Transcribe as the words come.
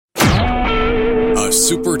a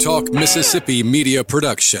SuperTalk Mississippi media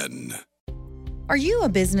production. Are you a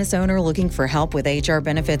business owner looking for help with HR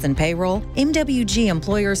benefits and payroll? MWG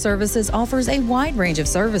Employer Services offers a wide range of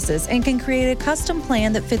services and can create a custom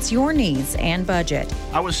plan that fits your needs and budget.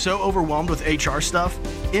 I was so overwhelmed with HR stuff.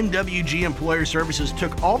 MWG Employer Services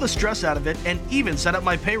took all the stress out of it and even set up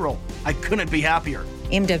my payroll. I couldn't be happier.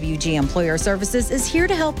 MWG Employer Services is here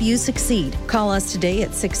to help you succeed. Call us today at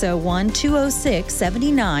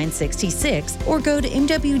 601-206-7966 or go to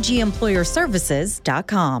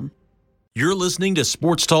MWGEmployerServices.com. You're listening to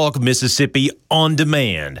Sports Talk Mississippi On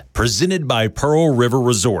Demand, presented by Pearl River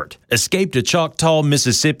Resort. Escape to Choctaw,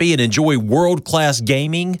 Mississippi and enjoy world-class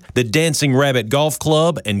gaming, the Dancing Rabbit Golf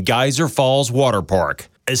Club, and Geyser Falls Water Park.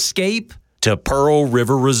 Escape to Pearl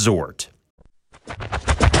River Resort.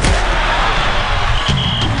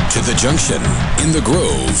 To the junction, in the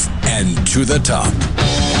Grove, and to the top.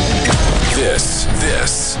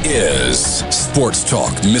 This is Sports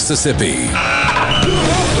Talk Mississippi.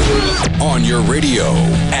 On your radio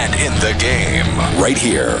and in the game, right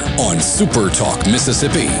here on Super Talk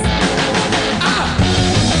Mississippi.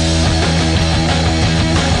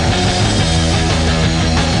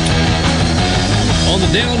 On the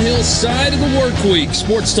downhill side of the work week,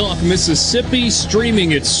 Sports Talk Mississippi,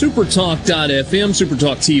 streaming at supertalk.fm,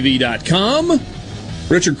 supertalktv.com.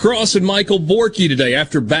 Richard Cross and Michael Borky today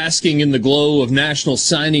after basking in the glow of National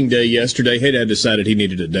Signing Day yesterday. Haydad decided he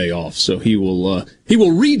needed a day off, so he will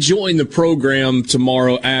rejoin the program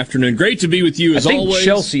tomorrow afternoon. Great to be with you as always. I think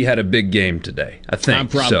Chelsea had a big game today. I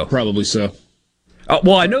think probably so.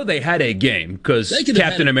 Well, I know they had a game because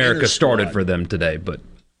Captain America started for them today, but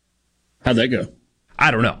how'd that go?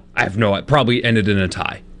 I don't know. I have no idea. Probably ended in a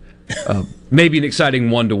tie. Maybe an exciting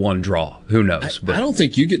 1-1 draw. Who knows? But I don't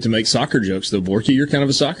think you get to make soccer jokes, though, Borky. You're kind of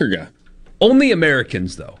a soccer guy. Only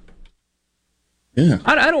Americans, though. Yeah.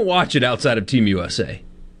 I don't watch it outside of Team USA.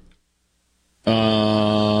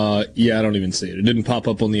 Yeah, I don't even see it. It didn't pop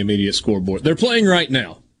up on the immediate scoreboard. They're playing right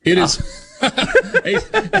now. It is.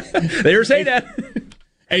 There's Haydad.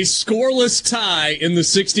 A scoreless tie in the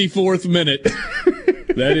 64th minute.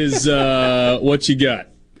 That is what you got.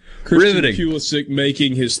 Christian Pulisic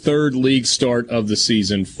making his third league start of the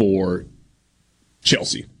season for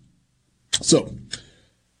Chelsea. So,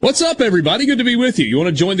 what's up, everybody? Good to be with you. You want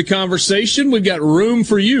to join the conversation? We've got room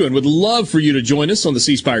for you and would love for you to join us on the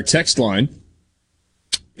C Spire text line.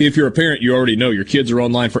 If you're a parent, you already know your kids are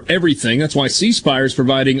online for everything. That's why C Spire is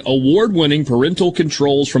providing award-winning parental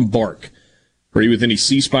controls from Bark. Free with any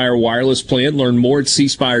C Spire wireless plan. Learn more at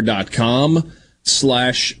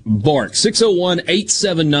cspire.com/Bark.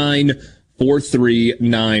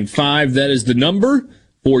 601-879-4395. That is the number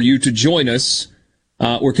for you to join us.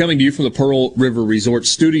 We're coming to you from the Pearl River Resort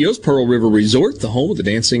Studios. Pearl River Resort, the home of the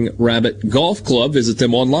Dancing Rabbit Golf Club. Visit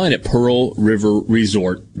them online at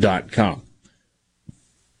pearlriverresort.com.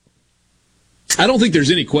 I don't think there's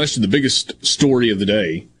any question the biggest story of the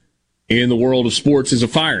day in the world of sports is a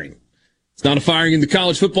firing. It's not a firing in the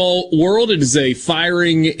college football world. It is a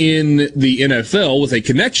firing in the NFL with a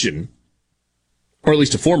connection, or at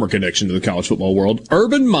least a former connection to the college football world.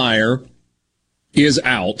 Urban Meyer is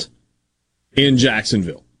out in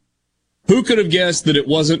Jacksonville. Who could have guessed that it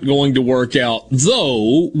wasn't going to work out?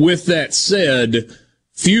 Though, with that said,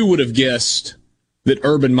 few would have guessed that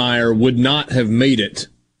Urban Meyer would not have made it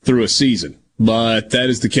through a season. But that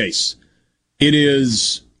is the case. It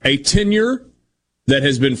is a tenure that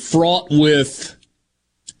has been fraught with,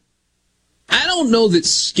 I don't know that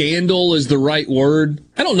scandal is the right word.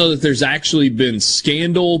 I don't know that there's actually been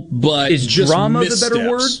scandal, but is just drama missteps. the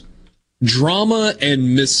better word? Drama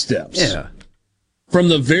and missteps. Yeah. From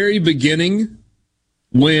the very beginning,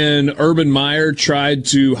 when Urban Meyer tried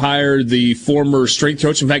to hire the former strength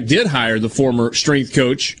coach, in fact, did hire the former strength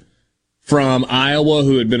coach from Iowa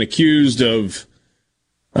who had been accused of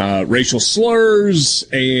racial slurs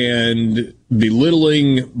and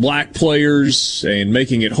belittling black players and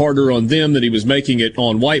making it harder on them than he was making it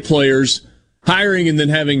on white players, hiring and then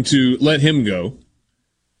having to let him go,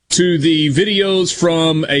 to the videos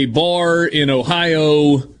from a bar in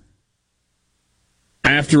Ohio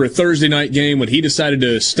after a Thursday night game when he decided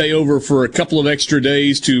to stay over for a couple of extra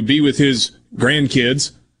days to be with his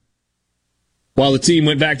grandkids while the team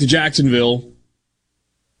went back to Jacksonville,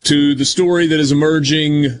 to the story that is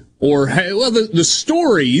emerging, the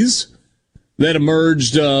stories that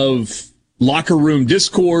emerged of locker room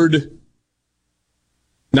discord,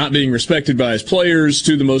 not being respected by his players,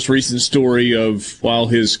 to the most recent story of while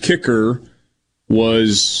his kicker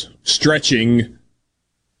was stretching,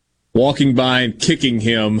 walking by and kicking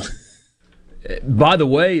him. By the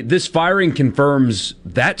way, this firing confirms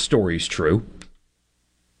that story's true.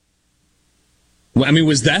 I mean,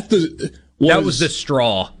 was that the... That was the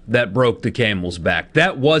straw that broke the camel's back.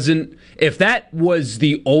 That wasn't... If that was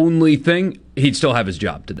the only thing, he'd still have his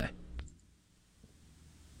job today.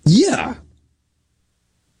 Yeah.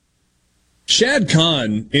 Shad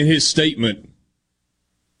Khan, in his statement,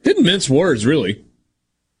 didn't mince words, really.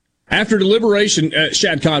 After deliberation,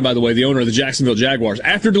 Shad Khan, by the way, the owner of the Jacksonville Jaguars,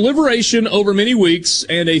 after deliberation over many weeks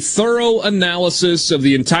and a thorough analysis of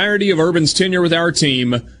the entirety of Urban's tenure with our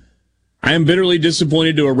team, I am bitterly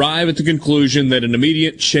disappointed to arrive at the conclusion that an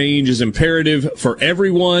immediate change is imperative for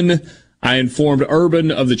everyone. I informed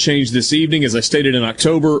Urban of the change this evening. As I stated in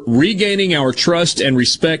October, regaining our trust and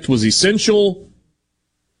respect was essential.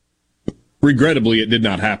 Regrettably, it did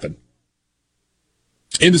not happen.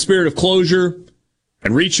 In the spirit of closure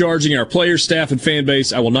and recharging our players, staff, and fan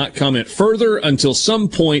base, I will not comment further until some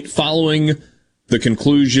point following the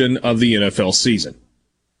conclusion of the NFL season.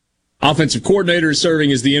 Offensive coordinator is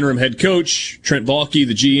serving as the interim head coach. Trent Baalke,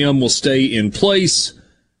 the GM, will stay in place,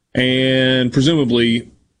 and presumably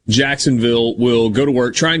Jacksonville will go to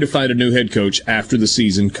work trying to find a new head coach after the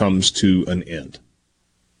season comes to an end.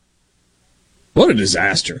 What a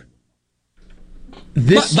disaster.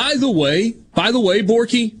 By the way,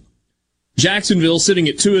 Borky, Jacksonville, sitting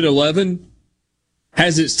at 2-11,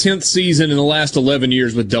 has its 10th season in the last 11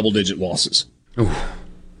 years with double-digit losses. Ooh.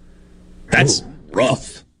 That's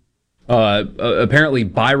rough. Apparently,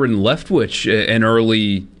 Byron Leftwich, an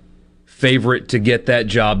early favorite to get that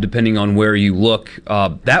job, depending on where you look.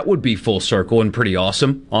 That would be full circle and pretty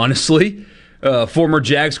awesome, honestly. Former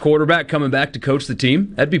Jags quarterback coming back to coach the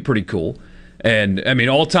team. That'd be pretty cool. And, I mean,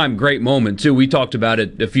 all-time great moment, too. We talked about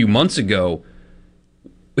it a few months ago.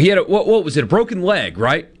 He had, what was it, a broken leg,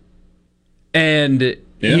 right? And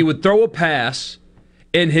he would throw a pass,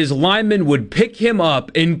 and his lineman would pick him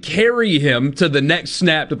up and carry him to the next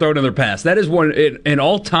snap to throw another pass. That is an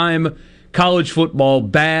all-time college football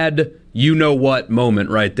bad you-know-what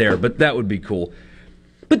moment right there. But that would be cool.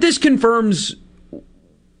 But this confirms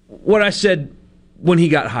what I said when he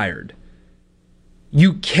got hired.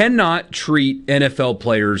 You cannot treat NFL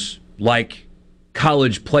players like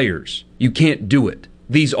college players. You can't do it.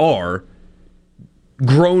 These are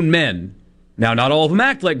grown men. Now, not all of them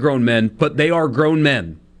act like grown men, but they are grown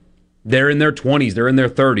men. They're in their 20s. They're in their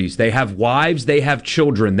 30s. They have wives. They have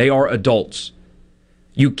children. They are adults.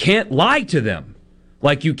 You can't lie to them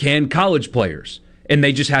like you can college players, and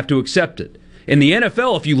they just have to accept it. In the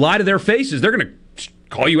NFL, if you lie to their faces, they're going to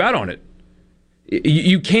call you out on it.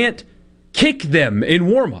 You can't kick them in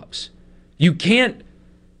warm-ups. You can't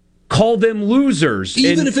call them losers.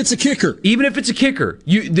 Even if it's a kicker. Even if it's a kicker.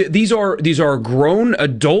 These are grown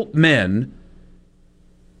adult men.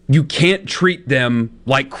 You can't treat them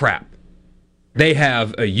like crap. They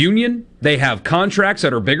have a union. They have contracts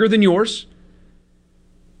that are bigger than yours.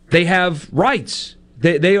 They have rights.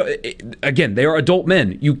 They are adult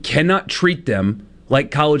men. You cannot treat them like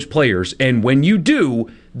college players. And when you do,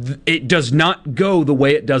 it does not go the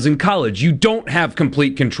way it does in college. You don't have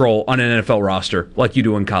complete control on an NFL roster like you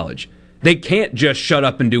do in college. They can't just shut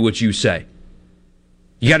up and do what you say.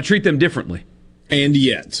 You got to treat them differently. And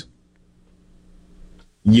yet,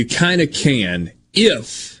 you kind of can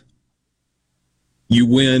if you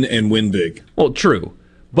win and win big. Well, true.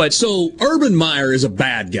 But so Urban Meyer is a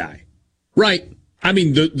bad guy, right? I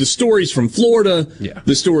mean, the stories from Florida,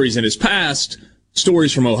 the stories in his past,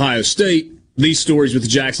 stories from Ohio State, these stories with the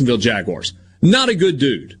Jacksonville Jaguars. Not a good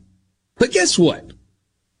dude. But guess what?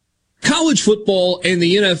 College football and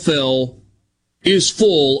the NFL is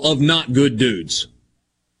full of not good dudes.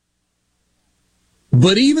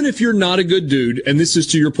 But even if you're not a good dude, and this is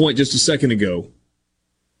to your point just a second ago,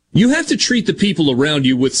 you have to treat the people around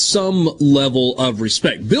you with some level of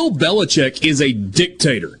respect. Bill Belichick is a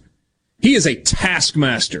dictator. He is a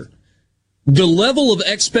taskmaster. The level of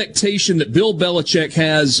expectation that Bill Belichick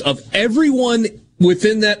has of everyone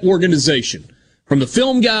within that organization, from the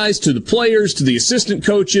film guys to the players to the assistant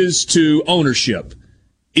coaches to ownership,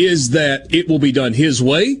 is that it will be done his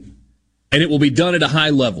way and it will be done at a high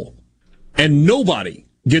level. And nobody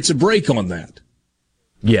gets a break on that.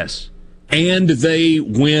 Yes. And they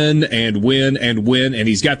win and win and win, and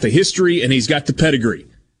he's got the history and he's got the pedigree.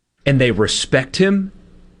 And they respect him,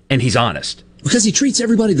 and he's honest. Because he treats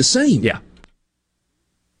everybody the same. Yeah.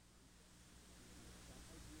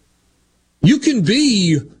 You can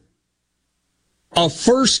be a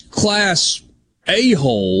first-class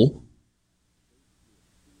a-hole,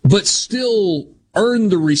 but still earn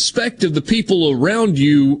the respect of the people around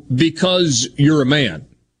you because you're a man.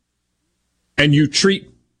 And you treat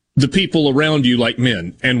the people around you like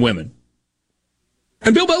men and women.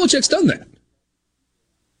 And Bill Belichick's done that.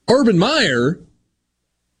 Urban Meyer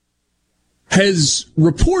has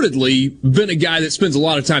reportedly been a guy that spends a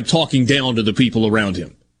lot of time talking down to the people around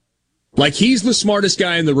him. Like he's the smartest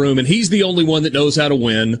guy in the room and he's the only one that knows how to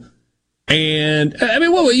win. And I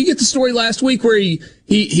mean, well, you get the story last week where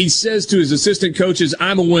he says to his assistant coaches,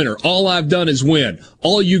 I'm a winner. All I've done is win.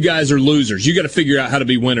 All you guys are losers. You got to figure out how to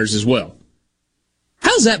be winners as well.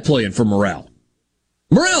 How's that playing for morale?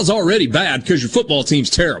 Morale's already bad because your football team's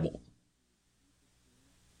terrible.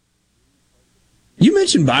 You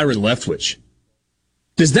mentioned Byron Leftwich.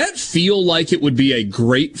 Does that feel like it would be a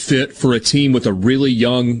great fit for a team with a really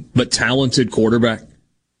young but talented quarterback?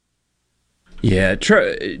 Yeah,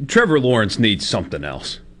 Trevor Lawrence needs something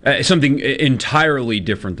else. Something entirely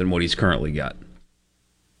different than what he's currently got.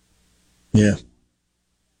 Yeah.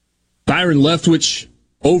 Byron Leftwich,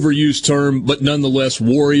 overused term, but nonetheless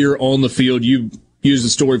warrior on the field. You used the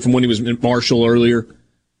story from when he was in Marshall earlier.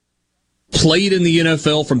 Played in the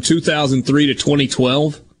NFL from 2003 to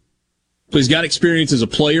 2012. So he's got experience as a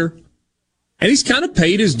player. And he's kind of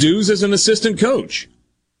paid his dues as an assistant coach.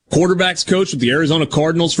 Quarterbacks coach with the Arizona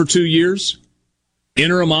Cardinals for 2 years.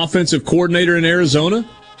 Interim offensive coordinator in Arizona.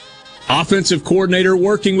 Offensive coordinator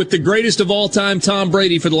working with the greatest of all time, Tom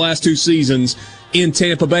Brady, for the last 2 seasons in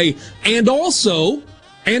Tampa Bay. And also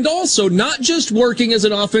not just working as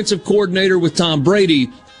an offensive coordinator with Tom Brady,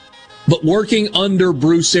 but working under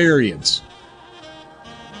Bruce Arians,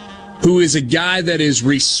 who is a guy that is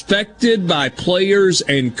respected by players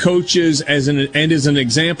and coaches and is an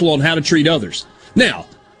example on how to treat others. Now,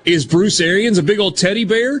 is Bruce Arians a big old teddy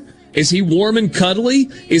bear? Is he warm and cuddly?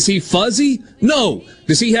 Is he fuzzy? No.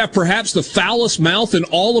 Does he have perhaps the foulest mouth in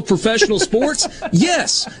all of professional sports?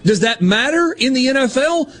 Yes. Does that matter in the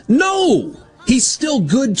NFL? No. He's still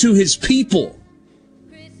good to his people.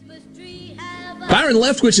 Byron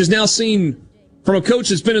Leftwich is now seen from a coach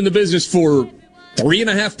that's been in the business for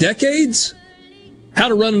 3.5 decades how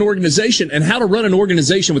to run an organization and how to run an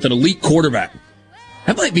organization with an elite quarterback.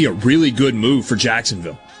 That might be a really good move for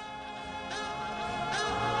Jacksonville.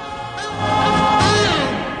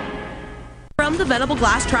 From the Venable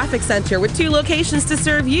Glass Traffic Center with 2 locations to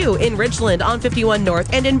serve you in Ridgeland on 51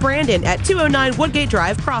 North and in Brandon at 209 Woodgate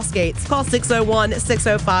Drive, Crossgates. Call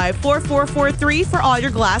 601-605-4443 for all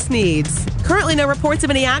your glass needs. Currently no reports of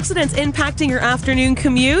any accidents impacting your afternoon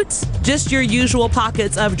commute. Just your usual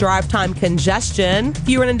pockets of drive time congestion. If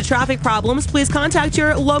you run into traffic problems, please contact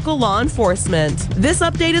your local law enforcement. This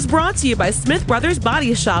update is brought to you by Smith Brothers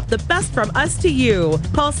Body Shop, the best from us to you.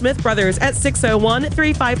 Call Smith Brothers at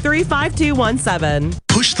 601-353-5217.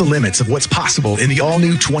 Push the limits of what's possible in the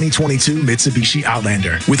all-new 2022 Mitsubishi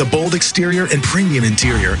Outlander. With a bold exterior and premium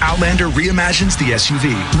interior, Outlander reimagines the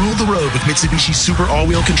SUV. Rule the road with Mitsubishi Super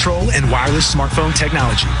All-Wheel Control and wireless smartphone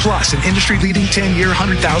technology. Plus, an industry-leading 10-year,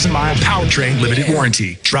 100,000-mile powertrain limited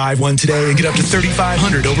warranty. Drive one today and get up to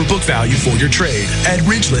 $3,500 over book value for your trade. At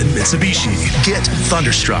Ridgeland Mitsubishi, get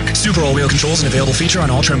Thunderstruck. Super All-Wheel Controls, an available feature on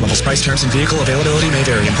all trim levels. Price, terms, and vehicle availability may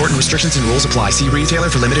vary. Important restrictions and rules apply. See retailer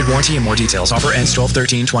for limited warranty and more details. Offer ends 12/13/21.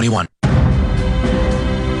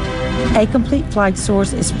 A Complete Flag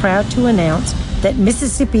Source is proud to announce that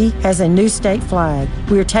Mississippi has a new state flag.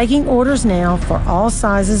 We are taking orders now for all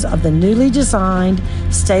sizes of the newly designed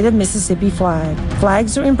State of Mississippi flag.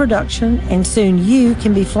 Flags are in production, and soon you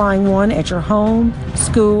can be flying one at your home,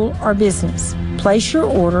 school, or business. Place your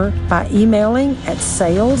order by emailing at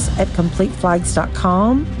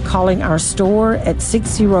sales@completeflags.com, calling our store at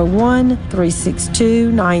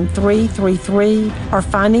 601-362-9333, or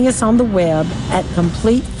finding us on the web at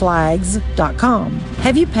completeflags.com.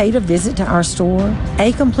 Have you paid a visit to our store?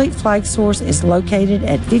 A Complete Flag Source is located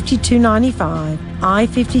at 5295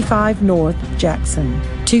 I-55 North, Jackson.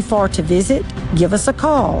 Too far to visit? Give us a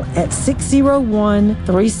call at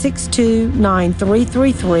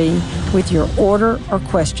 601-362-9333 with your order or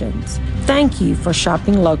questions. Thank you for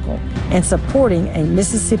shopping local and supporting a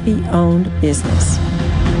Mississippi-owned business.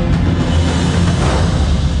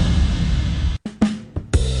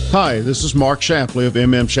 Hi, this is Mark Shapley of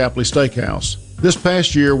M.M. Shapley Steakhouse. This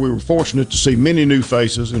past year, we were fortunate to see many new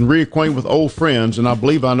faces and reacquaint with old friends, and I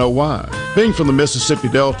believe I know why. Being from the Mississippi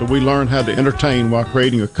Delta, we learned how to entertain while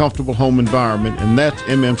creating a comfortable home environment, and that's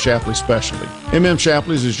M.M. Shapley's specialty. M.M.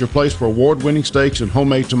 Shapley's is your place for award-winning steaks and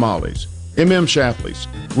homemade tamales. M.M. Shapley's,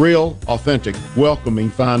 real, authentic, welcoming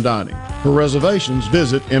fine dining. For reservations,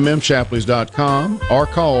 visit mmshapleys.com or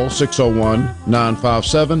call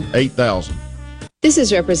 601-957-8000. This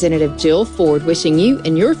is Representative Jill Ford wishing you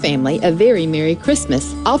and your family a very Merry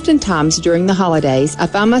Christmas. Oftentimes during the holidays, I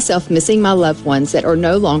find myself missing my loved ones that are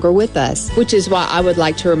no longer with us, which is why I would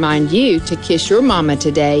like to remind you to kiss your mama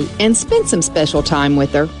today and spend some special time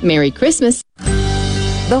with her. Merry Christmas.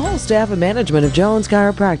 The whole staff and management of Jones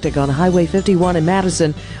Chiropractic on Highway 51 in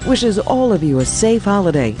Madison wishes all of you a safe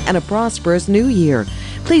holiday and a prosperous new year.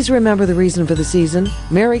 Please remember the reason for the season.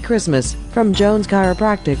 Merry Christmas from Jones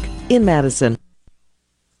Chiropractic in Madison.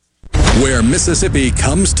 Where Mississippi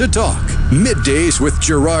comes to talk. Middays with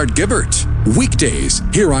Gerard Gibbert. Weekdays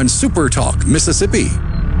here on Super Talk Mississippi.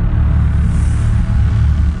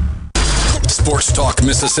 Sports Talk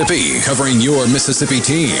Mississippi, covering your Mississippi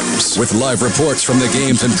teams with live reports from the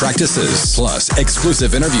games and practices, plus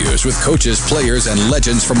exclusive interviews with coaches, players, and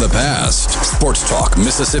legends from the past. Sports Talk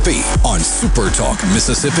Mississippi on Super Talk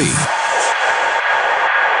Mississippi.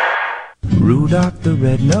 Rudolph the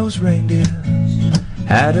red-nosed reindeer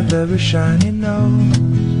had a very shiny nose,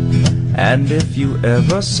 and if you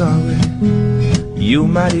ever saw it, you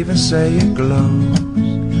might even say it glows.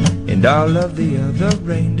 And all of the other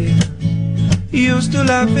reindeer used to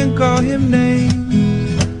laugh and call him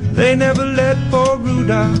names. They never let poor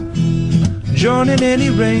Rudolph join in any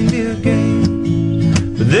reindeer game.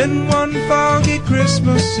 But then one foggy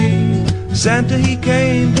Christmas Eve, Santa he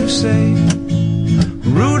came to say,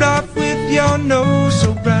 Rudolph, with your nose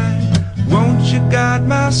so bright, won't you guide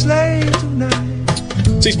my sleigh tonight?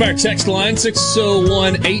 C-Spire text line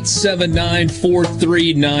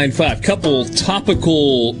 601-879-4395. Couple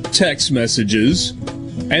topical text messages.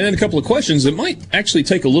 And then a couple of questions that might actually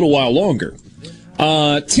take a little while longer.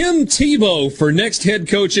 Tim Tebow for next head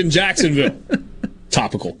coach in Jacksonville.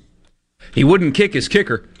 Topical. He wouldn't kick his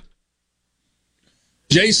kicker.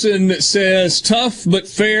 Jason says, tough but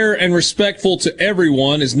fair and respectful to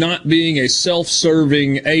everyone is not being a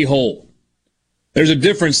self-serving a-hole. There's a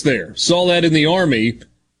difference there. Saw that in the Army,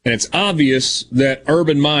 and it's obvious that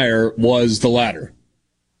Urban Meyer was the latter.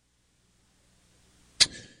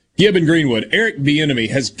 Gibbon Greenwood, Eric Bieniemy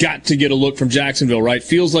has got to get a look from Jacksonville, right?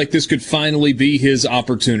 Feels like this could finally be his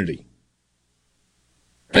opportunity.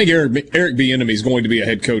 I think Eric Bieniemy is going to be a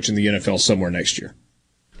head coach in the NFL somewhere next year.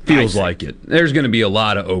 Feels like it. There's going to be a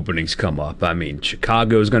lot of openings come up. I mean,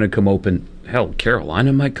 Chicago's going to come open. Hell,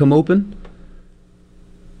 Carolina might come open.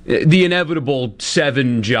 The inevitable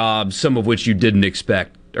 7 jobs, some of which you didn't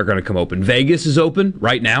expect, are going to come open. Vegas is open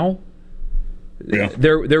right now. Yeah.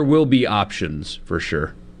 There will be options for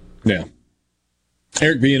sure. Yeah.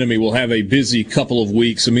 Eric Bieniemy will have a busy couple of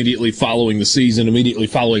weeks immediately following the season, immediately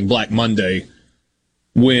following Black Monday,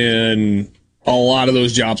 when a lot of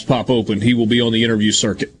those jobs pop open. He will be on the interview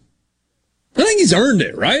circuit. I think he's earned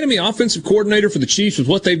it, right? I mean, offensive coordinator for the Chiefs with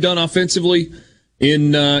what they've done offensively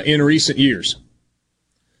in recent years.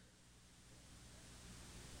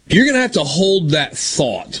 You're going to have to hold that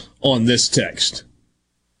thought on this text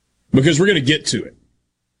because we're going to get to it.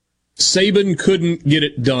 Saban couldn't get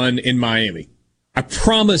it done in Miami. I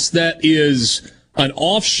promise that is an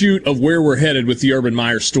offshoot of where we're headed with the Urban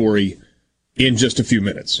Meyer story in just a few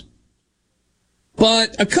minutes.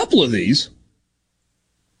 But a couple of these.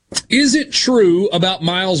 Is it true about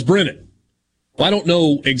Myles Brennan? Well, I don't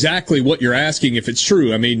know exactly what you're asking if it's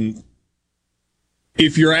true. I mean,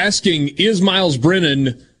 if you're asking, is Myles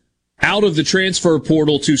Brennan out of the transfer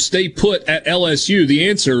portal to stay put at LSU, the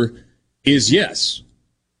answer is yes.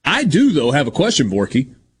 I do, though, have a question,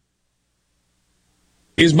 Borky.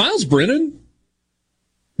 Is Myles Brennan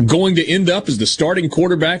going to end up as the starting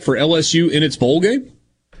quarterback for LSU in its bowl game?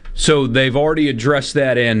 So they've already addressed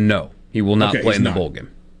that, and no, he will not play in the bowl game.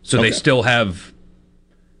 So they still have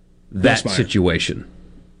that situation.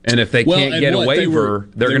 And if they can't get a waiver,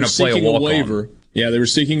 they're going to play a walk-on. Yeah, they were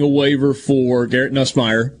seeking a waiver for Garrett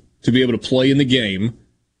Nussmeier to be able to play in the game.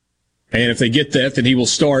 And if they get that, then he will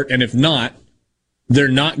start. And if not, they're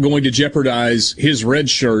not going to jeopardize his red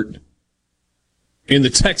shirt in the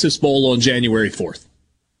Texas Bowl on January 4th.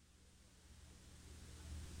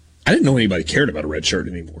 I didn't know anybody cared about a red shirt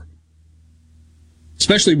anymore.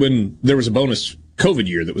 Especially when there was a bonus COVID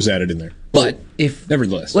year that was added in there. But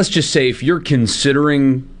nevertheless, let's just say if you're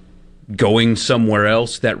considering going somewhere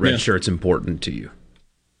else, that red shirt's important to you.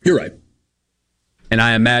 You're right. And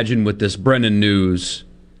I imagine with this Brennan news,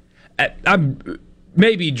 I'm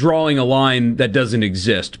maybe drawing a line that doesn't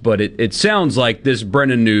exist, but it sounds like this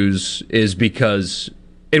Brennan news is because,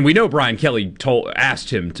 and we know Brian Kelly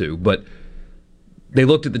asked him to, but they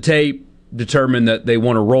looked at the tape, determined that they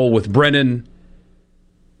want to roll with Brennan,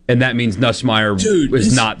 and that means Nussmeier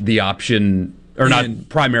is not the option, or not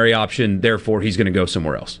primary option, therefore he's going to go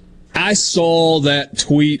somewhere else. I saw that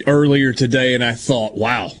tweet earlier today, and I thought,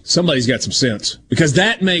 wow, somebody's got some sense. Because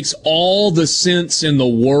that makes all the sense in the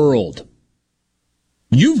world.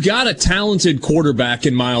 You've got a talented quarterback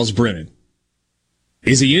in Myles Brennan.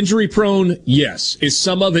 Is he injury prone? Yes. Is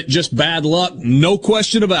some of it just bad luck? No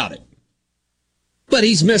question about it. but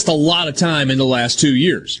he's missed a lot of time in the last 2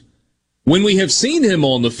 years. When we have seen him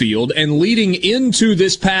on the field and leading into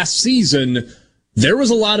this past season, there was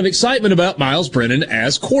a lot of excitement about Myles Brennan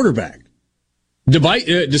as quarterback. Despite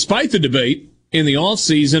the debate in the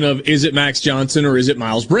offseason of is it Max Johnson or is it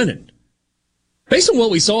Myles Brennan? Based on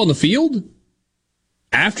what we saw on the field,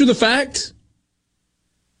 after the fact,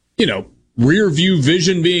 rear view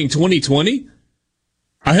vision being 2020,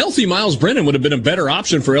 a healthy Myles Brennan would have been a better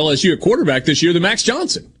option for LSU at quarterback this year than Max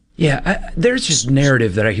Johnson. Yeah, there's just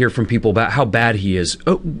narrative that I hear from people about how bad he is.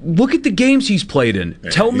 Look at the games he's played in. Yeah,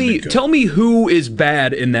 tell me who is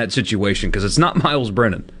bad in that situation, because it's not Myles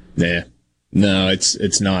Brennan. Yeah, no,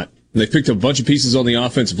 it's not. They picked up a bunch of pieces on the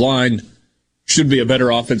offensive line. Should be a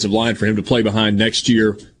better offensive line for him to play behind next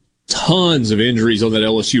year. Tons of injuries on that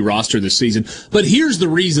LSU roster this season. But here's the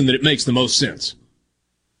reason that it makes the most sense.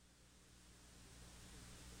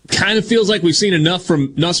 Kind of feels like we've seen enough from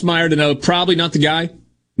Nussmeier to know probably not the guy.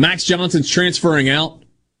 Max Johnson's transferring out.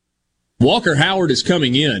 Walker Howard is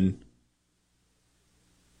coming in.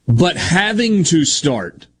 But having to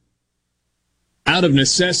start, out of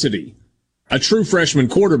necessity, a true freshman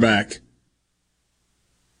quarterback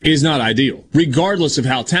is not ideal, regardless of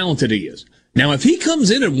how talented he is. Now, if he comes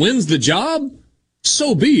in and wins the job,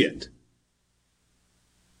 so be it.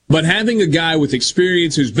 But having a guy with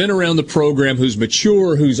experience who's been around the program, who's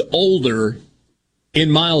mature, who's older,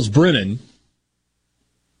 in Myles Brennan,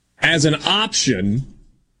 as an option,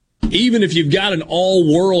 even if you've got an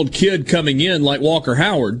all-world kid coming in like Walker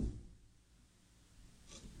Howard,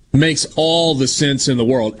 makes all the sense in the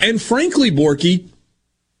world. And frankly, Borky,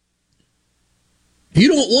 you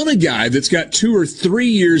don't want a guy that's got 2 or 3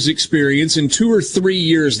 years experience and 2 or 3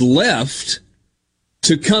 years left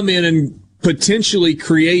to come in and potentially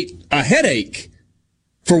create a headache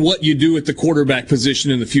for what you do at the quarterback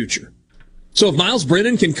position in the future. So if Myles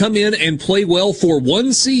Brennan can come in and play well for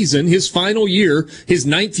one season, his final year, his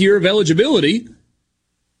 9th year of eligibility,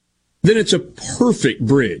 then it's a perfect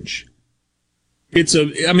bridge. It's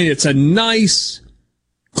a nice,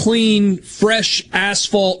 clean, fresh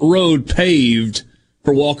asphalt road paved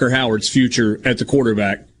for Walker Howard's future at the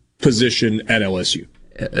quarterback position at LSU.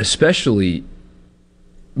 Especially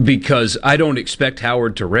because I don't expect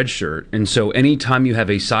Howard to redshirt, and so anytime you have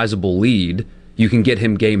a sizable lead, you can get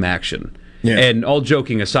him game action. Yeah. And all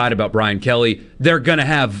joking aside about Brian Kelly, they're going to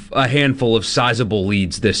have a handful of sizable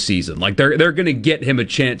leads this season. Like they're going to get him a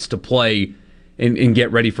chance to play and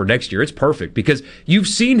get ready for next year. It's perfect because you've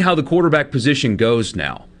seen how the quarterback position goes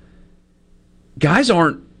now. Guys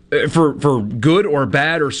aren't, for good or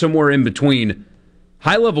bad or somewhere in between,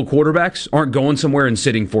 high-level quarterbacks aren't going somewhere and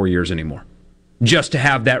sitting 4 years anymore just to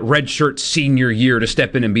have that redshirt senior year to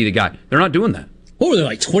step in and be the guy. They're not doing that. What were there,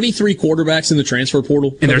 like 23 quarterbacks in the transfer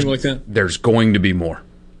portal? And something like that? There's going to be more.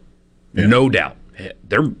 Yeah. No doubt.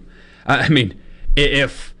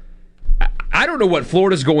 If I don't know what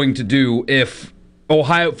Florida's going to do if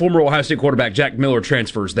former Ohio State quarterback Jack Miller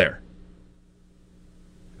transfers there.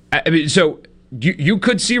 So you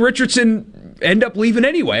could see Richardson end up leaving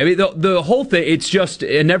anyway. The whole thing, it's just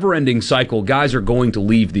a never-ending cycle. Guys are going to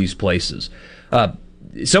leave these places.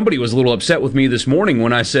 Somebody was a little upset with me this morning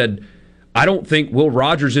when I said, I don't think Will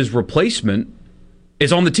Rogers' replacement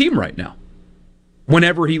is on the team right now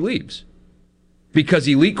whenever he leaves. Because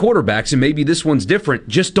elite quarterbacks, and maybe this one's different,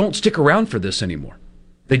 just don't stick around for this anymore.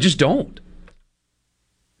 They just don't.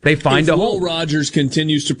 They find a hole. Will Rogers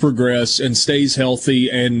continues to progress and stays healthy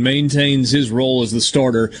and maintains his role as the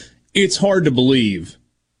starter, it's hard to believe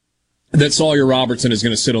that Sawyer Robertson is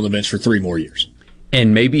going to sit on the bench for 3 more years.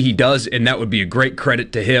 And maybe he does, and that would be a great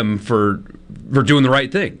credit to him for doing the right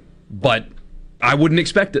thing. But I wouldn't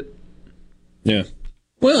expect it. Yeah.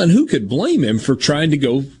 Well, and who could blame him for trying to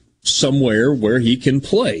go somewhere where he can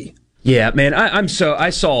play? Yeah, man, I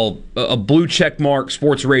saw a blue checkmark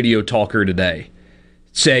sports radio talker today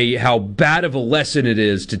say how bad of a lesson it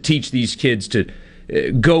is to teach these kids to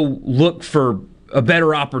go look for a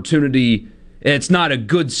better opportunity. It's not a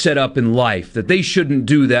good setup in life, that they shouldn't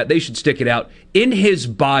do that. They should stick it out. In his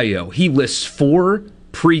bio, he lists 4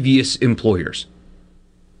 previous employers.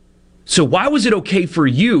 So why was it okay for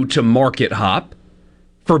you to market hop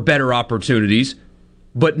for better opportunities,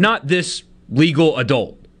 but not this legal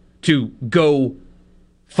adult to go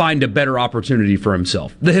find a better opportunity for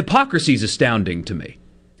himself? The hypocrisy is astounding to me.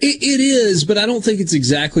 It is, but I don't think it's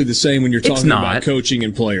exactly the same when you're talking about coaching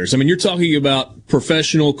and players. I mean, you're talking about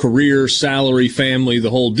professional, career, salary, family, the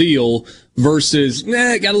whole deal, versus,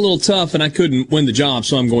 it got a little tough and I couldn't win the job,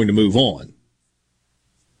 so I'm going to move on.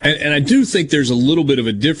 And I do think there's a little bit of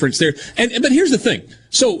a difference there. But here's the thing.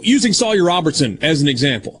 So using Sawyer Robertson as an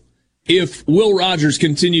example, if Will Rogers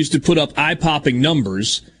continues to put up eye-popping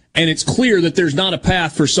numbers, and it's clear that there's not a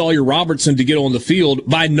path for Sawyer Robertson to get on the field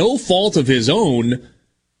by no fault of his own,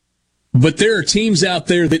 but there are teams out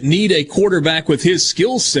there that need a quarterback with his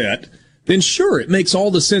skill set, then sure, it makes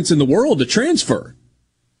all the sense in the world to transfer.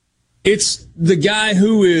 It's the guy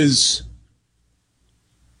who is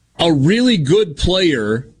a really good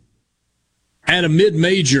player at a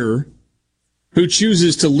mid-major who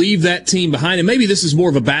chooses to leave that team behind. And maybe this is more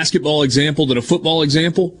of a basketball example than a football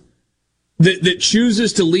example. That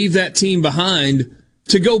chooses to leave that team behind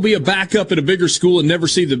to go be a backup at a bigger school and never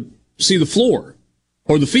see the floor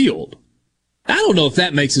or the field. I don't know if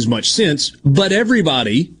that makes as much sense, but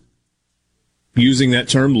everybody, using that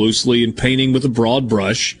term loosely and painting with a broad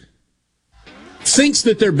brush, thinks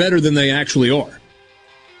that they're better than they actually are.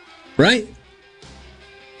 Right?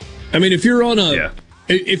 I mean, if you're on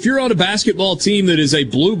a basketball team that is a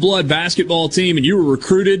blue blood basketball team and you were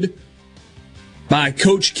recruited by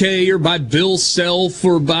Coach K or by Bill Self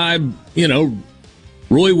or by, Roy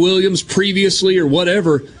Williams previously or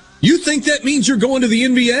whatever, you think that means you're going to the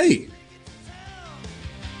NBA.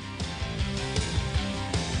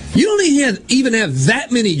 You don't even have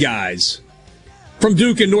that many guys from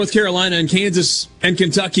Duke and North Carolina and Kansas and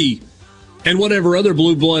Kentucky and whatever other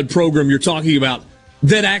blue blood program you're talking about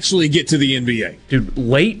that actually get to the NBA. Dude,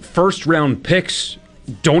 late first-round picks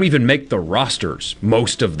don't even make the rosters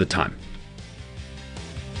most of the time.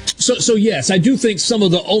 So yes, I do think some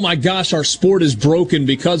of the, oh my gosh, our sport is broken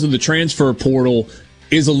because of the transfer portal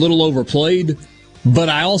is a little overplayed, but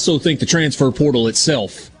I also think the transfer portal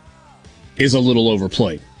itself is a little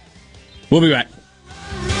overplayed. We'll be back.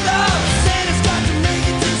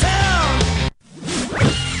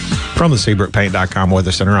 From the SeabrookPaint.com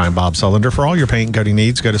Weather Center, I'm Bob Sullender. For all your paint and coating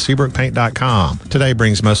needs, go to SeabrookPaint.com. Today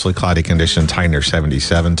brings mostly cloudy conditions, high near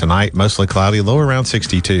 77. Tonight, mostly cloudy, low around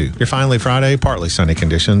 62. Your finally Friday, partly sunny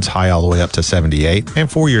conditions, high all the way up to 78. And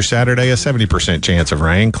for your Saturday, a 70% chance of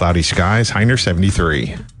rain, cloudy skies, high near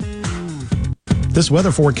 73. This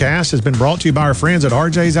weather forecast has been brought to you by our friends at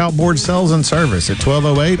RJ's Outboard Sales and Service at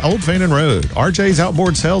 1208 Old Fannin Road. RJ's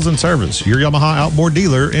Outboard Sales and Service, your Yamaha outboard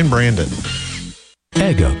dealer in Brandon.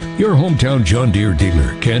 Ag Up, your hometown John Deere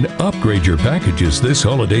dealer, can upgrade your packages this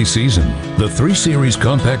holiday season. The 3 Series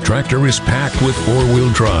compact tractor is packed with 4-wheel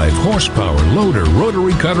drive, horsepower, loader,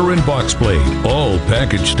 rotary cutter, and box blade, all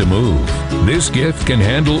packaged to move. This gift can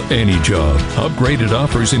handle any job. Upgraded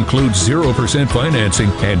offers include 0% financing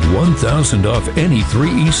and $1,000 off any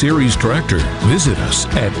 3 Series tractor. Visit us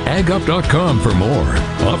at agup.com for more.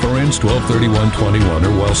 Offer ends 12/31/21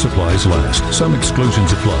 or while supplies last. Some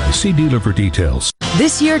exclusions apply. See dealer for details.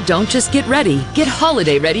 This year, don't just get ready, get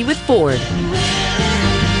holiday ready with Ford.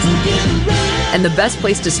 And the best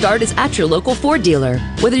place to start is at your local Ford dealer.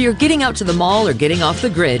 Whether you're getting out to the mall or getting off the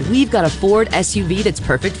grid, we've got a Ford SUV that's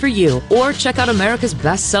perfect for you. Or check out America's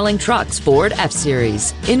best-selling trucks, Ford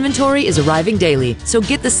F-Series. Inventory is arriving daily, so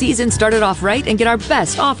get the season started off right and get our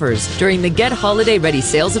best offers during the Get Holiday Ready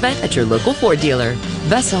sales event at your local Ford dealer.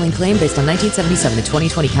 Best-selling claim based on 1977 to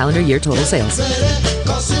 2020 calendar year total sales.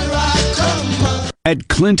 At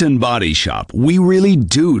Clinton Body Shop, we really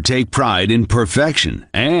do take pride in perfection,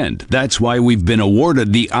 and that's why we've been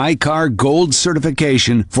awarded the ICAR Gold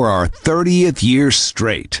certification for our 30th year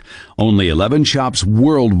straight. Only 11 shops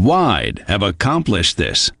worldwide have accomplished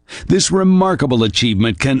this. This remarkable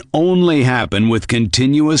achievement can only happen with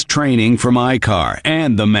continuous training from ICAR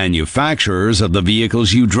and the manufacturers of the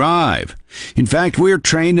vehicles you drive. In fact, we're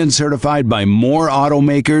trained and certified by more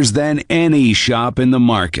automakers than any shop in the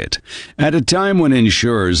market. At a time when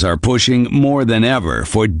insurers are pushing more than ever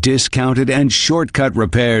for discounted and shortcut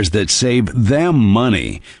repairs that save them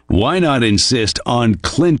money, why not insist on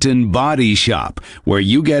Clinton Body Shop, where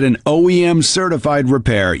you get an OEM certified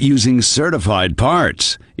repair using certified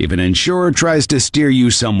parts? If an insurer tries to steer you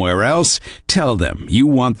somewhere else, tell them you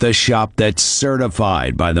want the shop that's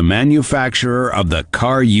certified by the manufacturer of the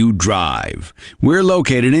car you drive. We're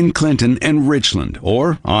located in Clinton and Richland,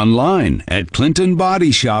 or online at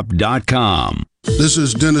ClintonBodyShop.com. This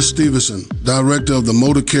is Dennis Stevenson, Director of the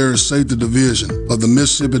Motor Carrier Safety Division of the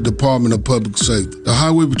Mississippi Department of Public Safety. The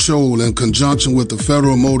Highway Patrol, in conjunction with the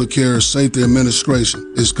Federal Motor Carrier Safety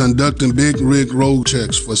Administration, is conducting big rig road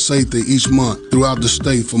checks for safety each month throughout the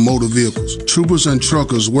state for motor vehicles. Troopers and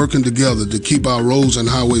truckers working together to keep our roads and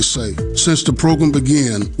highways safe. Since the program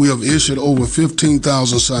began, we have issued over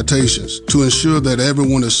 15,000 citations to ensure that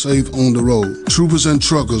everyone is safe on the road. Troopers and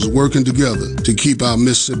truckers working together to keep our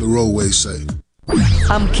Mississippi roadways safe.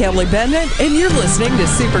 I'm Kelly Bennett, and you're listening to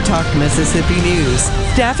Super Talk Mississippi News.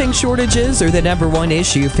 Staffing shortages are the number one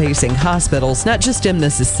issue facing hospitals, not just in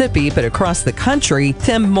Mississippi, but across the country.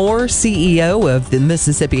 Tim Moore, CEO of the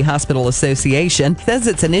Mississippi Hospital Association, says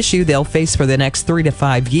it's an issue they'll face for the next 3 to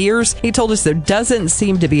 5 years. He told us there doesn't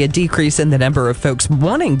seem to be a decrease in the number of folks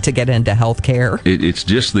wanting to get into health care. It's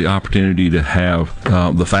just the opportunity to have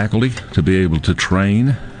the faculty to be able to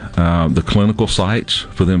train, the clinical sites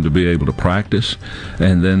for them to be able to practice,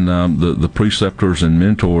 and then the preceptors and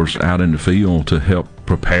mentors out in the field to help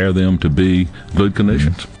prepare them to be good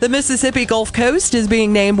clinicians. The Mississippi Gulf Coast is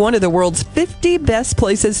being named one of the world's 50 best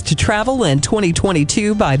places to travel in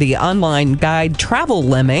 2022 by the online guide Travel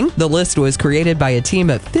Lemming. The list was created by a team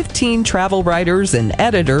of 15 travel writers and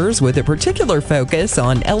editors with a particular focus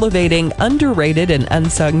on elevating underrated and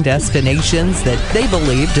unsung destinations that they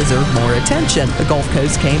believe deserve more attention. The Gulf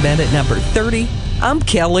Coast came in at number 30. I'm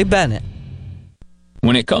Kelly Bennett.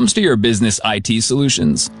 When it comes to your business IT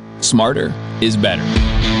solutions, smarter is better.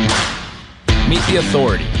 Meet the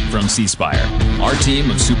authority from C-Spire. Our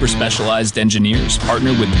team of super specialized engineers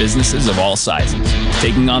partner with businesses of all sizes,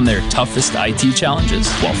 taking on their toughest IT challenges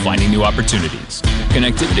while finding new opportunities.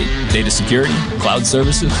 Connectivity, data security, cloud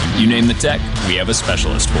services, you name the tech, we have a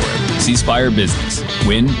specialist for it. C-Spire Business.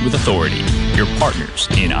 Win with authority. Your partners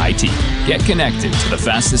in IT. Get connected to the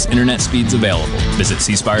fastest internet speeds available. Visit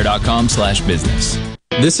cspire.com/business.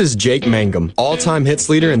 This is Jake Mangum, all-time hits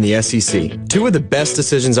leader in the SEC. Two of the best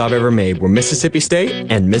decisions I've ever made were Mississippi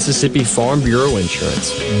State and Mississippi Farm Bureau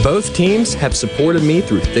Insurance. Both teams have supported me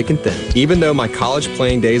through thick and thin. Even though my college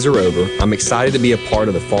playing days are over, I'm excited to be a part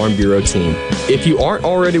of the Farm Bureau team. If you aren't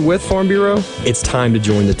already with Farm Bureau, it's time to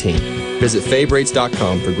join the team. Visit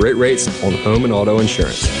favrates.com for great rates on home and auto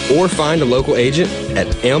insurance, or find a local agent at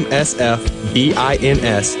msfbins.com.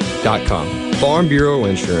 Farm Bureau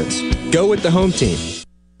Insurance. Go with the home team.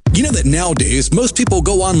 You know that nowadays, most people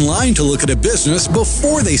go online to look at a business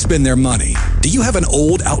before they spend their money. Do you have an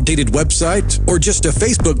old, outdated website or just a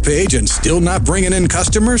Facebook page and still not bringing in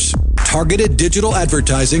customers? Targeted digital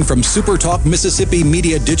advertising from SuperTalk Mississippi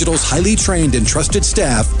Media Digital's highly trained and trusted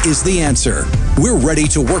staff is the answer. We're ready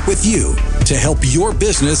to work with you to help your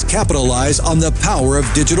business capitalize on the power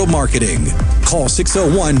of digital marketing. Call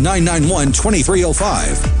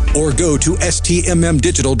 601-991-2305 or go to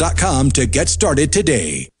stmmdigital.com to get started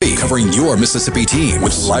today. Covering your Mississippi team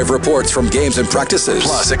with live reports from games and practices,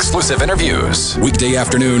 plus exclusive interviews. Weekday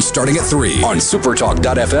afternoons starting at 3 on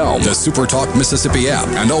supertalk.fm, the SuperTalk Mississippi app,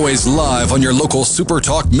 and always live on your local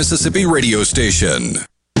SuperTalk Mississippi radio station.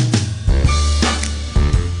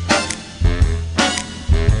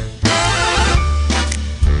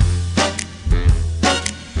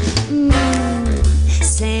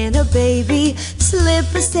 Santa baby,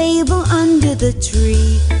 slip a sable under the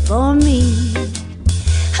tree for me.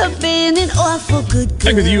 I've been an awful good girl.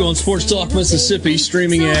 Back with you on Sports Talk Mississippi,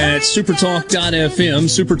 streaming at supertalk.fm,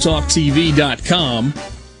 supertalktv.com.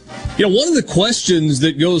 You know, one of the questions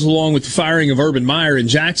that goes along with the firing of Urban Meyer in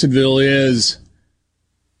Jacksonville is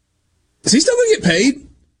he still going to get paid?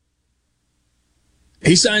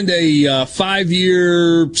 He signed a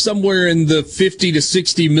 5-year, somewhere in the $50 to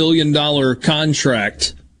 $60 million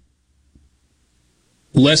contract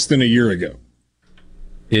less than a year ago.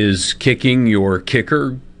 Is kicking your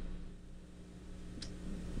kicker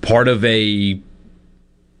part of a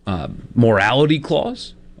morality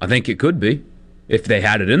clause? I think it could be, if they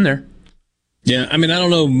had it in there. Yeah, I mean, I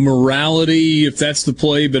don't know morality, if that's the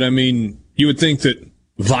play, but I mean, you would think that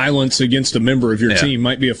violence against a member of your team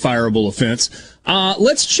might be a fireable offense.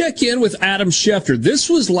 Let's check in with Adam Schefter. This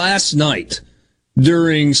was last night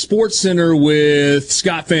during SportsCenter with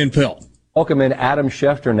Scott Van Pelt. Welcome in, Adam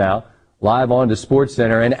Schefter now, live on to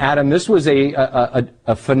SportsCenter. And Adam, this was a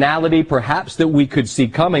finality perhaps that we could see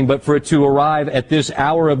coming, but for it to arrive at this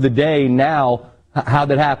hour of the day now, how'd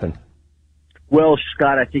that happen? Well,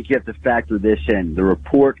 Scott, I think you have to factor this in. The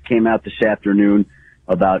report came out this afternoon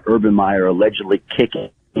about Urban Meyer allegedly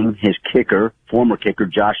kicking his kicker, former kicker,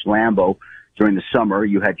 Josh Lambo, during the summer.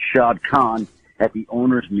 You had Shad Khan at the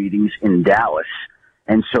owners' meetings in Dallas.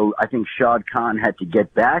 And so I think Shad Khan had to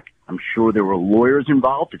get back. I'm sure there were lawyers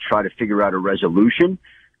involved to try to figure out a resolution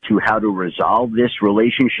to how to resolve this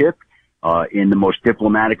relationship in the most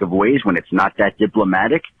diplomatic of ways when it's not that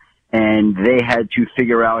diplomatic. And they had to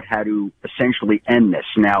figure out how to essentially end this.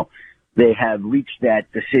 Now, they have reached that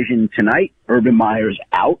decision tonight. Urban Meyer's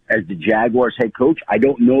out as the Jaguars head coach. I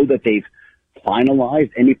don't know that they've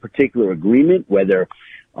finalized any particular agreement, whether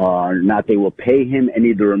or not they will pay him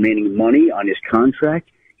any of the remaining money on his contract.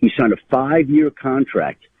 He signed a 5-year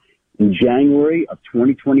contract in January of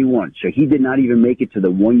 2021. So he did not even make it to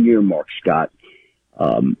the 1-year mark, Scott.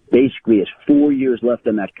 basically has 4 years left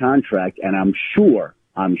on that contract, and I'm sure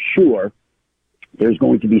there's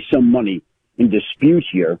going to be some money in dispute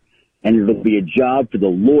here, and it'll be a job for the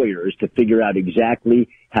lawyers to figure out exactly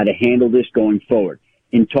how to handle this going forward.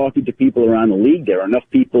 In talking to people around the league, there are enough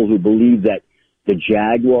people who believe that the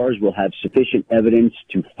Jaguars will have sufficient evidence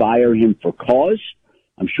to fire him for cause.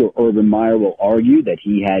 I'm sure Urban Meyer will argue that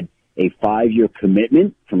he had a 5-year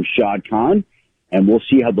commitment from Shad Khan, and we'll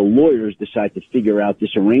see how the lawyers decide to figure out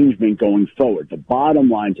this arrangement going forward. The bottom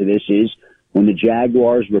line to this is when the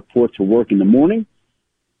Jaguars report to work in the morning,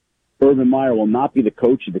 Urban Meyer will not be the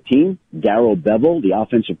coach of the team. Darrell Bevell, the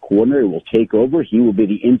offensive coordinator, will take over. He will be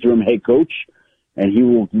the interim head coach, and he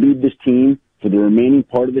will lead this team for the remaining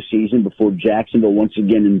part of the season before Jacksonville once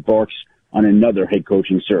again embarks on another head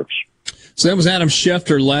coaching search. So that was Adam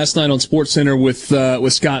Schefter last night on SportsCenter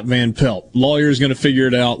with Scott Van Pelt. Lawyers going to figure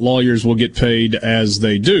it out. Lawyers will get paid as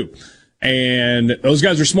they do. And those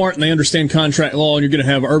guys are smart and they understand contract law, and you're going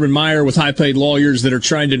to have Urban Meyer with high-paid lawyers that are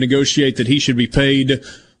trying to negotiate that he should be paid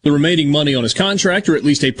the remaining money on his contract, or at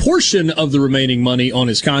least a portion of the remaining money on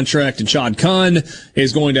his contract. And Shad Khan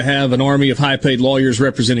is going to have an army of high-paid lawyers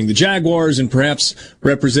representing the Jaguars and perhaps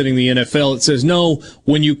representing the NFL. It says, no,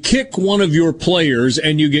 when you kick one of your players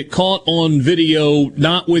and you get caught on video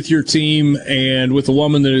not with your team and with a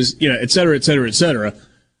woman that is, et cetera, et cetera, et cetera,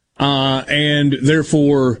 and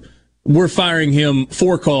therefore we're firing him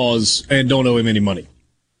for cause and don't owe him any money.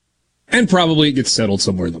 And probably it gets settled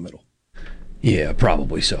somewhere in the middle. Yeah,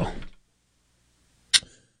 probably so.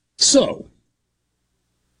 So,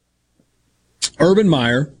 Urban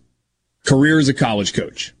Meyer, career as a college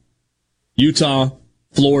coach. Utah,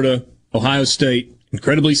 Florida, Ohio State,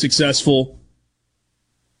 incredibly successful.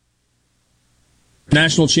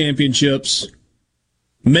 National championships.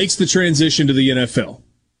 Makes the transition to the NFL.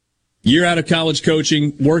 Year out of college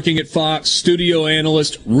coaching, working at Fox, studio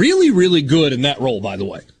analyst. Really, really good in that role, by the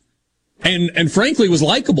way. And frankly, was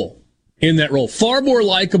likable in that role. Far more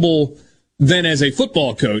likable than as a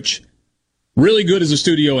football coach. Really good as a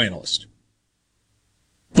studio analyst.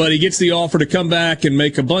 But he gets the offer to come back and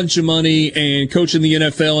make a bunch of money and coach in the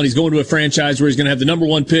NFL, and he's going to a franchise where he's going to have the number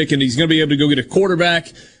one pick, and he's going to be able to go get a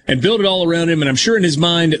quarterback and build it all around him. And I'm sure in his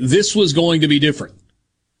mind, this was going to be different.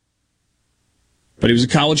 But he was a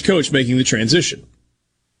college coach making the transition.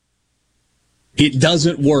 It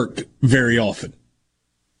doesn't work very often.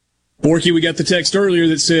 Borky, we got the text earlier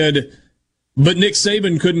that said, but Nick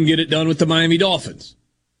Saban couldn't get it done with the Miami Dolphins.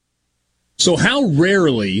 So how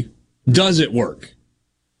rarely does it work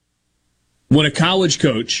when a college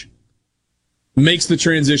coach makes the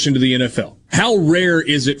transition to the NFL? How rare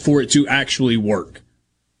is it for it to actually work?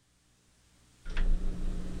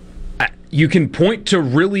 You can point to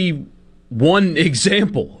really one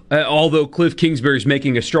example, although Cliff Kingsbury's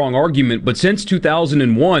making a strong argument, but since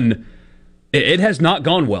 2001, it has not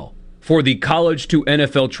gone well for the college to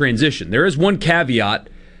NFL transition. There is one caveat.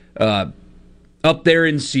 Up there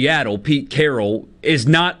in Seattle, Pete Carroll is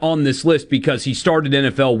not on this list because he started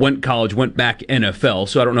NFL, went college, went back NFL,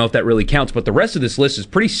 so I don't know if that really counts, but the rest of this list is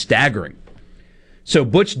pretty staggering. So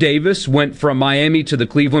Butch Davis went from Miami to the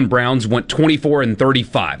Cleveland Browns, went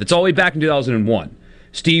 24-35. It's all the way back in 2001.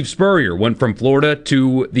 Steve Spurrier went from Florida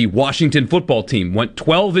to the Washington football team, went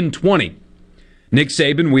 12-20. Nick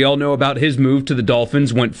Saban, we all know about his move to the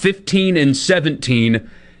Dolphins, went 15-17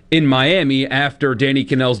 in Miami after Danny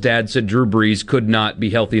Cannell's dad said Drew Brees could not be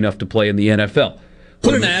healthy enough to play in the NFL.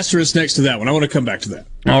 Put an asterisk next to that one. I want to come back to that.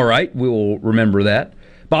 All right, we will remember that.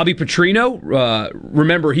 Bobby Petrino,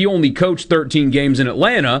 remember he only coached 13 games in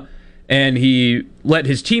Atlanta, and he let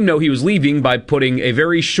his team know he was leaving by putting a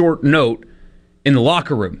very short note in the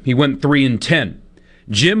locker room. He went 3-10.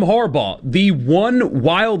 Jim Harbaugh, the one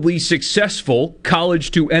wildly successful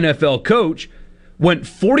college to NFL coach, went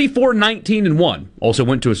 44-19-1. Also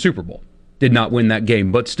went to a Super Bowl. Did not win that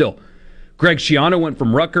game, but still. Greg Schiano went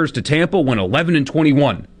from Rutgers to Tampa, went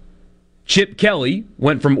 11-21. Chip Kelly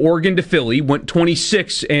went from Oregon to Philly, went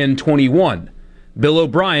 26-21. Bill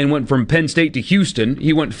O'Brien went from Penn State to Houston.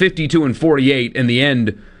 He went 52-48, and the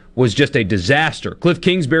end was just a disaster. Cliff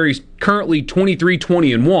Kingsbury's currently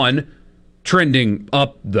 23-20-1, trending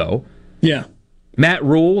up though. Yeah. Matt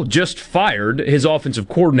Rule just fired his offensive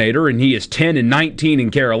coordinator, and he is 10-19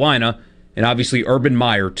 in Carolina. And obviously Urban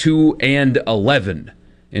Meyer, 2-11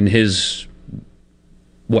 in his,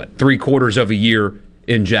 3 quarters of a year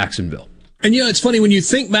in Jacksonville. And it's funny, when you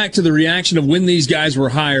think back to the reaction of when these guys were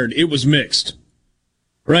hired, it was mixed.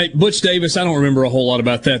 Right? Butch Davis, I don't remember a whole lot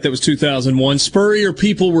about that. That was 2001. Spurrier,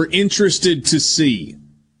 people were interested to see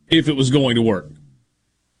if it was going to work.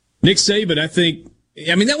 Nick Saban, I think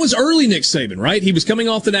I mean, that was early Nick Saban, right? He was coming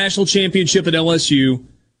off the national championship at LSU.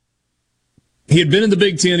 He had been in the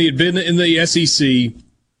Big Ten. He had been in the SEC.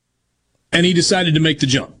 And he decided to make the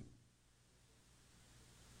jump.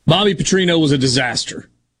 Bobby Petrino was a disaster.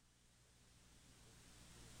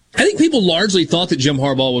 I think people largely thought that Jim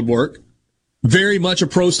Harbaugh would work. Very much a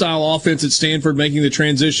pro-style offense at Stanford, making the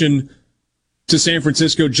transition to San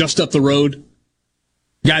Francisco just up the road.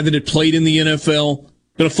 Guy that had played in the NFL,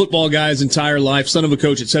 been a football guy his entire life, son of a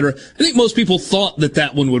coach, etc. I think most people thought that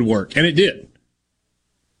that one would work, and it did.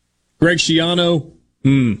 Greg Schiano,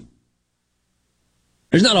 there's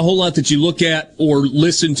not a whole lot that you look at or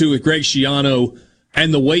listen to with Greg Schiano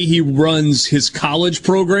and the way he runs his college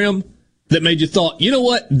program that made you thought, you know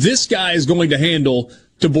what, this guy is going to handle,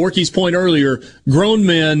 to Borky's point earlier, grown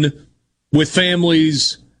men with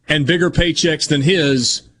families and bigger paychecks than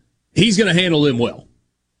his. He's going to handle them well.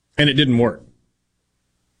 And it didn't work.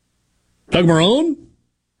 Doug Marrone?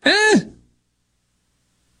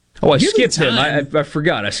 Oh, I skipped him. I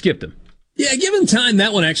forgot. I skipped him. Yeah, given time,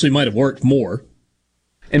 that one actually might have worked more.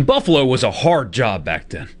 And Buffalo was a hard job back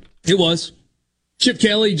then. It was. Chip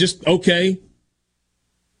Kelly, just okay.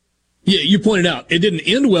 Yeah, you pointed out, it didn't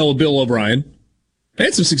end well with Bill O'Brien. They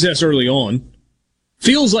had some success early on.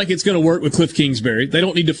 Feels like it's going to work with Cliff Kingsbury. They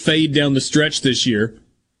don't need to fade down the stretch this year.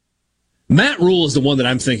 Matt Rule is the one that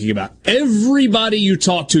I'm thinking about. Everybody you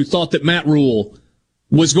talked to thought that Matt Rule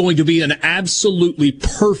was going to be an absolutely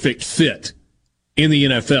perfect fit in the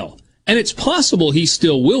NFL. And it's possible he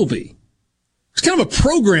still will be. He's kind of a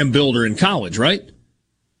program builder in college, right?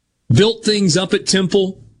 Built things up at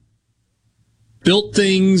Temple, built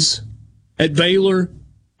things at Baylor,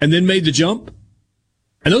 and then made the jump.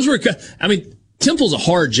 And those were, I mean, Temple's a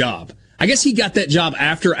hard job. I guess he got that job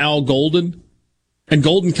after Al Golden, and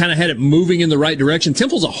Golden kind of had it moving in the right direction.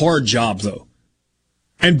 Temple's a hard job, though.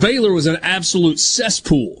 And Baylor was an absolute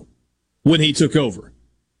cesspool when he took over.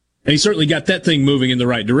 And he certainly got that thing moving in the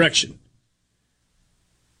right direction.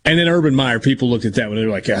 And then Urban Meyer, people looked at that one and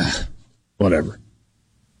they're like, whatever.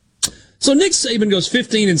 So Nick Saban goes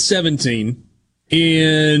 15-17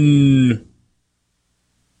 in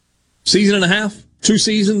season and a half, 2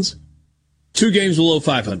 seasons, 2 games below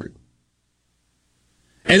 500.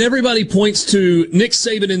 And everybody points to Nick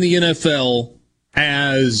Saban in the NFL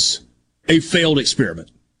as a failed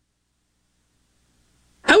experiment.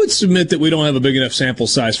 I would submit that we don't have a big enough sample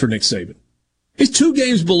size for Nick Saban. He's 2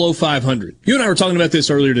 games below 500. You and I were talking about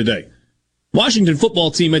this earlier today. Washington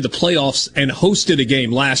football team made the playoffs and hosted a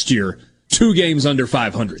game last year, 2 games under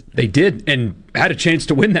 500. They did, and had a chance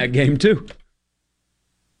to win that game, too.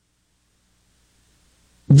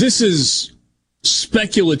 This is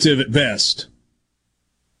speculative at best.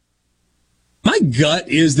 My gut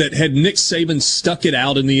is that had Nick Saban stuck it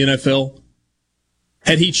out in the NFL,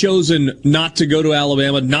 had he chosen not to go to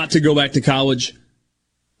Alabama, not to go back to college,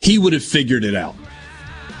 he would have figured it out.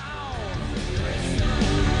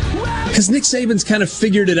 Because Nick Saban's kind of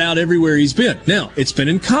figured it out everywhere he's been. Now, it's been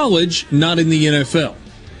in college, not in the NFL.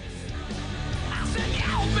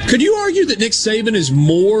 Could you argue that Nick Saban is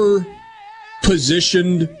more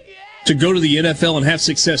positioned to go to the NFL and have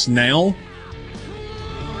success now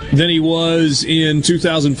than he was in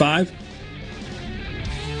 2005?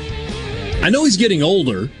 I know he's getting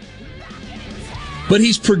older, but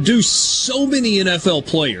he's produced so many NFL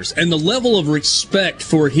players, and the level of respect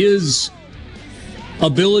for his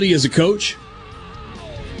ability as a coach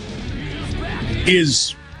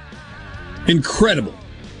is incredible,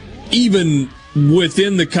 even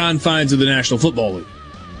within the confines of the National Football League.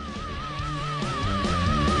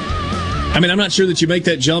 I mean, I'm not sure that you make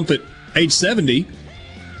that jump at age 70.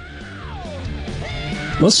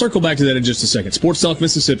 Let's circle back to that in just a second. Sports Talk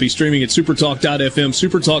Mississippi, streaming at supertalk.fm,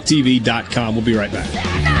 supertalktv.com. We'll be right back.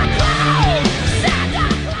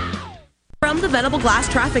 From the Venable Glass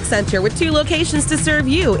Traffic Center with 2 locations to serve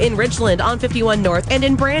you in Richland on 51 North and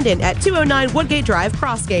in Brandon at 209 Woodgate Drive,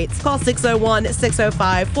 Crossgates. Call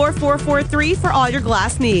 601-605-4443 for all your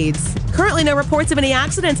glass needs. Currently no reports of any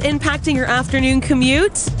accidents impacting your afternoon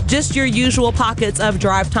commute. Just your usual pockets of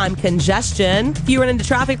drive time congestion. If you run into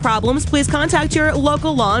traffic problems, please contact your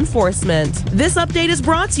local law enforcement. This update is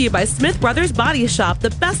brought to you by Smith Brothers Body Shop, the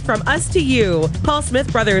best from us to you. Call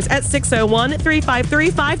Smith Brothers at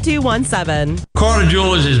 601-353-5217. Carter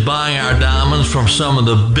Jewelers is buying our diamonds from some of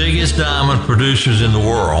the biggest diamond producers in the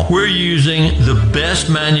world. We're using the best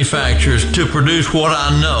manufacturers to produce what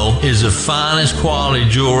I know is the finest quality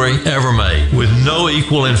jewelry ever made, with no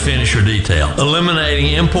equal in finish or detail.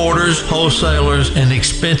 Eliminating importers, wholesalers, and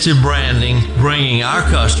expensive branding, bringing our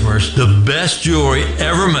customers the best jewelry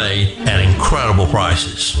ever made at incredible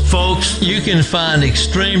prices. Folks, you can find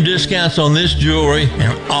extreme discounts on this jewelry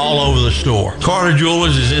and all over the store. Carter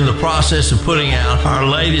Jewelers is in the process of putting out our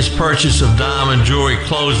latest purchase of diamond jewelry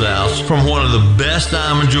closeouts from one of the best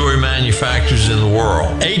diamond jewelry manufacturers in the world.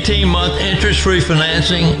 18-month interest-free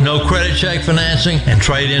financing, no credit check financing, and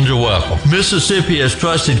trade-ins are welcome. Mississippi has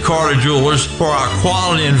trusted Carter Jewelers for our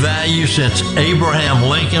quality and value since Abraham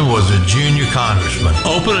Lincoln was a junior congressman.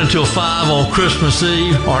 Open until 5 on Christmas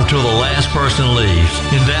Eve or until the last person leaves.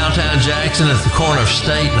 In downtown Jackson at the corner of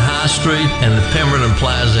State and High Street and the Pemberton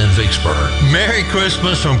Plaza in Vicksburg. Merry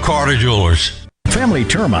Christmas from Carter Jewelers. Family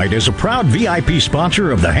Termite is a proud VIP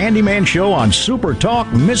sponsor of the Handyman Show on Super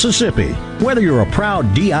Talk, Mississippi. Whether you're a proud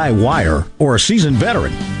DIYer or a seasoned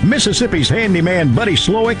veteran, Mississippi's handyman Buddy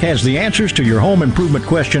Slowick has the answers to your home improvement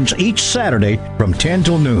questions each Saturday from 10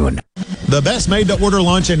 till noon. The best made-to-order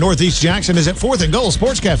lunch in Northeast Jackson is at 4th and Gold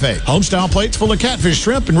Sports Cafe. Homestyle plates full of catfish,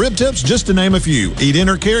 shrimp, and rib tips, just to name a few. Eat in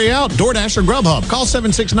or carry out, DoorDash or Grubhub. Call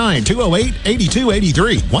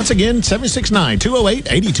 769-208-8283. Once again,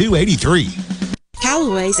 769-208-8283.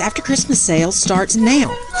 Callaway's After Christmas sale starts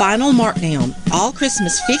now. Final markdown. All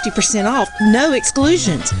Christmas 50% off. No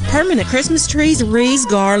exclusions. Permanent Christmas trees, wreaths,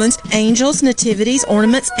 garlands, angels, nativities,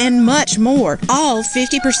 ornaments, and much more. All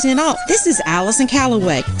 50% off. This is Allison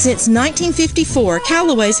Callaway. Since 1954,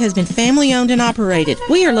 Callaway's has been family owned and operated.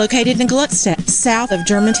 We are located in Gluckstadt, south of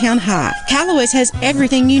Germantown High. Callaway's has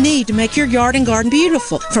everything you need to make your yard and garden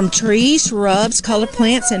beautiful. From trees, shrubs, colored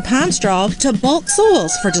plants, and pine straw to bulk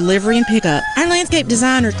soils for delivery and pickup. Our landscape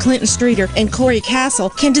designer Clinton Streeter and Corey Castle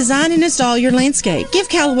can design and install your landscape. Give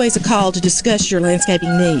Callaway's a call to discuss your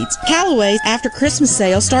landscaping needs. Callaway's After Christmas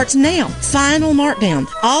sale starts now. Final markdown.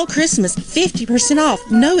 All Christmas 50% off.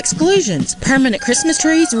 No exclusions. Permanent Christmas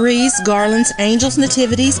trees, wreaths, garlands, angels,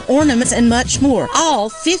 nativities, ornaments, and much more. All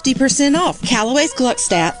 50% off. Callaway's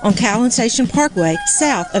Gluckstadt on Callan Station Parkway,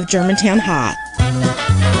 south of Germantown High.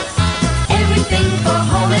 Everything for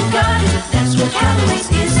home and garden. That's what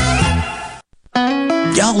Callaway's is.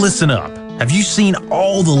 Y'all listen up. Have you seen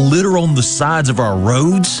all the litter on the sides of our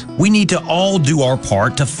roads? We need to all do our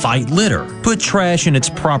part to fight litter. Put trash in its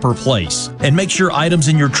proper place and make sure items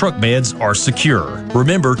in your truck beds are secure.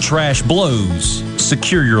 Remember, trash blows.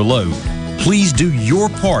 Secure your load. Please do your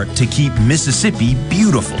part to keep Mississippi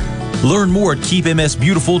beautiful. Learn more at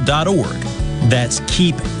keepmsbeautiful.org. That's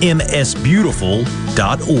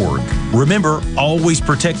keepmsbeautiful.org. Remember, always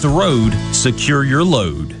protect the road, secure your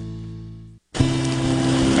load.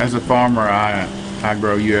 As a farmer, I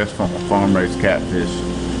grow U.S. farm-raised catfish.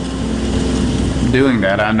 Doing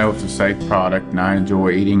that, I know it's a safe product, and I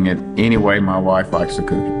enjoy eating it any way my wife likes to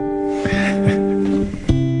cook it.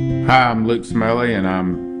 Hi, I'm Luke Smelly, and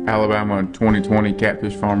I'm Alabama 2020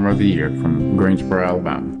 Catfish Farmer of the Year from Greensboro,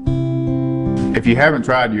 Alabama. If you haven't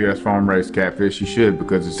tried U.S. farm-raised catfish, you should,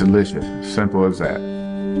 because it's delicious. Simple as that.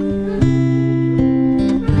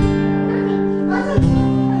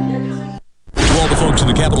 Folks in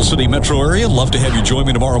the Capital City metro area, love to have you join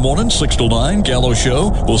me tomorrow morning, 6 till 9, Gallo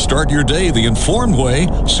Show. We'll start your day the informed way.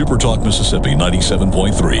 Super Talk Mississippi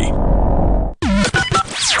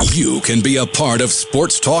 97.3. You can be a part of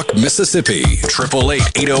Sports Talk Mississippi.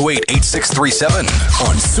 888-808-8637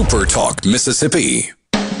 on Super Talk Mississippi.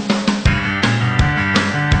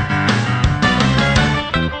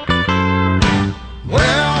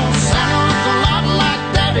 Well, Santa looks a lot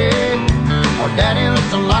like Daddy, or Daddy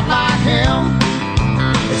looks a lot like him.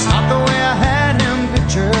 It's not the way I had him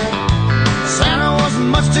pictured. Santa wasn't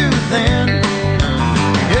much too thin.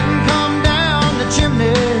 He didn't come down the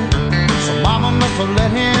chimney, so Mama must have let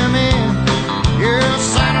him in. Yeah,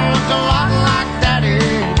 Santa looked a lot like Daddy,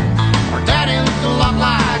 or Daddy looked a lot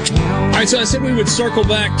like him. All right, so I said we would circle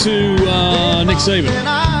back to Nick Saban.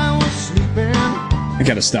 I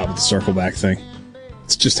got to stop with the circle back thing.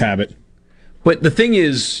 It's just habit. But the thing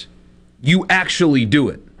is, you actually do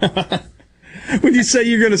it. When you say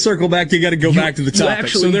you're going to circle back, you got to go back to the topic.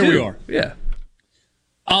 So there we are. Yeah.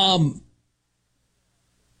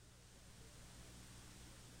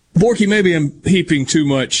 Borky, maybe I'm heaping too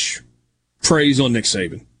much praise on Nick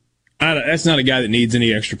Saban. That's not a guy that needs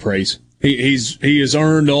any extra praise. He has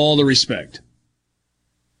earned all the respect.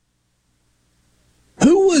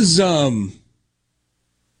 Who was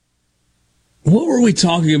what were we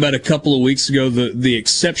talking about a couple of weeks ago? The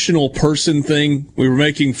exceptional person thing we were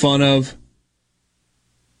making fun of.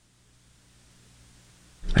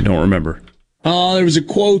 I don't remember. There was a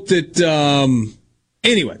quote that,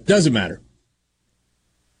 anyway, doesn't matter.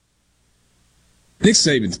 Nick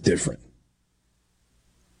Saban's different.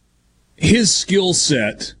 His skill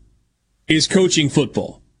set is coaching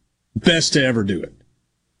football. Best to ever do it.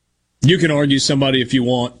 You can argue somebody if you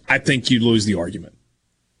want. I think you'd lose the argument.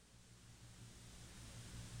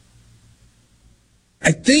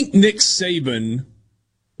 I think Nick Saban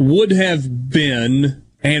would have been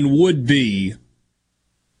and would be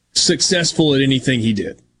successful at anything he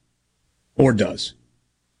did or does.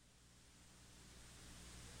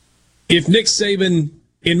 If Nick Saban,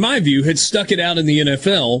 in my view, had stuck it out in the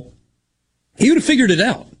NFL, he would have figured it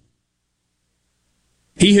out.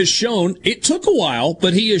 He has shown, it took a while,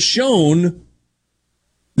 but he has shown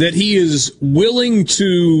that he is willing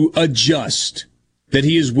to adjust, that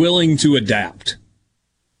he is willing to adapt.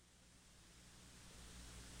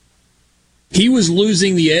 He was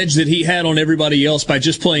losing the edge that he had on everybody else by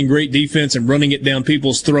just playing great defense and running it down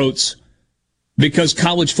people's throats because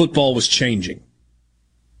college football was changing.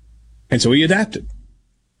 And so he adapted.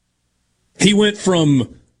 He went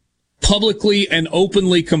from publicly and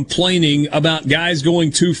openly complaining about guys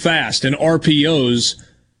going too fast and RPOs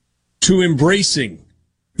to embracing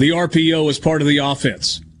the RPO as part of the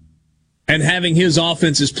offense and having his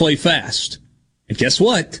offenses play fast. And guess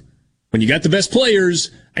what? When you got the best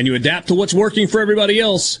players and you adapt to what's working for everybody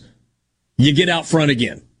else, you get out front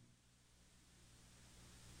again.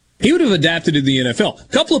 He would have adapted to the NFL. A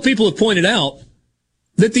couple of people have pointed out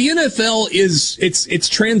that the NFL it's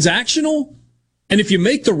transactional. And if you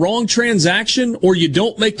make the wrong transaction or you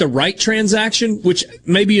don't make the right transaction, which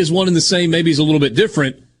maybe is one and the same, maybe is a little bit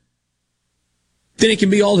different, then it can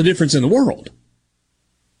be all the difference in the world.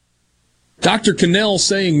 Dr. Cannell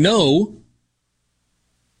saying no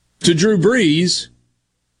to Drew Brees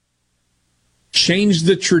changed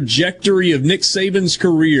the trajectory of Nick Saban's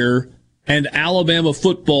career and Alabama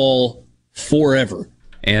football forever.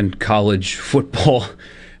 And college football.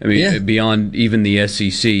 I mean, beyond even the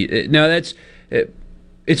SEC. No,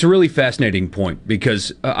 it's a really fascinating point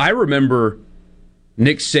because I remember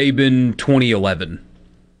Nick Saban 2011.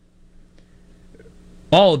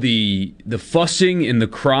 All the fussing and the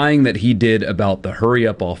crying that he did about the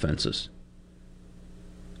hurry-up offenses.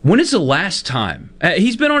 When is the last time?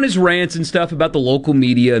 He's been on his rants and stuff about the local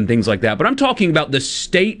media and things like that, but I'm talking about the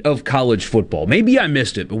state of college football. Maybe I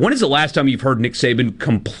missed it, but when is the last time you've heard Nick Saban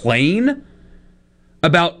complain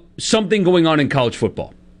about something going on in college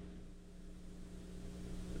football?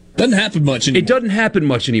 Doesn't happen much anymore. It doesn't happen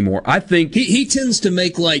much anymore. I think he tends to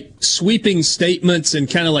make like sweeping statements and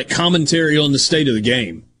kind of like commentary on the state of the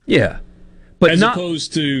game. Yeah. But as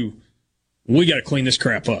opposed to, we got to clean this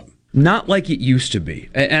crap up. Not like it used to be.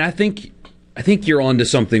 And I think you're onto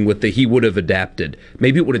something with he would have adapted.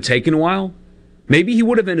 Maybe it would have taken a while. Maybe he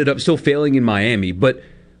would have ended up still failing in Miami. But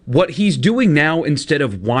what he's doing now, instead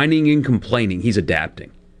of whining and complaining, he's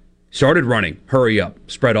adapting. Started running, hurry up,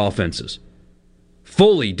 spread offenses.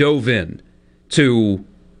 Fully dove in to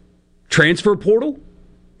transfer portal.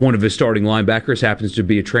 One of his starting linebackers happens to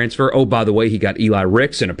be a transfer. Oh, by the way, he got Eli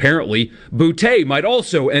Ricks, and apparently Boutte might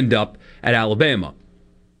also end up at Alabama.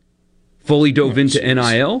 Fully dove into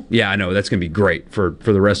NIL. Yeah, I know, that's going to be great for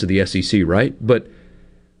the rest of the SEC, right? But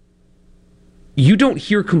you don't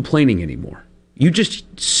hear complaining anymore. You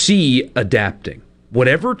just see adapting.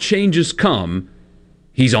 Whatever changes come,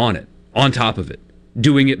 he's on it, on top of it,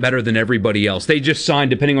 doing it better than everybody else. They just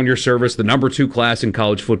signed, depending on your service, the number 2 class in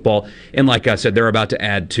college football. And like I said, they're about to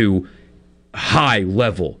add 2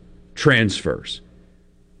 high-level transfers.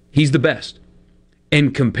 He's the best.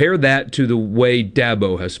 And compare that to the way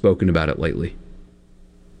Dabo has spoken about it lately.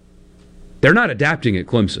 They're not adapting at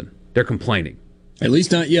Clemson. They're complaining. At least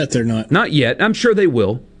not yet, they're not. Not yet. I'm sure they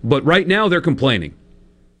will. But right now, they're complaining.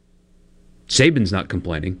 Saban's not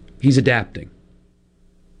complaining. He's adapting.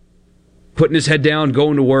 Putting his head down,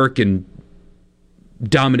 going to work, and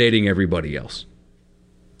dominating everybody else.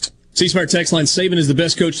 C-Smart text line, Saban is the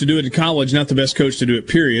best coach to do it in college, not the best coach to do it,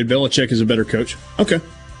 period. Belichick is a better coach. Okay.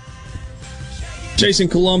 Jason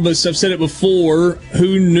Columbus, I've said it before,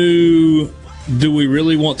 who knew "do we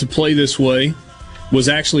really want to play this way" was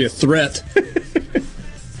actually a threat.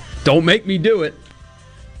 Don't make me do it.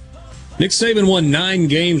 Nick Saban won 9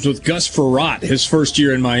 games with Gus Frerotte his first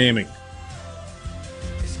year in Miami.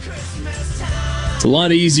 It's a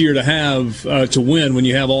lot easier to have to win when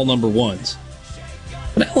you have all number 1s.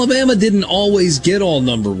 But Alabama didn't always get all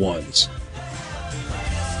number 1s.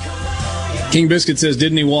 King Biscuit says,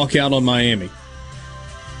 didn't he walk out on Miami?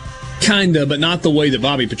 Kinda, but not the way that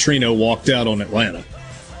Bobby Petrino walked out on Atlanta.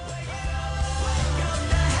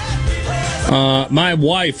 My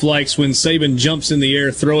wife likes when Saban jumps in the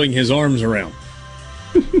air throwing his arms around.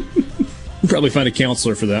 Probably find a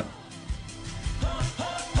counselor for that.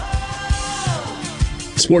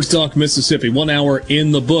 Sports Talk Mississippi, 1 hour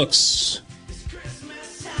in the books.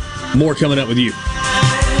 More coming up with you.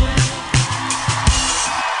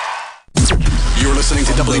 You're listening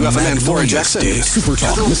to WFMN Florida Jackson, Super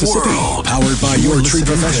Talk Mississippi, powered by your tree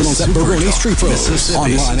professionals at Baroni's Tree Pros.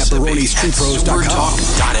 Online at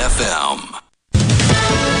baronistreepros.com.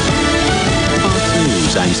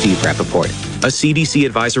 News, I'm Steve Rappaport. A CDC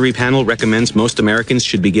advisory panel recommends most Americans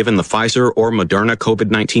should be given the Pfizer or Moderna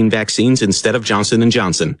COVID-19 vaccines instead of Johnson &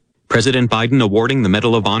 Johnson. President Biden awarding the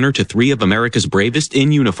Medal of Honor to 3 of America's bravest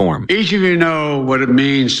in uniform. Each of you know what it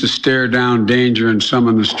means to stare down danger and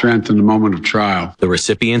summon the strength in the moment of trial. The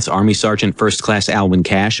recipients, Army Sergeant First Class Alwyn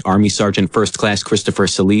Cash, Army Sergeant First Class Christopher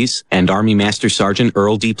Solis, and Army Master Sergeant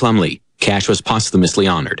Earl D. Plumley. Cash was posthumously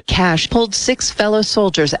honored. Cash pulled 6 fellow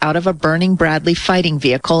soldiers out of a burning Bradley fighting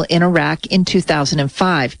vehicle in Iraq in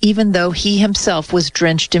 2005, even though he himself was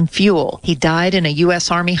drenched in fuel. He died in a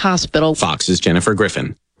U.S. Army hospital. Fox's Jennifer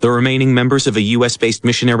Griffin. The remaining members of a U.S.-based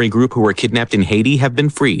missionary group who were kidnapped in Haiti have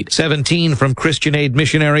been freed. 17 from Christian Aid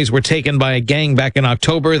missionaries were taken by a gang back in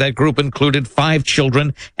October. That group included 5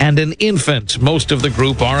 children and an infant. Most of the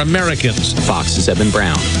group are Americans. Fox's Evan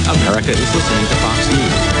Brown. America is listening to Fox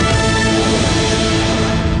News.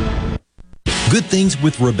 Good Things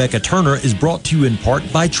with Rebecca Turner is brought to you in part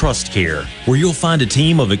by TrustCare, where you'll find a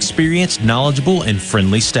team of experienced, knowledgeable, and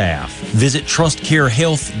friendly staff. Visit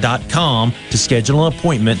TrustCareHealth.com to schedule an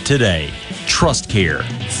appointment today. TrustCare.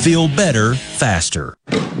 Feel better, faster.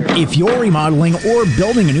 If you're remodeling or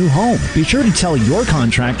building a new home, be sure to tell your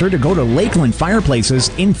contractor to go to Lakeland Fireplaces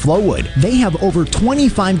in Flowood. They have over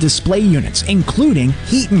 25 display units, including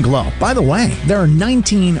Heat and Glow. By the way, there are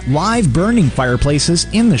 19 live burning fireplaces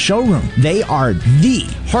in the showroom. They are the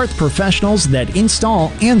hearth professionals that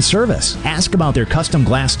install and service. Ask about their custom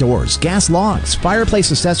glass doors, gas logs,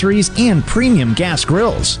 fireplace accessories, and premium gas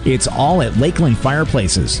grills. It's all at Lakeland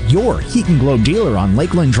Fireplaces, your Heat and Glow dealer on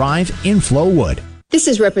Lakeland Drive in Flowood. This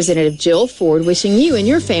is Representative Jill Ford wishing you and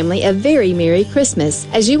your family a very Merry Christmas.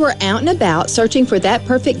 As you are out and about searching for that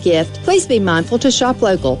perfect gift, please be mindful to shop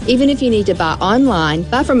local. Even if you need to buy online,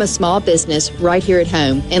 buy from a small business right here at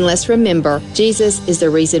home. And let's remember, Jesus is the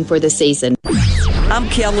reason for the season. I'm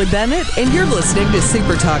Kelly Bennett, and you're listening to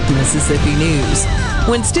Super Talk Mississippi News.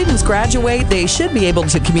 When students graduate, they should be able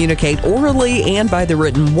to communicate orally and by the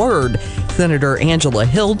written word. Senator Angela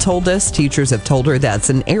Hill told us teachers have told her that's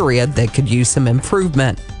an area that could use some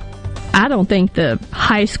improvement. I don't think the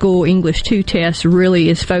high school English 2 test really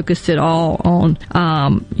is focused at all on,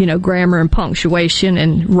 grammar and punctuation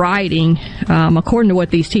and writing, according to what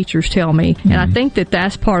these teachers tell me. And I think that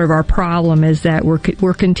that's part of our problem is that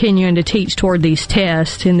we're continuing to teach toward these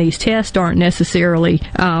tests, and these tests aren't necessarily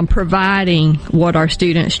providing what our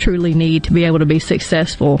students truly need to be able to be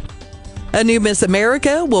successful. A new Miss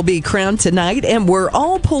America will be crowned tonight, and we're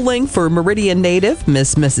all pulling for Meridian native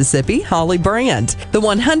Miss Mississippi, Holly Brand. The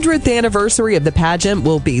 100th anniversary of the pageant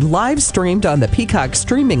will be live streamed on the Peacock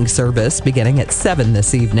streaming service beginning at 7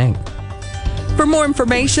 this evening. For more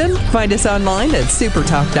information, find us online at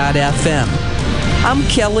supertalk.fm. I'm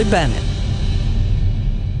Kelly Bennett.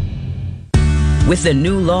 With the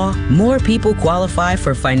new law, more people qualify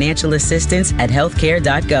for financial assistance at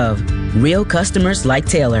healthcare.gov. Real customers like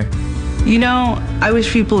Taylor. You know, I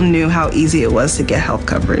wish people knew how easy it was to get health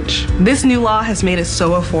coverage. This new law has made it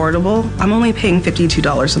so affordable. I'm only paying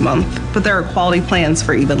 $52 a month, but there are quality plans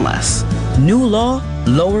for even less. New law,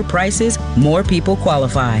 lower prices, more people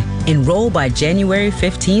qualify. Enroll by January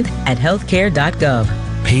 15th at healthcare.gov.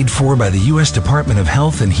 Paid for by the U.S. Department of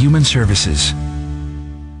Health and Human Services.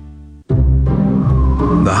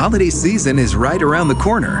 The holiday season is right around the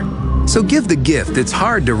corner. So give the gift that's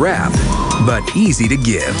hard to wrap, but easy to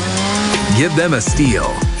give. Give them a Stihl.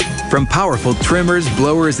 From powerful trimmers,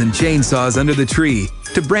 blowers, and chainsaws under the tree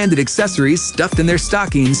to branded accessories stuffed in their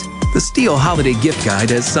stockings, the Stihl Holiday Gift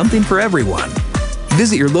Guide has something for everyone.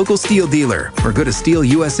 Visit your local Stihl dealer or go to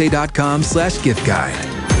stihlusa.com/gift guide.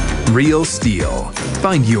 Real Stihl.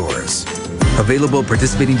 Find yours. Available at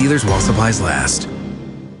participating dealers while supplies last.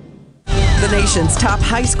 The nation's top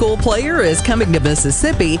high school player is coming to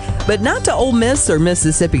Mississippi, but not to Ole Miss or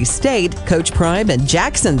Mississippi State. Coach Prime and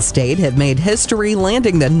Jackson State have made history,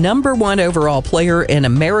 landing the #1 overall player in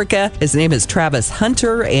America. His name is Travis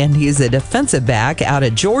Hunter, and he's a defensive back out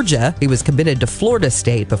of Georgia. He was committed to Florida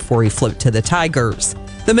State before he flipped to the Tigers.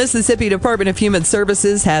 The Mississippi Department of Human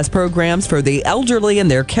Services has programs for the elderly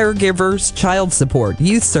and their caregivers, child support,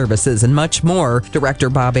 youth services, and much more. Director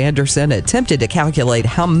Bob Anderson attempted to calculate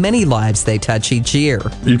how many lives they touch each year.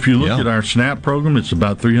 If you look at our SNAP program, it's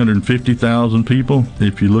about 350,000 people.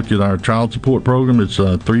 If you look at our child support program, it's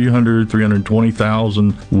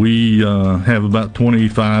 320,000. We have about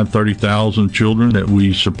 30,000 children that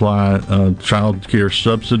we supply child care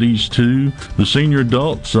subsidies to. The senior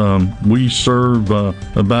adults, we serve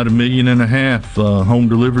about 1.5 million home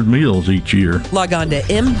delivered meals each year. Log on to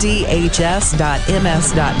mdhs.ms.gov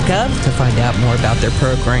to find out more about their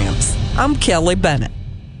programs. I'm Kelly Bennett.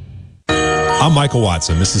 I'm Michael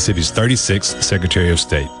Watson, Mississippi's 36th Secretary of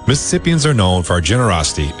State. Mississippians are known for our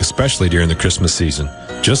generosity, especially during the Christmas season.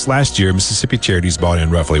 Just last year, Mississippi Charities brought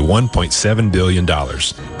in roughly $1.7 billion.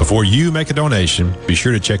 Before you make a donation, be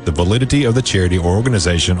sure to check the validity of the charity or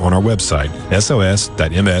organization on our website,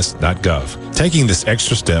 sos.ms.gov. Taking this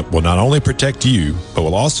extra step will not only protect you, but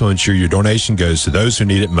will also ensure your donation goes to those who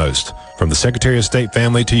need it most. From the Secretary of State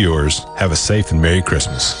family to yours, have a safe and Merry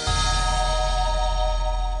Christmas.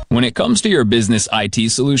 When it comes to your business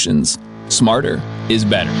IT solutions, smarter is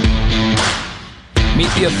better.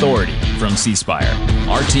 Meet the authority from C Spire.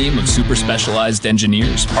 Our team of super specialized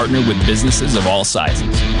engineers partner with businesses of all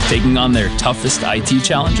sizes, taking on their toughest IT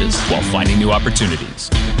challenges while finding new opportunities.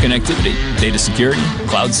 Connectivity, data security,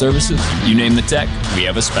 cloud services, you name the tech, we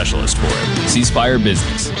have a specialist for it. C Spire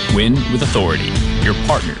Business. Win with authority. Your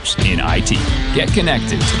partners in IT. Get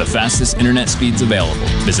connected to the fastest internet speeds available.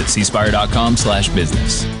 Visit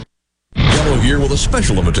cspire.com/business. Gallo here with a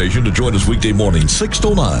special invitation to join us weekday morning, 6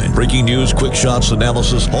 to 9. Breaking news, quick shots,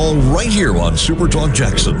 analysis, all right here on Super Talk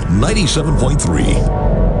Jackson 97.3.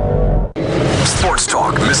 Sports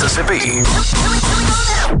Talk Mississippi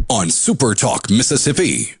on Super Talk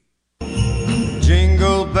Mississippi.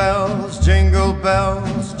 Jingle bells, jingle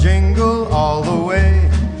all the way.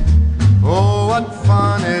 Oh, what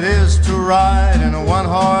fun it is to ride in a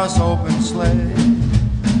one-horse open sleigh.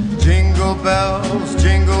 Jingle bells,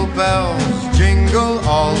 jingle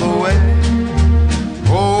all the way.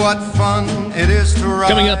 Oh, what fun it is to ride.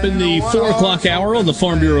 Coming up in the 4 o'clock hour on the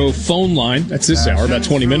Farm Bureau phone line, that's this hour, about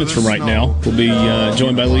 20 minutes from right now, we'll be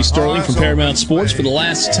joined by Lee Sterling from Paramount Sports for the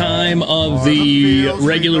last time of the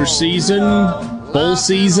regular season, bowl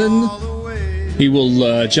season. He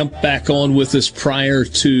will jump back on with us prior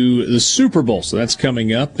to the Super Bowl, so that's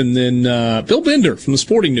coming up. And then Bill Bender from the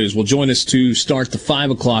Sporting News will join us to start the 5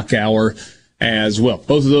 o'clock hour as well.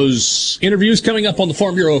 Both of those interviews coming up on the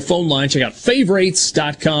Farm Bureau phone line. Check out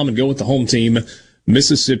favorites.com and go with the home team,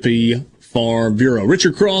 Mississippi Farm Bureau.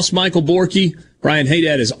 Richard Cross, Michael Borky, Brian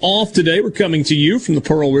Haydad is off today. We're coming to you from the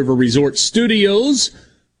Pearl River Resort Studios.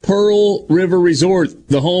 Pearl River Resort,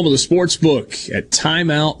 the home of the sports book at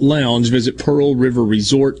Timeout Lounge. Visit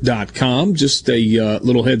pearlriverresort.com. Just a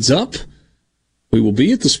little heads up. We will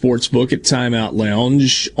be at the sports book at Timeout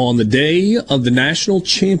Lounge on the day of the national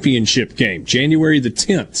championship game, January the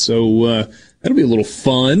 10th. So that'll be a little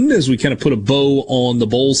fun as we kind of put a bow on the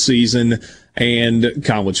bowl season and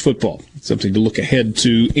college football. Something to look ahead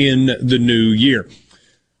to in the new year.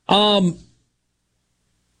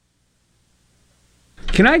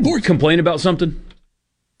 Can I complain about something?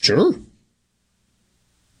 Sure.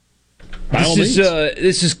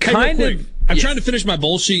 This is kind of... I'm trying to finish my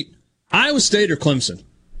bowl sheet. Iowa State or Clemson?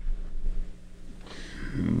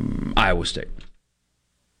 Iowa State.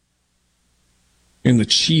 In the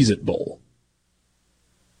Cheez-It Bowl.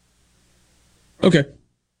 Okay.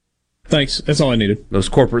 Thanks. That's all I needed. Those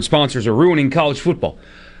corporate sponsors are ruining college football.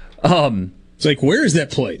 It's like, where is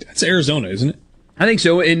that played? That's Arizona, isn't it? I think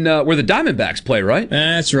so, in where the Diamondbacks play, right?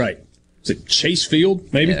 That's right. Is it Chase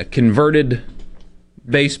Field, maybe? Yeah, converted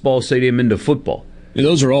baseball stadium into football. Yeah,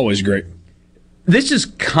 those are always great. This is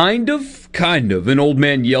kind of an old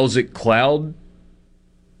man yells at cloud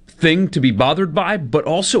thing to be bothered by, but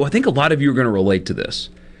also I think a lot of you are going to relate to this.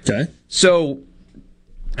 Okay. So,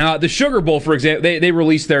 the Sugar Bowl, for example, they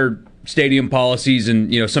released their stadium policies,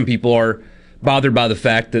 and some people are bothered by the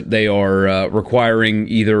fact that they are requiring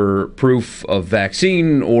either proof of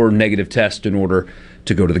vaccine or negative test in order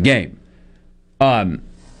to go to the game. I'm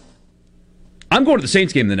going to the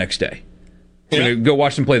Saints game the next day. I'm going to go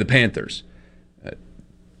watch them play the Panthers.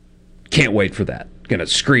 Can't wait for that. Going to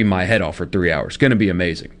scream my head off for 3 hours. Going to be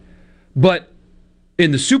amazing. But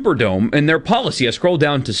in the Superdome, and their policy, I scrolled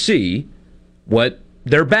down to see what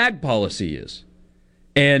their bag policy is.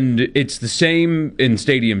 And it's the same in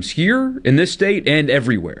stadiums here, in this state, and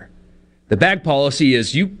everywhere. The bag policy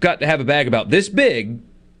is you've got to have a bag about this big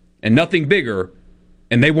and nothing bigger,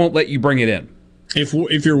 and they won't let you bring it in. If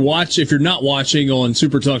you're not watching on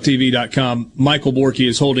supertalktv.com, Michael Borky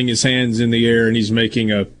is holding his hands in the air and he's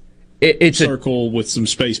making a circle with some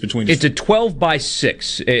space between. It's a 12 by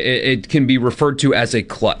 6. It can be referred to as a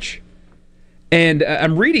clutch. And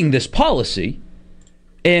I'm reading this policy,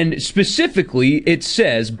 and specifically it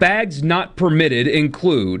says bags not permitted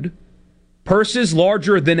include purses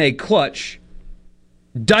larger than a clutch.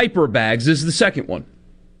 Diaper bags is the second one.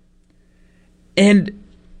 And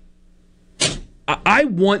I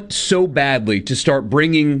want so badly to start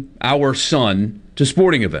bringing our son to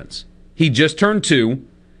sporting events. He just turned 2.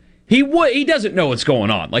 He doesn't know what's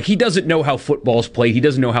going on. Like, he doesn't know how football's played. He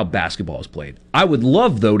doesn't know how basketball's played. I would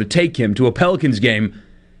love, though, to take him to a Pelicans game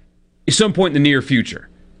at some point in the near future.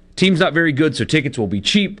 Team's not very good, so tickets will be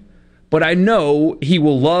cheap. But I know he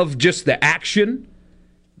will love just the action,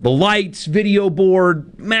 the lights, video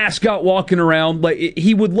board, mascot walking around. Like,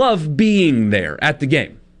 he would love being there at the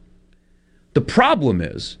game. The problem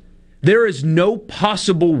is, there is no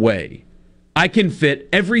possible way I can fit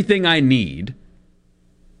everything I need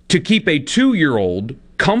to keep a 2-year-old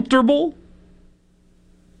comfortable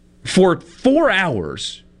for 4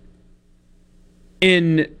 hours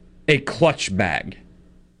in a clutch bag.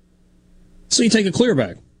 So you take a clear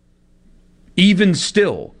bag. Even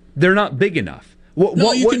still, they're not big enough.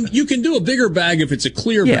 You can do a bigger bag if it's a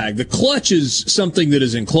clear bag. The clutch is something that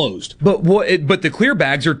is enclosed. But the clear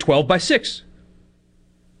bags are 12 by 6.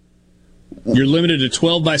 You're limited to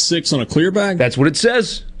 12 by 6 on a clear bag? That's what it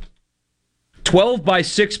says. 12 by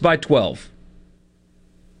 6 by 12.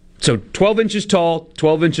 So 12 inches tall,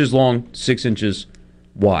 12 inches long, 6 inches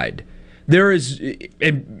wide. There is,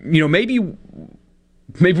 maybe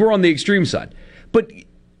we're on the extreme side, but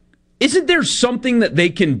isn't there something that they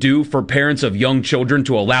can do for parents of young children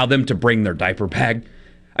to allow them to bring their diaper bag?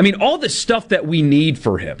 I mean, all the stuff that we need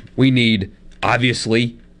for him. We need,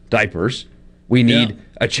 obviously, diapers. We need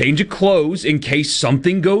a change of clothes in case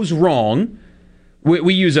something goes wrong.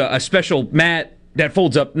 We use a special mat that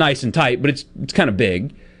folds up nice and tight, but it's kind of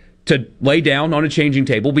big, to lay down on a changing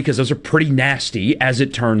table because those are pretty nasty, as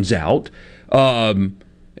it turns out.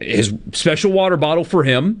 His special water bottle for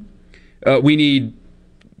him. We need,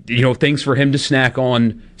 things for him to snack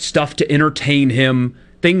on, stuff to entertain him,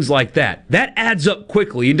 things like that. That adds up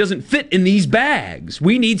quickly and doesn't fit in these bags.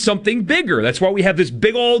 We need something bigger. That's why we have this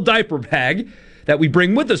big old diaper bag that we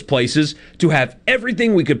bring with us places to have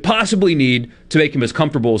everything we could possibly need to make him as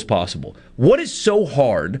comfortable as possible. What is so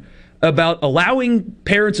hard about allowing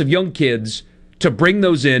parents of young kids to bring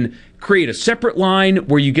those in, create a separate line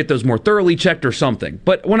where you get those more thoroughly checked or something?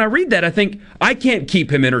 But when I read that, I think I can't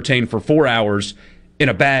keep him entertained for 4 hours in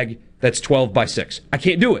a bag that's 12 by 6. I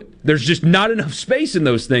can't do it. There's just not enough space in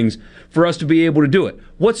those things for us to be able to do it.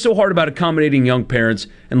 What's so hard about accommodating young parents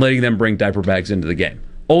and letting them bring diaper bags into the game?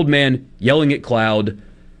 Old man yelling at cloud,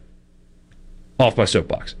 off my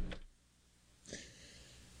soapbox.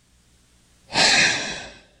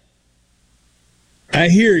 I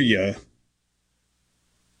hear you,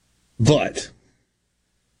 but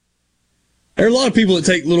there are a lot of people that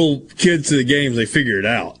take little kids to the games. They figure it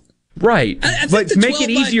out, right? But make it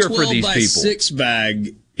easier for these people. 6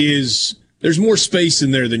 bag is, there's more space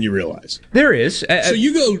in there than you realize. There is. So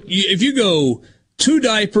if you go 2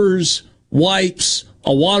 diapers, wipes,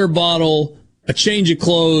 a water bottle, a change of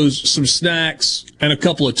clothes, some snacks, and a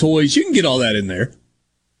couple of toys, you can get all that in there.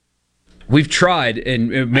 We've tried, and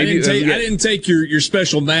maybe I didn't take your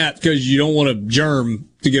special mat because you don't want a germ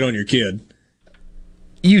to get on your kid.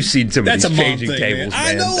 You've seen some of That's these a mom changing thing, tables, man.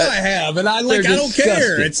 I know I have, and I don't disgusting.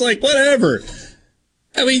 care. It's like, whatever.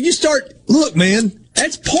 I mean, look, man,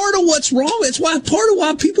 that's part of what's wrong. That's part of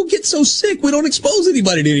why people get so sick. We don't expose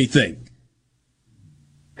anybody to anything.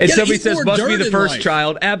 And somebody says, must be the first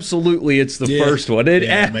child. Absolutely, it's the first one.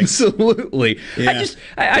 Absolutely. I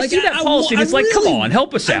see that policy, and it's like, come on,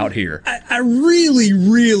 help us out here. I really,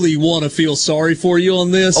 really want to feel sorry for you on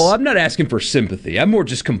this. Oh, I'm not asking for sympathy. I'm more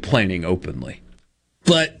just complaining openly.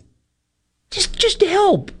 But just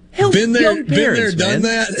help. Help been there, young parents, done man.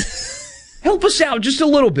 that. Help us out just a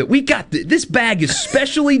little bit. We got this bag is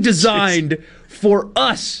specially designed for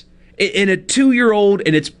us in a 2-year-old,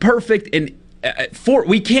 and it's perfect. And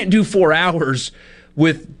we can't do 4 hours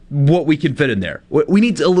with what we can fit in there. We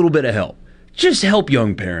need a little bit of help. Just help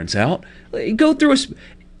young parents out. Have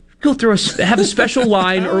a special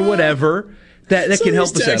line or whatever that can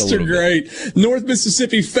help us out a little bit. Great. North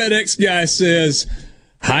Mississippi FedEx guy says,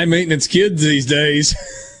 high maintenance kids these days.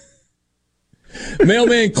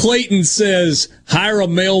 Mailman Clayton says, hire a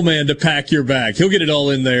mailman to pack your bag. He'll get it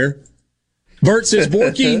all in there. Bert says,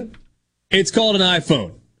 Borky, it's called an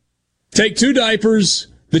iPhone. Take 2 diapers,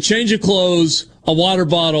 the change of clothes, a water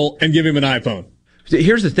bottle, and give him an iPhone.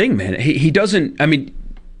 Here's the thing, man. He doesn't, I mean,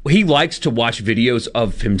 he likes to watch videos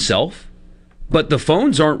of himself, but the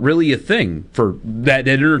phones aren't really a thing for that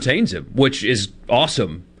entertains him, which is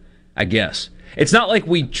awesome, I guess. It's not like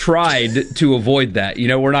we tried to avoid that. You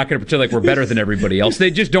know, we're not going to pretend like we're better than everybody else. They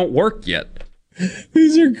just don't work yet.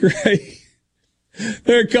 These are great.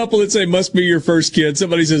 There are a couple that say, must be your first kid.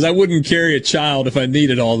 Somebody says, I wouldn't carry a child if I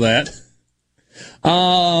needed all that.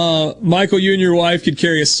 Michael, you and your wife could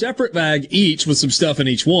carry a separate bag each with some stuff in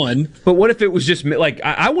each one. But what if it was just like,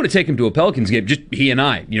 I want to take him to a Pelicans game, just he and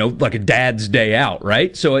I, you know, like a dad's day out,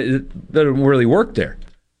 right? So it doesn't really work there.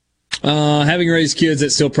 Having raised kids, that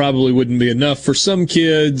still probably wouldn't be enough. For some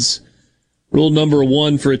kids, rule number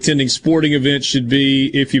 1 for attending sporting events should be,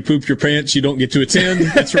 if you poop your pants, you don't get to attend.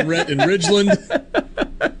 That's from Rhett in Ridgeland.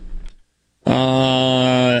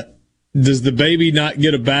 Does the baby not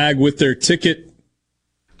get a bag with their ticket?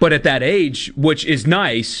 But at that age, which is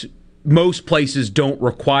nice, most places don't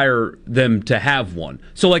require them to have one.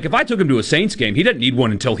 So, like, if I took him to a Saints game, he doesn't need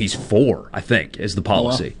one until he's 4, I think, is the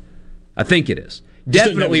policy. Oh, wow. I think it is.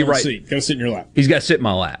 Definitely right. Got to sit in your lap. He's got to sit in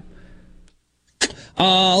my lap.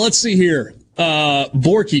 Let's see here.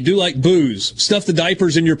 Borky, do like booze. Stuff the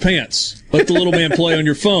diapers in your pants. Let the little man play on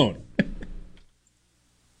your phone.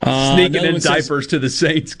 Sneaking in diapers to the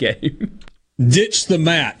Saints game. Ditch the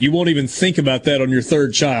mat. You won't even think about that on your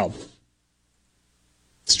 3rd child.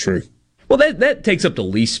 It's true. Well, that takes up the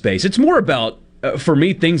least space. It's more about, for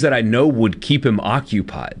me, things that I know would keep him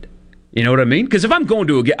occupied. You know what I mean? Because if I'm going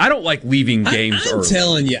to a game, I don't like leaving games early. I'm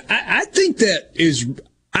telling you, I think that is...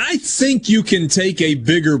 I think you can take a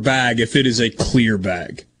bigger bag if it is a clear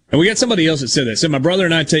bag. And we got somebody else that said that. Said my brother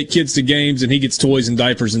and I take kids to games and he gets toys and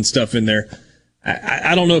diapers and stuff in there.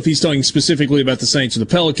 I don't know if he's talking specifically about the Saints or the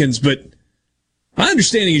Pelicans, but my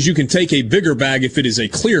understanding is you can take a bigger bag if it is a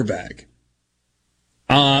clear bag.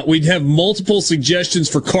 We'd have multiple suggestions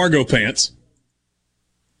for cargo pants.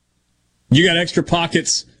 You got extra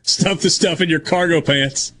pockets, stuff the stuff in your cargo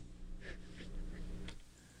pants.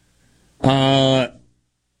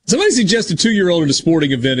 Somebody suggested 2-year-old at a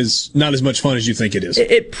sporting event is not as much fun as you think it is.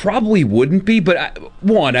 It probably wouldn't be, but I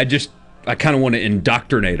kind of want to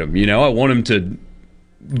indoctrinate him, you know? I want him to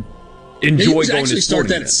enjoy going to sporting actually start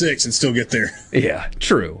that events. at 6 and still get there. Yeah,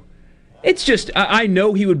 true. It's just, I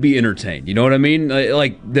know he would be entertained, you know what I mean?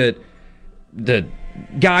 Like the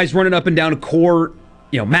guys running up and down a court,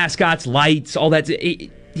 you know, mascots, lights, all that.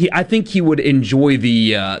 I think he would enjoy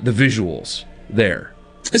the visuals there.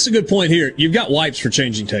 That's a good point here. You've got wipes for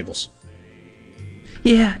changing tables.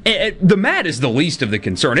 Yeah, the mat is the least of the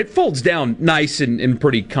concern. It folds down nice and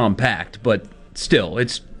pretty compact, but still,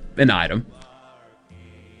 it's an item.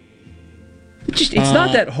 It's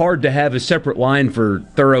not that hard to have a separate line for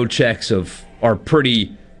thorough checks of our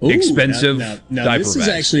pretty expensive now diaper this bags. is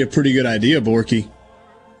actually a pretty good idea, Borky.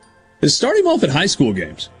 Is start him off at high school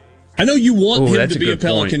games. I know you want him to be a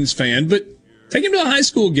Pelicans fan, but take him to a high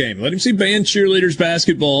school game. Let him see band, cheerleaders,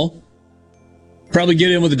 basketball. Probably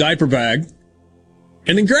get in with a diaper bag.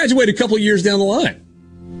 And then graduate a couple years down the line.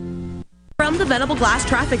 From the Venable Glass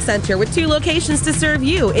Traffic Center with 2 locations to serve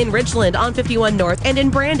you in Ridgeland on 51 North and in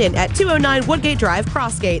Brandon at 209 Woodgate Drive,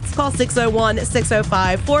 Crossgates. Call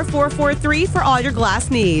 601-605-4443 for all your glass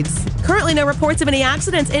needs. Currently no reports of any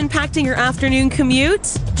accidents impacting your afternoon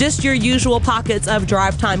commute. Just your usual pockets of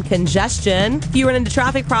drive time congestion. If you run into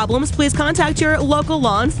traffic problems, please contact your local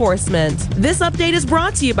law enforcement. This update is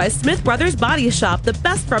brought to you by Smith Brothers Body Shop, the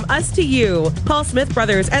best from us to you. Call Smith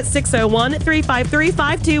Brothers at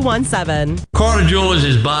 601-353-5217. Carter Jewelers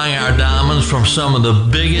is buying our diamonds from some of the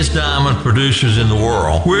biggest diamond producers in the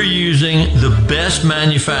world. We're using the best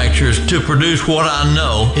manufacturers to produce what I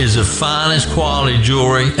know is the finest quality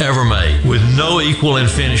jewelry ever made, with no equal in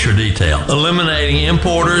finish or detail. Eliminating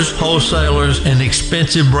importers, wholesalers, and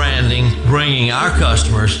expensive branding, bringing our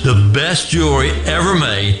customers the best jewelry ever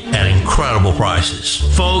made at incredible prices.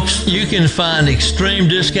 Folks, you can find extreme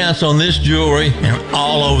discounts on this jewelry and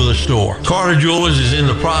all over the store. Carter Jewelers is in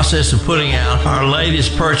the process of putting out our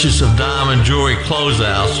latest purchase of diamond jewelry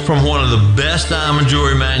closeouts from one of the best diamond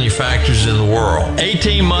jewelry manufacturers in the world.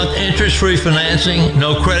 18-month interest-free financing,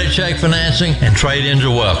 no credit check financing, and trade-ins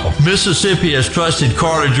are welcome. Mississippi has trusted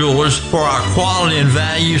Carter Jewelers for our quality and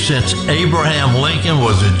value since Abraham Lincoln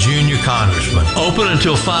was a junior congressman. Open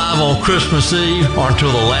until 5 on Christmas Eve or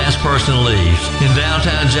until the last person leaves. In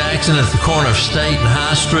downtown Jackson at the corner of State and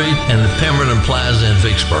High Street and the Pemberton Plaza in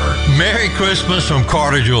Vicksburg. Merry Christmas from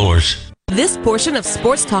Carter Jewelers. This portion of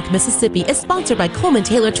Sports Talk Mississippi is sponsored by Coleman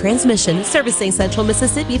Taylor Transmission, servicing Central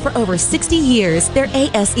Mississippi for over 60 years. Their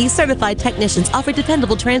ASE certified technicians offer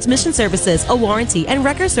dependable transmission services, a warranty, and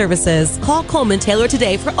wrecker services. Call Coleman Taylor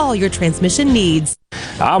today for all your transmission needs.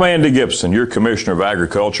 I'm Andy Gibson, your Commissioner of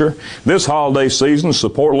Agriculture. This holiday season,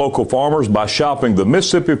 support local farmers by shopping the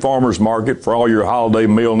Mississippi Farmers Market for all your holiday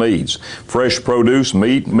meal needs. Fresh produce,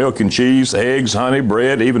 meat, milk and cheese, eggs, honey,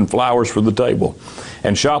 bread, even flowers for the table.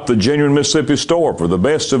 And shop the Genuine Mississippi Store for the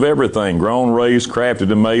best of everything grown, raised,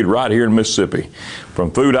 crafted, and made right here in Mississippi. From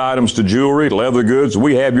food items to jewelry, leather goods,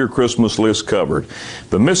 we have your Christmas list covered.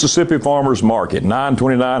 The Mississippi Farmers Market,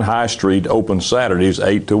 929 High Street, open Saturdays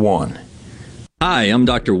 8 to 1. Hi, I'm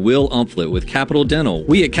Dr. Will Umflett with Capital Dental.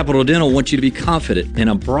 We at Capital Dental want you to be confident in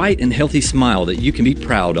a bright and healthy smile that you can be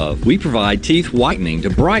proud of. We provide teeth whitening to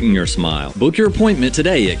brighten your smile. Book your appointment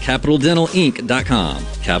today at CapitalDentalInc.com.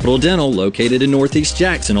 Capital Dental, located in Northeast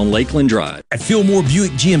Jackson on Lakeland Drive. At Fillmore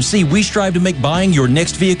Buick GMC, we strive to make buying your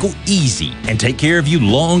next vehicle easy and take care of you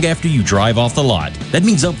long after you drive off the lot. That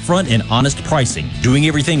means upfront and honest pricing, doing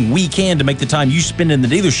everything we can to make the time you spend in the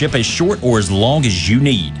dealership as short or as long as you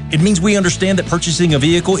need. It means we understand that purchasing a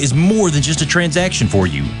vehicle is more than just a transaction for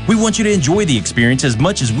you. We want you to enjoy the experience as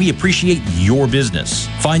much as we appreciate your business.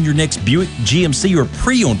 Find your next Buick, GMC, or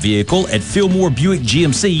pre-owned vehicle at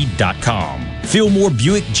FillmoreBuickGMC.com. Fillmore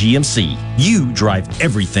Buick GMC. You drive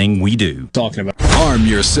everything we do. Talking about. Arm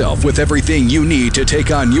yourself with everything you need to take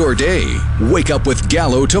on your day. Wake up with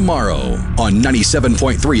Gallo tomorrow on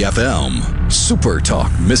 97.3 FM. Super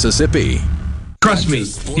Talk Mississippi. Trust me.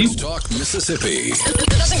 Sports Talk Mississippi. It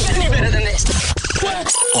doesn't get any better than this.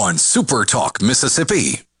 On Super Talk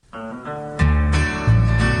Mississippi.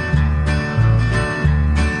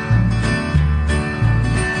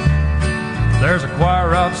 There's a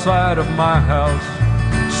choir outside of my house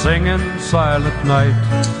singing Silent Night.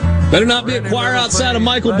 Better not be a choir outside of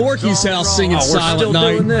Michael Borky's house singing Silent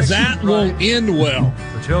Night. That won't end well.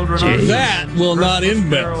 That will not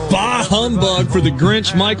end well. Bah humbug for the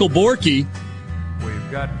Grinch, Michael Borky.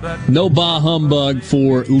 No bah humbug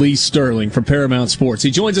for Lee Sterling from Paramount Sports.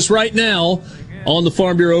 He joins us right now on the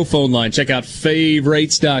Farm Bureau phone line. Check out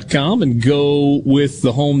favrates.com and go with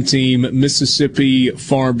the home team, Mississippi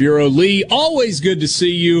Farm Bureau. Lee, always good to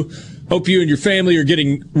see you. Hope you and your family are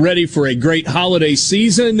getting ready for a great holiday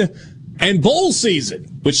season and bowl season,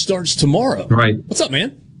 which starts tomorrow. Right. What's up,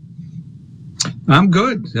 man? I'm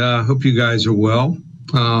good. Hope you guys are well.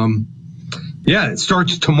 Yeah, it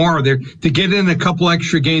starts tomorrow. To get in a couple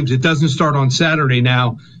extra games, it doesn't start on Saturday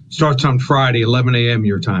now. It starts on Friday, 11 a.m.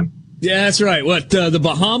 your time. Yeah, that's right. The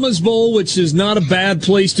Bahamas Bowl, which is not a bad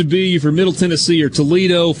place to be for Middle Tennessee or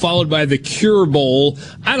Toledo, followed by the Cure Bowl.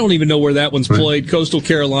 I don't even know where that one's played. Coastal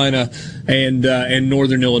Carolina and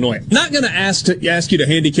Northern Illinois. Not going to ask you to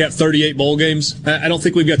handicap 38 bowl games. I don't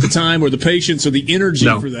think we've got the time or the patience or the energy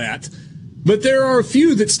for that. But there are a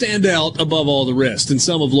few that stand out above all the rest, and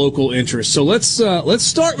some of local interest. So let's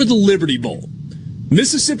start with the Liberty Bowl.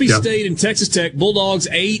 Mississippi State and Texas Tech, Bulldogs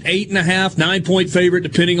 8.5, 9-point favorite,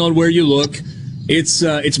 depending on where you look.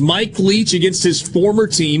 It's Mike Leach against his former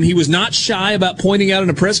team. He was not shy about pointing out in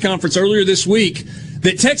a press conference earlier this week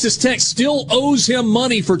that Texas Tech still owes him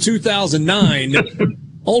money for 2009.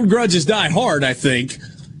 Old grudges die hard, I think.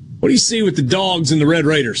 What do you see with the Dogs and the Red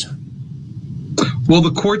Raiders? Well,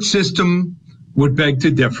 the court system would beg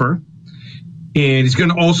to differ. And he's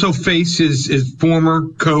going to also face his former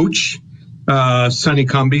coach, Sonny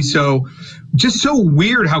Cumbie. So just so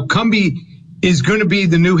weird how Cumbie is going to be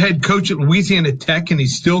the new head coach at Louisiana Tech and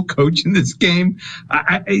he's still coaching this game.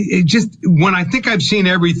 When I think I've seen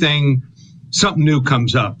everything, something new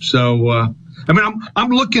comes up. So, I'm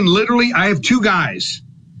looking literally, I have two guys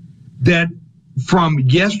that from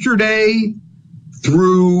yesterday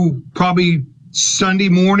through probably Sunday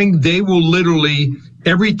morning, they will literally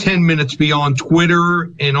every 10 minutes be on Twitter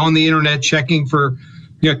and on the internet checking for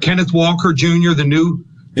Kenneth Walker Jr., the new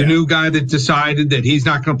guy that decided that he's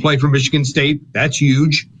not going to play for Michigan State. That's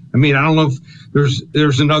huge. I mean, I don't know if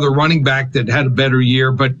there's another running back that had a better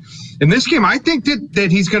year, but in this game, I think that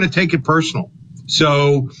he's going to take it personal.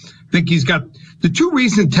 So I think he's got the two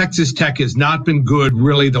reasons Texas Tech has not been good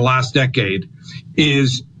really the last decade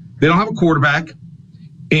is they don't have a quarterback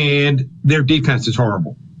and their defense is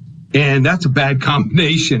horrible. And that's a bad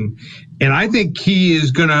combination. And I think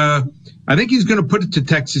he's going to put it to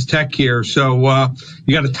Texas Tech here. So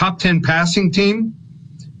you got a top 10 passing team,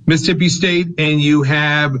 Mississippi State, and you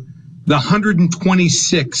have the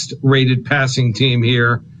 126th rated passing team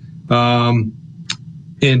here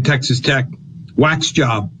in Texas Tech. Wax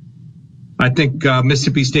job. I think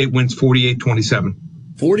Mississippi State wins 48-27.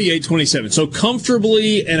 48-27. So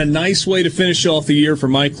comfortably, and a nice way to finish off the year for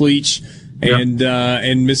Mike Leach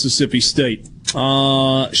and Mississippi State.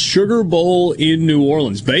 Sugar Bowl in New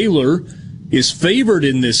Orleans. Baylor is favored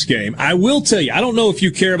in this game. I will tell you, I don't know if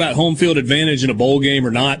you care about home field advantage in a bowl game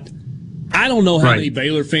or not. I don't know how many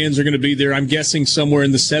Baylor fans are going to be there. I'm guessing somewhere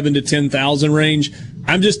in the 7,000 to 10,000 range.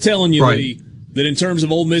 I'm just telling you, Lee, that in terms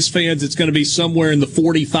of Ole Miss fans, it's going to be somewhere in the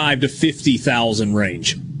 45,000 to 50,000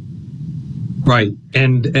 range. Right,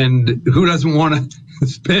 and who doesn't want to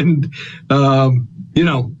spend, the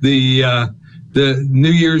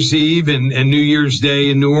New Year's Eve and New Year's Day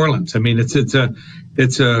in New Orleans? I mean, it's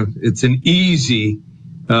an easy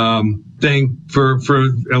thing for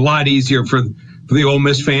a lot easier for the Ole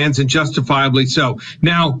Miss fans, and justifiably so.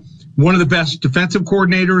 Now, one of the best defensive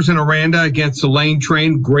coordinators in Aranda against the Lane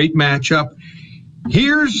Train, great matchup.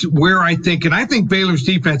 Here's where I think Baylor's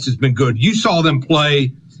defense has been good. You saw them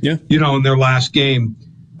play, in their last game.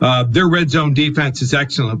 Their red zone defense is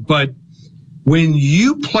excellent, but when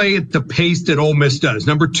you play at the pace that Ole Miss does,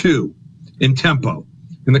 number 2 in tempo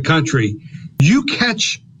in the country, you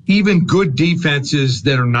catch even good defenses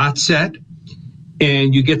that are not set,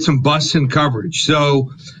 and you get some busts in coverage.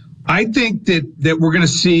 So I think that we're going to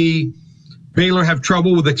see Baylor have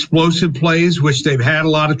trouble with explosive plays, which they've had a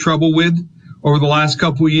lot of trouble with over the last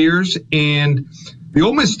couple of years. And the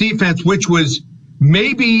Ole Miss defense, which was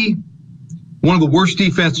maybe one of the worst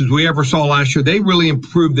defenses we ever saw last year, they really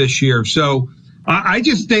improved this year. So I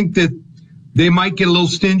just think that they might get a little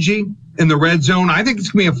stingy in the red zone. I think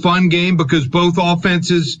it's going to be a fun game because both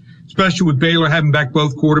offenses, especially with Baylor having back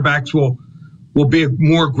both quarterbacks, will be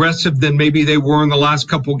more aggressive than maybe they were in the last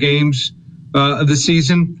couple games of the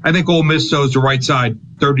season. I think Ole Miss, though, is the right side,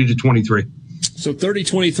 30-23. So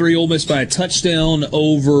 30-23, Ole Miss by a touchdown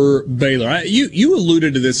over Baylor. You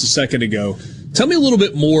alluded to this a second ago. Tell me a little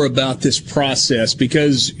bit more about this process,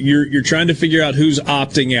 because you're trying to figure out who's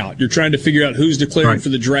opting out. You're trying to figure out who's declaring for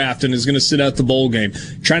the draft and is going to sit out the bowl game.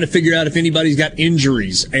 Trying to figure out if anybody's got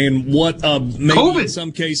injuries and what maybe COVID. In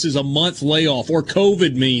some cases a month layoff or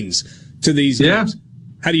COVID means to these games.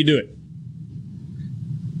 How do you do it?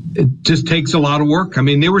 It just takes a lot of work. I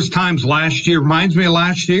mean, there was times last year, reminds me of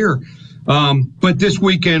last year, but this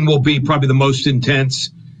weekend will be probably the most intense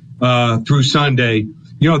through Sunday.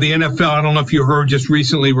 The NFL, I don't know if you heard, just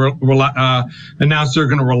recently announced they're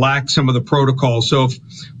going to relax some of the protocols. So if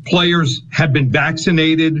players have been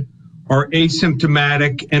vaccinated, are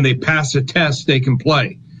asymptomatic, and they pass a test, they can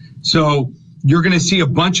play. So you're going to see a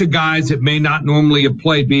bunch of guys that may not normally have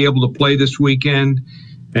played be able to play this weekend.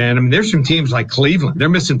 And, I mean, there's some teams like Cleveland. They're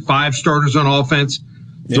missing 5 starters on offense,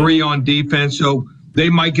 3 on defense. So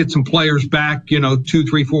they might get some players back, 2,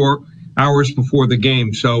 3, 4 hours before the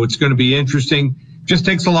game. So it's going to be interesting. Just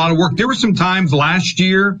takes a lot of work. There were some times last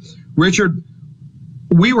year, Richard,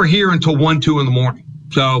 we were here until 1, 2 in the morning.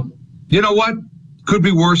 So, you know what? Could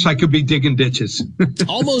be worse. I could be digging ditches.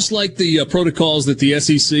 Almost like the protocols that the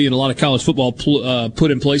SEC and a lot of college football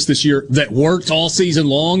put in place this year that worked all season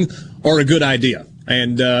long are a good idea.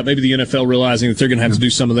 And maybe the NFL realizing that they're going to have to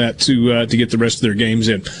do some of that to get the rest of their games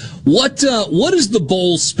in. What is the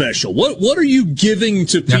bowl special? What are you giving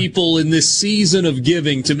to people in this season of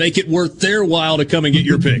giving to make it worth their while to come and get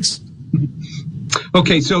your picks?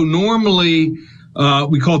 Okay, so normally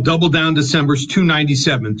we call Double Down December's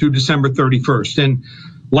 $297 through December 31st. And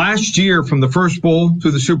last year, from the first bowl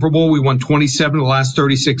to the Super Bowl, we won 27 of the last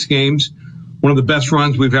 36 games. One of the best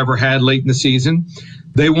runs we've ever had late in the season.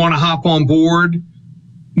 They want to hop on board.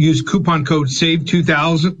 Use coupon code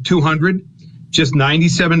SAVE200, just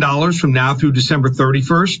 $97 from now through December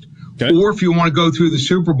 31st. Okay. Or if you want to go through the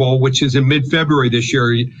Super Bowl, which is in mid-February this year,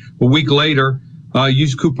 a week later,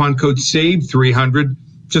 use coupon code SAVE300,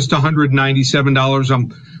 just $197.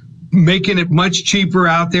 I'm making it much cheaper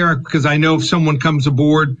out there because I know if someone comes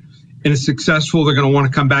aboard and is successful, they're going to want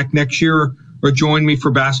to come back next year or join me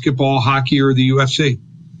for basketball, hockey, or the UFC.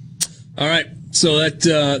 All right. So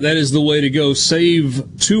that is the way to go. Save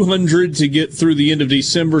 $200 to get through the end of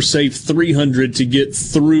December. Save $300 to get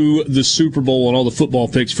through the Super Bowl and all the football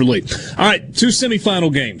picks for Lee. All right, 2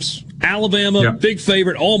 semifinal games. Alabama, big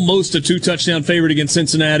favorite, almost a 2-touchdown favorite against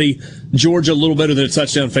Cincinnati. Georgia, a little better than a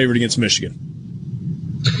touchdown favorite against Michigan.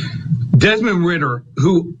 Desmond Ridder,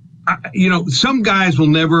 who, some guys will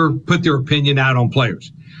never put their opinion out on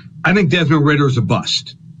players. I think Desmond Ridder is a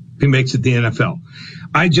bust if he makes it to the NFL.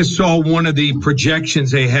 I just saw one of the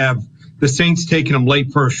projections they have, the Saints taking him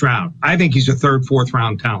late first round. I think he's a 3rd, 4th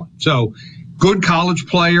round talent. So good college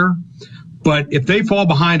player, but if they fall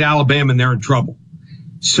behind Alabama, they're in trouble.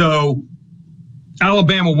 So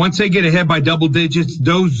Alabama, once they get ahead by double digits,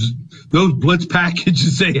 those those blitz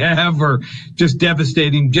packages they have are just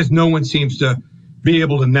devastating. Just no one seems to be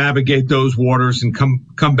able to navigate those waters and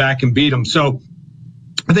come back and beat them. So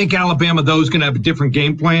I think Alabama, though, is going to have a different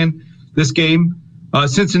game plan this game.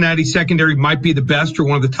 Cincinnati secondary might be the best or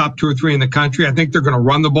one of the top 2 or 3 in the country. I think they're going to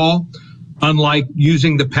run the ball, unlike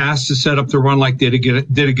using the pass to set up the run like they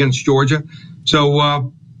did against Georgia.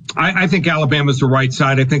 So I think Alabama's the right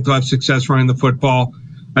side. I think they'll have success running the football.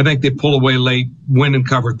 I think they pull away late, win and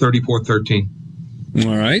cover 34-13.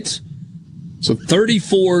 All right. So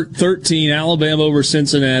 34-13, Alabama over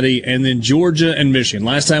Cincinnati, and then Georgia and Michigan.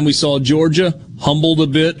 Last time we saw Georgia humbled a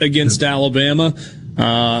bit against Alabama.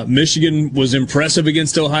 Michigan was impressive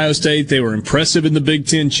against Ohio State. They were impressive in the Big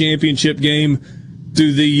Ten championship game.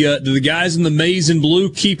 Do the guys in the maize and blue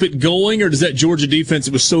keep it going, or does that Georgia defense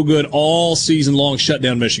that was so good all season long shut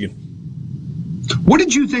down Michigan? What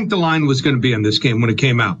did you think the line was going to be in this game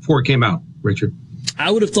before it came out, Richard? I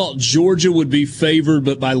would have thought Georgia would be favored,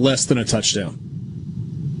 but by less than a touchdown.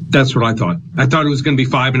 That's what I thought. I thought it was going to be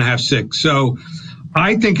 5.5, 6. So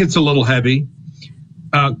I think it's a little heavy.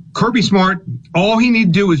 Kirby Smart, all he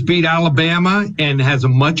needed to do was beat Alabama and has a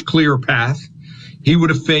much clearer path. He would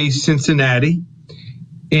have faced Cincinnati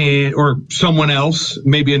or someone else,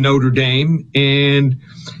 maybe a Notre Dame. And,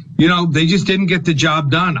 they just didn't get the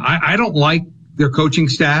job done. I don't like their coaching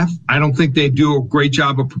staff. I don't think they do a great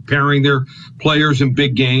job of preparing their players in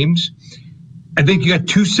big games. I think you got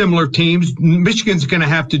 2 similar teams. Michigan's going to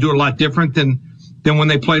have to do a lot different than when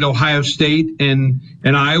they played Ohio State and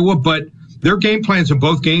Iowa, but their game plans in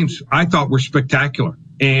both games I thought were spectacular.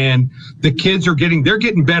 And the kids they're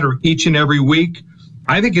getting better each and every week.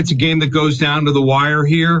 I think it's a game that goes down to the wire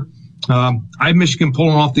here. I have Michigan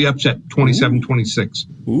pulling off the upset,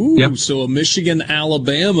 27-26. Ooh, yep. So a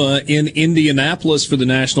Michigan-Alabama in Indianapolis for the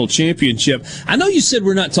national championship. I know you said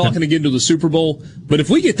we're not talking again to the Super Bowl, but if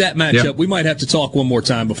we get that matchup, we might have to talk one more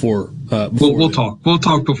time before we'll talk. We'll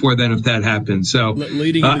talk before then if that happens. So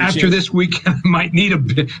after this weekend, I might need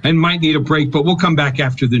a break, but we'll come back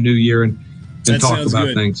after the new year and talk about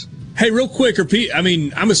good things. Hey, real quick,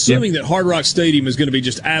 I'm assuming that Hard Rock Stadium is going to be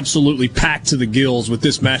just absolutely packed to the gills with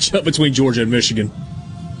this matchup between Georgia and Michigan.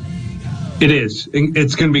 It is.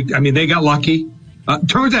 It's going to be, they got lucky.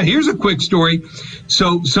 Turns out, here's a quick story.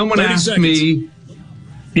 So someone asked me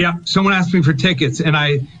for tickets,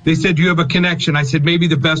 and they said, do you have a connection? I said, maybe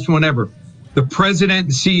the best one ever. The president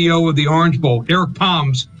and CEO of the Orange Bowl, Eric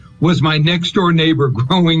Palms, was my next door neighbor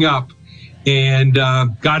growing up. And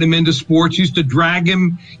got him into sports, used to drag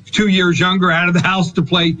him 2 years younger out of the house to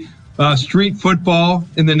play street football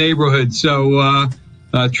in the neighborhood. So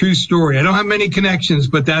true story. I don't have many connections,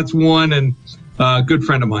 but that's one, and a good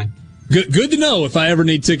friend of mine. Good to know if I ever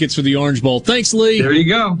need tickets for the Orange Bowl. Thanks, Lee. There you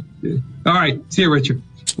go. All right. See you, Richard.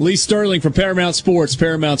 Lee Sterling from Paramount Sports,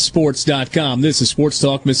 ParamountSports.com. This is Sports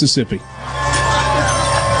Talk Mississippi.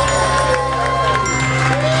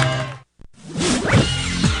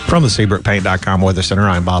 From the SeabrookPaint.com Weather Center,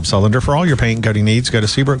 I'm Bob Sullender. For all your paint and coating needs, go to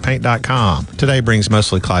SeabrookPaint.com. Today brings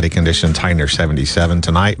mostly cloudy conditions, high near 77.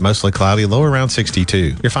 Tonight, mostly cloudy, low around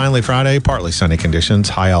 62. Your finally Friday, partly sunny conditions,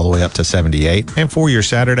 high all the way up to 78. And for your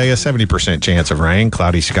Saturday, a 70% chance of rain,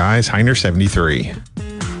 cloudy skies, high near 73.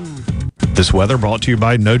 This weather brought to you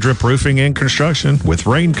by No Drip Roofing and Construction. With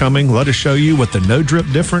rain coming, let us show you what the No Drip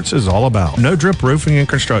difference is all about. No Drip Roofing and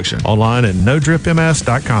Construction. Online at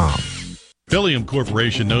NoDripMS.com. Pelium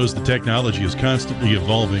Corporation knows the technology is constantly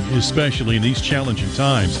evolving, especially in these challenging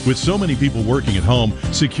times. With so many people working at home,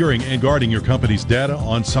 securing and guarding your company's data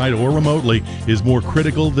on-site or remotely is more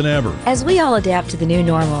critical than ever. As we all adapt to the new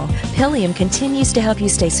normal, Pelium continues to help you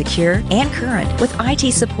stay secure and current with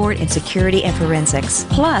IT support in security and forensics,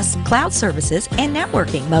 plus cloud services and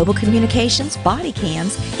networking, mobile communications, body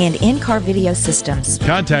cams, and in-car video systems.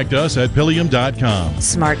 Contact us at Pelium.com.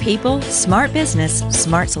 Smart people, smart business,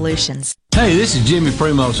 smart solutions. Hey, this is Jimmy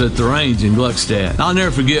Primos at The Range in Gluckstadt. I'll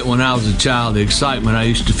never forget when I was a child the excitement I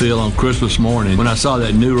used to feel on Christmas morning when I saw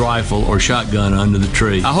that new rifle or shotgun under the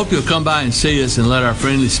tree. I hope you'll come by and see us and let our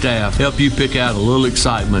friendly staff help you pick out a little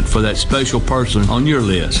excitement for that special person on your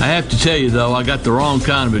list. I have to tell you, though, I got the wrong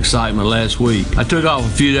kind of excitement last week. I took off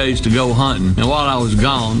a few days to go hunting, and while I was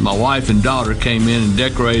gone, my wife and daughter came in and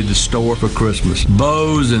decorated the store for Christmas.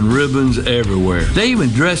 Bows and ribbons everywhere. They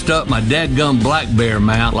even dressed up my dadgum black bear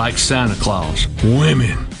mount like Santa Claus.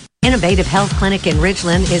 Women. Innovative Health Clinic in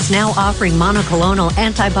Ridgeland is now offering monoclonal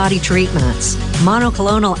antibody treatments.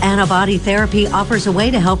 Monoclonal antibody therapy offers a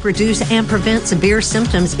way to help reduce and prevent severe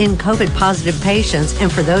symptoms in COVID-positive patients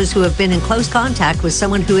and for those who have been in close contact with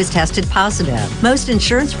someone who is tested positive. Most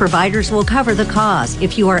insurance providers will cover the cost.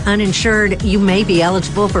 If you are uninsured, you may be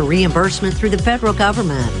eligible for reimbursement through the federal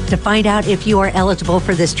government. To find out if you are eligible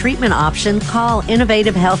for this treatment option, call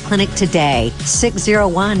Innovative Health Clinic today,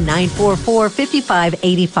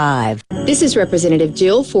 601-944-5585. This is Representative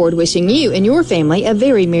Jill Ford wishing you and your family a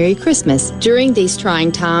very Merry Christmas. During these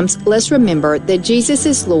trying times, let's remember that Jesus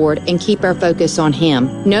is Lord and keep our focus on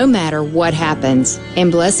Him, no matter what happens.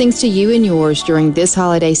 And blessings to you and yours during this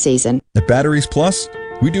holiday season. At Batteries Plus,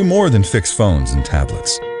 we do more than fix phones and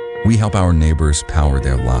tablets. We help our neighbors power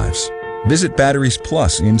their lives. Visit Batteries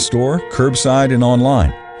Plus in-store, curbside, and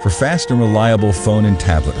online for fast and reliable phone and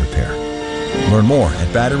tablet repair. Learn more at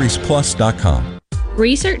batteriesplus.com.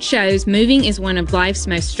 Research shows moving is one of life's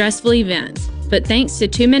most stressful events, but thanks to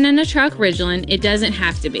Two Men and a Truck Ridgeland, it doesn't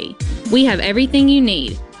have to be. We have everything you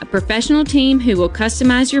need: a professional team who will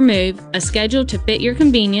customize your move, a schedule to fit your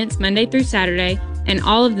convenience Monday through Saturday, and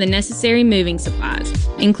all of the necessary moving supplies,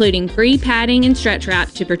 including free padding and stretch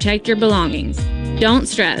wrap to protect your belongings. Don't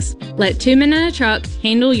stress. Let Two Men and a Truck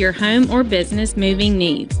handle your home or business moving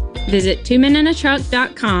needs. Visit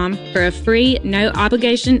twomenandatruck.com for a free,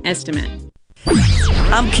 no-obligation estimate.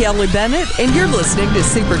 I'm Kelly Bennett, and you're listening to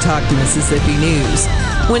Super Talk Mississippi News.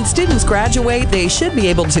 When students graduate, they should be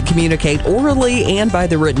able to communicate orally and by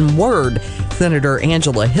the written word. Senator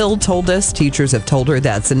Angela Hill told us teachers have told her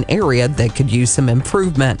that's an area that could use some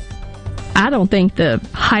improvement. I don't think the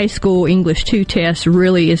high school English 2 test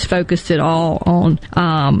really is focused at all on,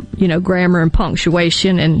 grammar and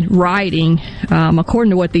punctuation and writing,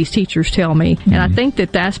 according to what these teachers tell me. And I think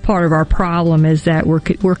that that's part of our problem is that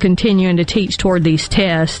we're continuing to teach toward these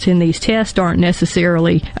tests, and these tests aren't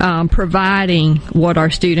necessarily providing what our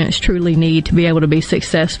students truly need to be able to be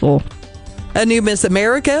successful. A new Miss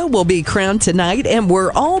America will be crowned tonight, and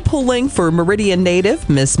we're all pulling for Meridian native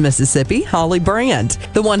Miss Mississippi, Holly Brand.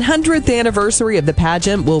 The 100th anniversary of the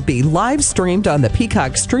pageant will be live streamed on the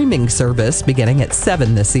Peacock streaming service beginning at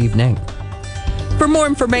 7 this evening. For more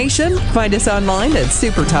information, find us online at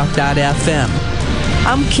supertalk.fm.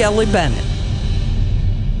 I'm Kelly Bennett.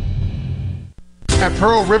 At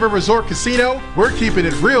Pearl River Resort Casino, we're keeping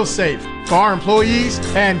it real safe for our employees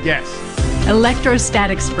and guests.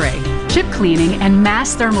 Electrostatic spray, chip cleaning, and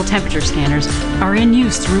mass thermal temperature scanners are in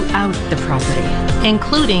use throughout the property,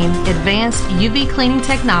 including advanced UV cleaning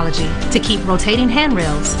technology to keep rotating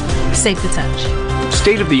handrails safe to touch.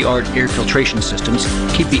 State-of-the-art air filtration systems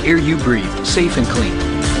keep the air you breathe safe and clean.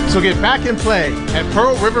 So get back in play at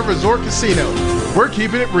Pearl River Resort Casino. We're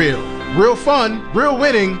keeping it real. Real fun, real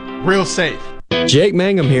winning, real safe. Jake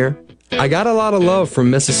Mangum here. I got a lot of love from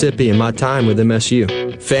Mississippi in my time with MSU.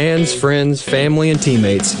 Fans, friends, family, and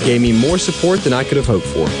teammates gave me more support than I could have hoped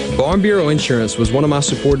for. Farm Bureau Insurance was one of my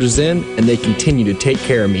supporters then, and they continue to take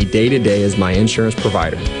care of me day to day as my insurance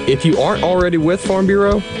provider. If you aren't already with Farm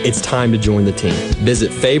Bureau, it's time to join the team.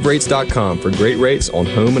 Visit favrates.com for great rates on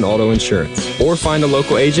home and auto insurance, or find a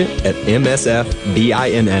local agent at msfbins.com.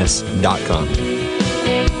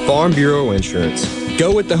 Farm Bureau Insurance.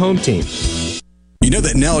 Go with the home team. You know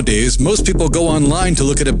that nowadays, most people go online to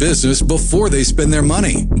look at a business before they spend their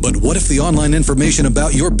money. But what if the online information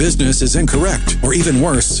about your business is incorrect? Or even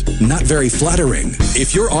worse, not very flattering?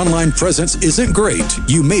 If your online presence isn't great,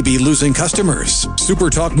 you may be losing customers.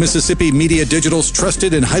 SuperTalk Mississippi Media Digital's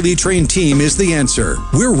trusted and highly trained team is the answer.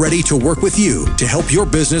 We're ready to work with you to help your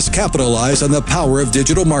business capitalize on the power of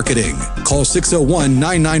digital marketing. Call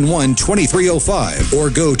 601-991-2305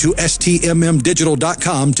 or go to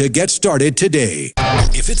stmmdigital.com to get started today.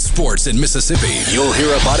 If it's sports in Mississippi, you'll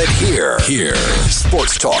hear about it here.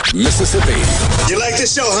 Sports Talk Mississippi. You like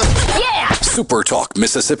this show, huh? Yeah! Super Talk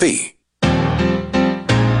Mississippi.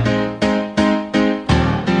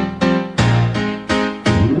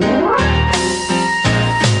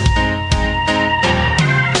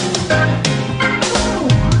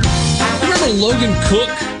 Remember Logan Cook,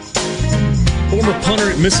 former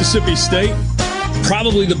punter at Mississippi State?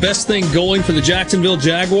 Probably the best thing going for the Jacksonville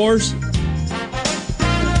Jaguars.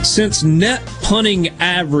 Since net punting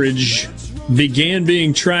average began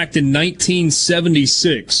being tracked in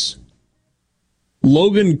 1976,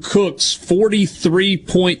 Logan Cook's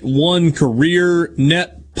 43.1 career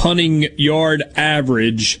net punting yard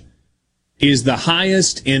average is the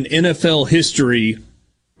highest in NFL history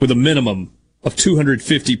with a minimum of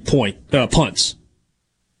 250 punts.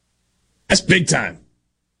 That's big time.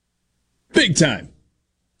 Big time.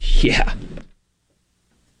 Yeah.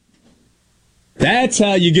 That's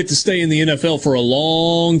how you get to stay in the NFL for a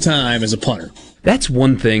long time as a punter. That's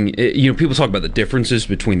one thing. People talk about the differences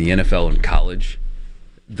between the NFL and college.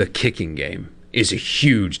 The kicking game is a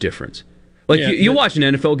huge difference. You'll watch an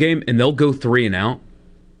NFL game, and they'll go 3 and out,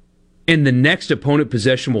 and the next opponent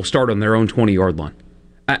possession will start on their own 20-yard line.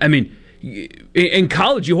 I mean, in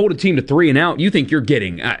college, you hold a team to 3 and out, you think you're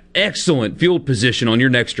getting excellent field position on your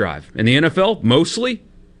next drive. In the NFL, mostly,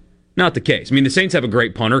 not the case. I mean, the Saints have a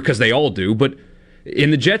great punter, because they all do, but in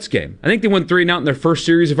the Jets game, I think they went 3 and out in their first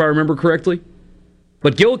series, if I remember correctly.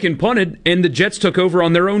 But Gillikin punted, and the Jets took over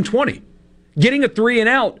on their own 20. Getting a 3 and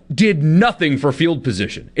out did nothing for field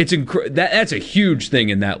position. That's a huge thing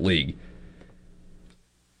in that league.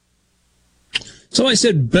 Somebody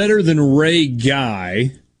said better than Ray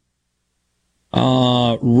Guy.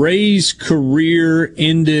 Ray's career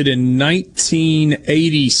ended in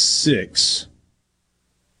 1986.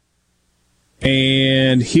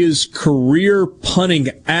 And his career punting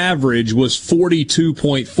average was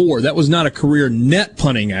 42.4. That was not a career net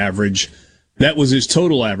punting average. That was his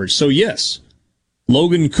total average. So, yes,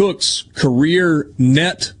 Logan Cook's career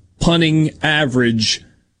net punting average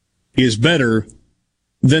is better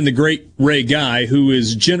than the great Ray Guy, who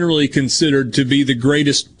is generally considered to be the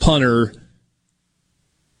greatest punter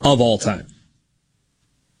of all time.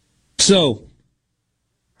 So,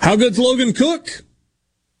 how good's Logan Cook?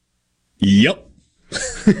 Yep.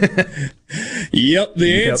 Yep,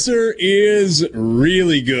 the answer is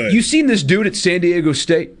really good. You seen this dude at San Diego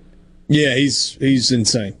State? Yeah, he's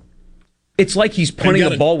insane. It's like he's punting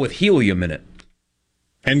a ball with helium in it.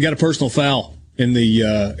 And got a personal foul in the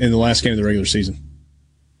last game of the regular season.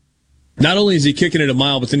 Not only is he kicking it a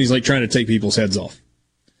mile, but then he's trying to take people's heads off.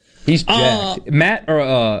 He's jacked. Matt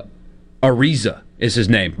Ariza is his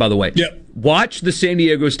name, by the way. Yep. Watch the San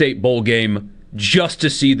Diego State bowl game just to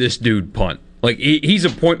see this dude punt. He's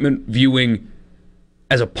appointment viewing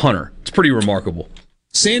as a punter. It's pretty remarkable.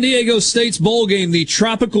 San Diego State's bowl game, the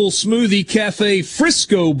Tropical Smoothie Cafe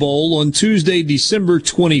Frisco Bowl on Tuesday, December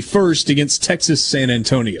 21st against Texas San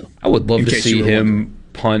Antonio. I would love to see him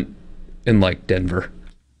punt in Denver.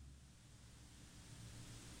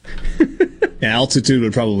 Yeah, altitude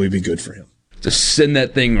would probably be good for him. Just send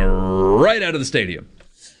that thing right out of the stadium.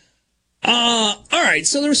 All right,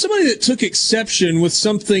 so there was somebody that took exception with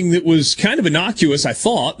something that was kind of innocuous, I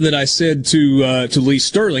thought, that I said to Lee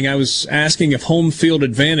Sterling. I was asking if home field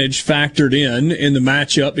advantage factored in the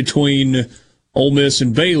matchup between Ole Miss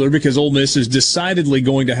and Baylor, because Ole Miss is decidedly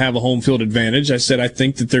going to have a home field advantage. I said I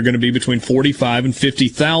think that they're going to be between 45 and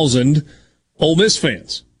 50,000 Ole Miss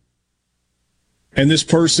fans. And this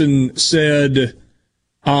person said,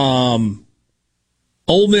 Ole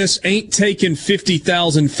Miss ain't taking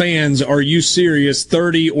 50,000 fans. Are you serious?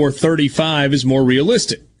 30 or 35 is more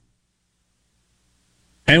realistic.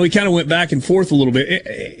 And we kind of went back and forth a little bit.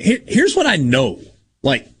 Here's what I know.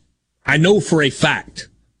 I know for a fact.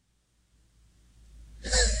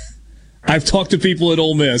 I've talked to people at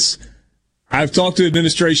Ole Miss. I've talked to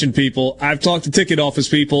administration people. I've talked to ticket office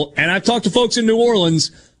people. And I've talked to folks in New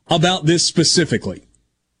Orleans about this specifically.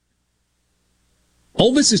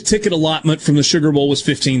 Ole Miss's ticket allotment from the Sugar Bowl was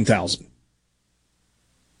 15,000.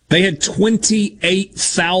 They had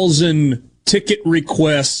 28,000 ticket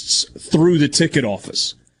requests through the ticket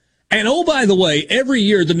office. And oh, by the way, every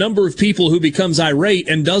year the number of people who becomes irate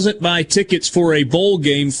and doesn't buy tickets for a bowl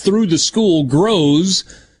game through the school grows,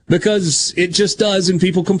 because it just does, and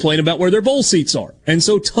people complain about where their bowl seats are. And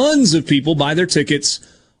so tons of people buy their tickets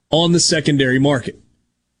on the secondary market.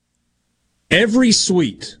 Every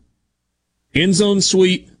suite, end zone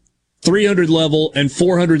suite, 300 level, and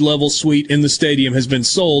 400 level suite in the stadium has been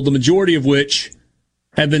sold, the majority of which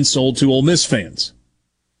have been sold to Ole Miss fans.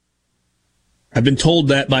 I've been told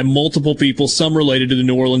that by multiple people, some related to the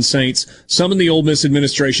New Orleans Saints, some in the Ole Miss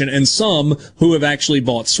administration, and some who have actually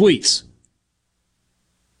bought suites.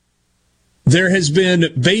 There has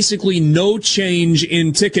been basically no change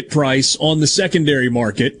in ticket price on the secondary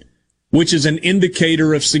market, which is an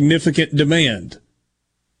indicator of significant demand.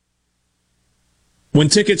 When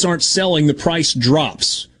tickets aren't selling, the price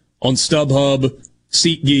drops on StubHub,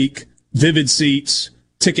 SeatGeek, Vivid Seats,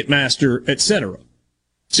 Ticketmaster, etc.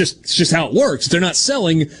 It's just how it works. If they're not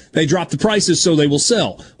selling, they drop the prices so they will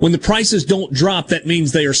sell. When the prices don't drop, that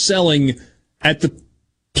means they are selling at the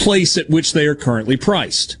place at which they are currently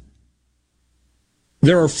priced.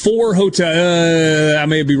 There are 4 hotels. I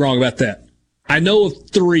may be wrong about that. I know of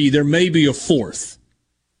 3. There may be a 4th.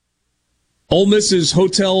 Ole Miss's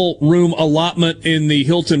hotel room allotment in the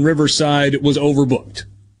Hilton Riverside was overbooked.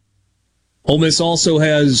 Ole Miss also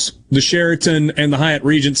has the Sheraton and the Hyatt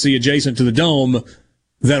Regency adjacent to the Dome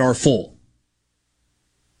that are full.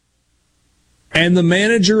 And the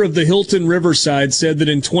manager of the Hilton Riverside said that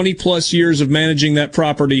in 20-plus years of managing that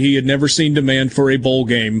property, he had never seen demand for a bowl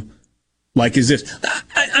game like is this.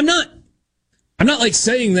 I'm not like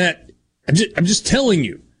saying that. I'm just telling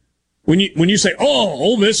you. When you say, oh,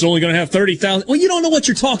 Ole Miss is only going to have 30,000, well, you don't know what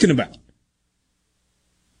you're talking about.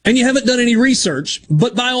 And you haven't done any research,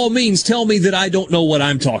 but by all means, tell me that I don't know what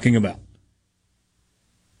I'm talking about.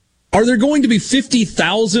 Are there going to be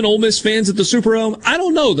 50,000 Ole Miss fans at the Superdome? I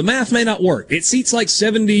don't know. The math may not work. It seats like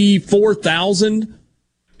 74,000.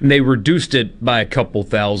 And they reduced it by a couple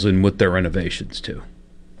thousand with their renovations, too.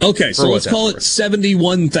 Okay, so let's call it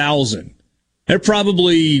 71,000. They're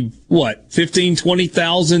probably, 15,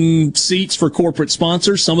 20,000 seats for corporate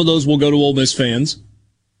sponsors. Some of those will go to Ole Miss fans.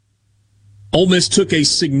 Ole Miss took a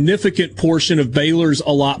significant portion of Baylor's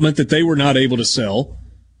allotment that they were not able to sell.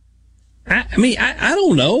 I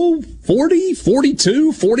don't know, 40,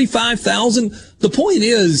 42, 45,000. The point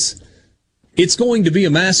is, it's going to be a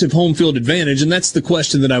massive home field advantage, and that's the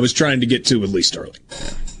question that I was trying to get to, at least early.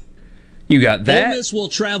 You got that. Ole Miss will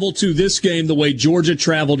travel to this game the way Georgia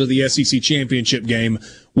traveled to the SEC championship game,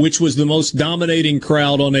 which was the most dominating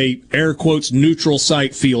crowd on a, air quotes, neutral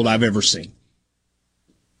site field I've ever seen.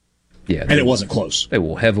 Yeah, and it wasn't close. They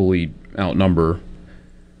will heavily outnumber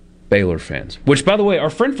Baylor fans. Which, by the way, our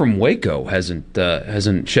friend from Waco hasn't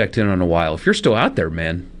checked in on a while. If you're still out there,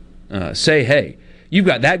 man, say hey. You've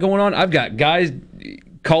got that going on. I've got guys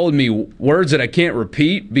calling me words that I can't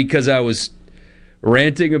repeat because I was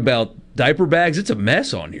ranting about diaper bags. It's a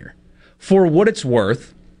mess on here. For what it's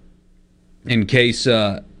worth, in case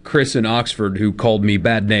Chris in Oxford, who called me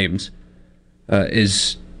bad names,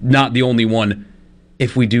 is not the only one.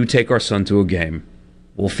 If we do take our son to a game,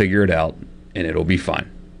 we'll figure it out, and it'll be fine.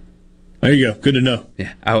 There you go. Good to know.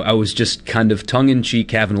 Yeah, I was just kind of tongue-in-cheek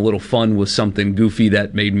having a little fun with something goofy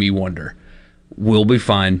that made me wonder. We'll be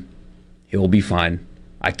fine. He'll be fine.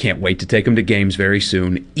 I can't wait to take him to games very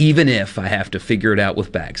soon, even if I have to figure it out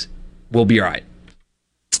with bags. We'll be all right.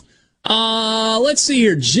 Let's see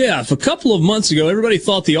here. Jeff, a couple of months ago, everybody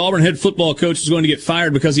thought the Auburn head football coach was going to get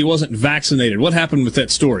fired because he wasn't vaccinated. What happened with that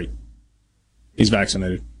story? He's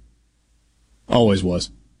vaccinated. Always was.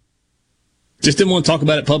 Just didn't want to talk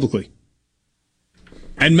about it publicly.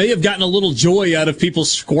 And may have gotten a little joy out of people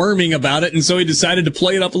squirming about it, and so he decided to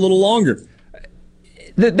play it up a little longer.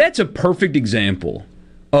 That's a perfect example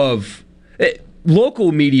of...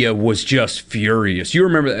 Local media was just furious. You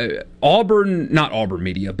remember not Auburn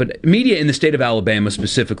media, but media in the state of Alabama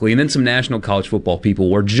specifically, and then some national college football people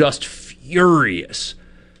were just furious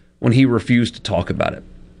when he refused to talk about it.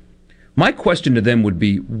 My question to them would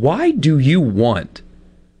be, why do you want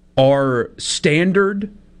our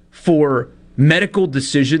standard for medical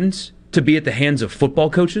decisions to be at the hands of football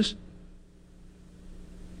coaches?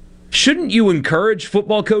 Shouldn't you encourage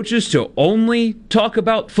football coaches to only talk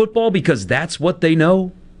about football because that's what they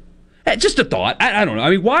know? Just a thought. I don't know.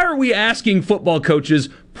 I mean, why are we asking football coaches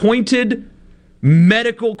pointed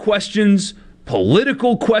medical questions,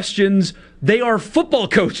 political questions? They are football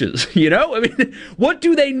coaches, you know? I mean, what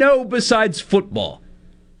do they know besides football?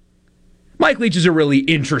 Mike Leach is a really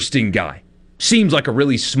interesting guy. Seems like a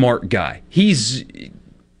really smart guy. His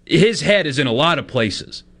head is in a lot of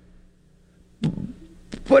places.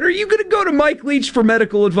 But are you going to go to Mike Leach for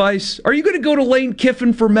medical advice? Are you going to go to Lane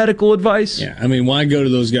Kiffin for medical advice? Yeah, I mean, why go to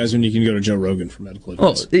those guys when you can go to Joe Rogan for medical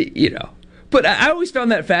advice? Well, you know. But I always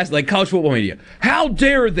found that fast, like college football media. How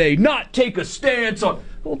dare they not take a stance on...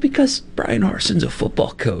 Well, because Brian Harson's a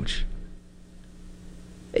football coach.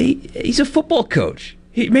 He's a football coach.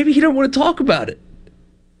 Maybe he don't want to talk about it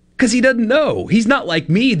because he doesn't know. He's not like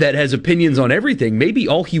me that has opinions on everything. Maybe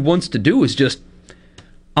all he wants to do is just,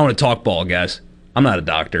 I want to talk ball, guys. I'm not a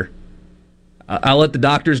doctor. I'll let the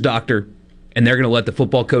doctors doctor, and they're going to let the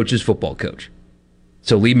football coaches football coach.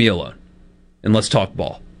 So leave me alone, and let's talk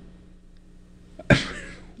ball.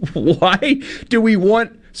 Why do we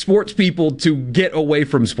want sports people to get away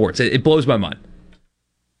from sports? It blows my mind.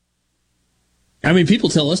 I mean, people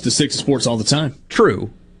tell us to stick to sports all the time.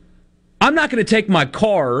 True. I'm not going to take my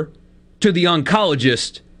car to the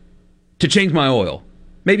oncologist to change my oil.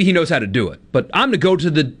 Maybe he knows how to do it. But I'm going to go to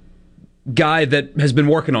the guy that has been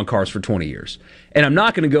working on cars for 20 years. And I'm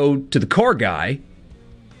not going to go to the car guy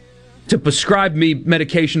to prescribe me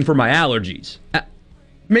medication for my allergies.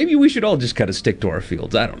 Maybe we should all just kind of stick to our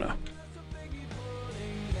fields. I don't know.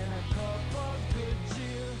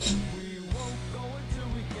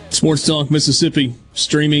 Sports Talk Mississippi,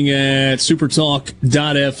 streaming at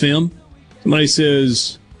supertalk.fm. Somebody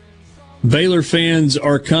says, Baylor fans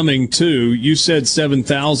are coming too. You said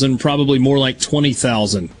 7,000, probably more like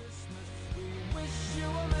 20,000.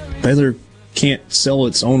 Baylor can't sell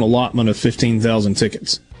its own allotment of 15,000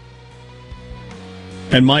 tickets.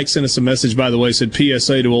 And Mike sent us a message, by the way, said,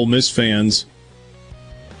 PSA to Ole Miss fans,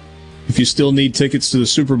 if you still need tickets to the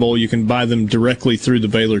Super Bowl, you can buy them directly through the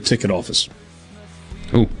Baylor ticket office.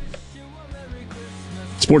 Ooh.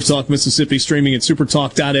 Sports Talk Mississippi streaming at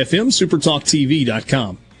supertalk.fm,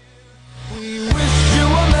 supertalktv.com.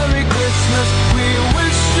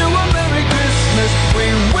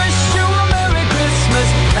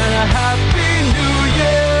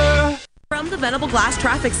 From the Venable Glass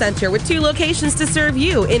Traffic Center with 2 locations to serve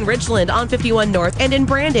you in Richland on 51 North and in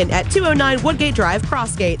Brandon at 209 Woodgate Drive,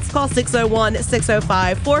 Crossgates. Call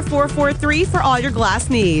 601-605-4443 for all your glass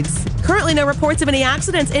needs. Currently no reports of any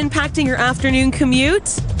accidents impacting your afternoon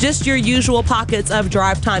commute. Just your usual pockets of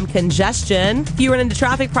drive time congestion. If you run into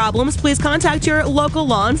traffic problems, please contact your local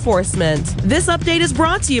law enforcement. This update is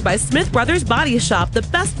brought to you by Smith Brothers Body Shop, the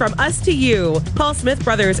best from us to you. Call Smith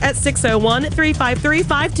Brothers at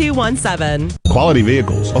 601-353-5217. Quality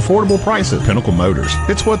vehicles, affordable prices, Pinnacle Motors.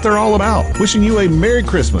 It's what they're all about. Wishing you a Merry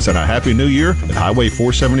Christmas and a Happy New Year at Highway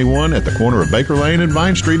 471 at the corner of Baker Lane and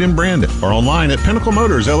Vine Street in Brandon, or online at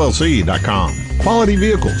PinnacleMotorsLLC.com. Quality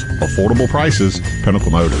vehicles, affordable prices,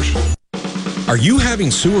 Pinnacle Motors. Are you having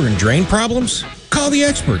sewer and drain problems? Call the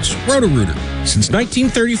experts, Roto-Rooter. Since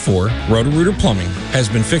 1934, Roto-Rooter Plumbing has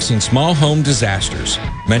been fixing small home disasters.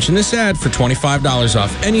 Mention this ad for $25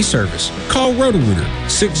 off any service. Call Roto-Rooter,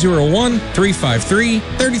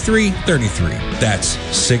 601-353-3333. That's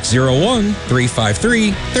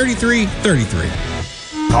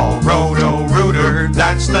 601-353-3333. Call Roto-Rooter,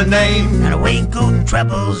 that's the name. And away go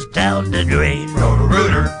troubles down the drain.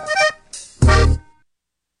 Roto-Rooter.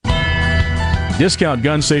 Discount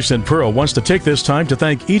Gun Safes in Pearl wants to take this time to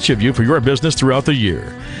thank each of you for your business throughout the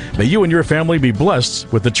year. May you and your family be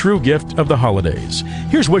blessed with the true gift of the holidays.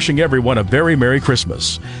 Here's wishing everyone a very Merry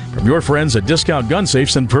Christmas from your friends at Discount Gun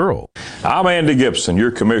Safes in Pearl. I'm Andy Gibson, your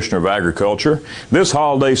Commissioner of Agriculture. This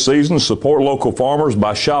holiday season, support local farmers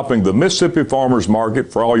by shopping the Mississippi Farmers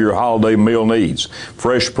Market for all your holiday meal needs.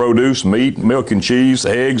 Fresh produce, meat, milk and cheese,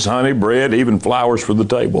 eggs, honey, bread, even flowers for the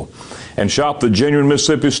table. And shop the Genuine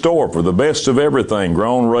Mississippi Store for the best of everything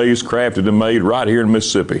grown, raised, crafted, and made right here in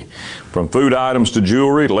Mississippi. From food items to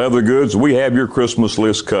jewelry, leather goods, we have your Christmas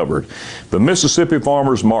list covered. The Mississippi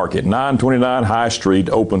Farmers Market, 929 High Street,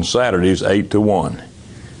 open Saturdays 8 to 1.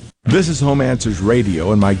 This is Home Answers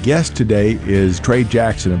Radio, and my guest today is Trey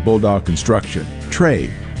Jackson of Bulldog Construction.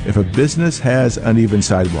 Trey, if a business has uneven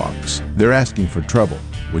sidewalks, they're asking for trouble.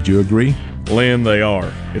 Would you agree? Lynn, they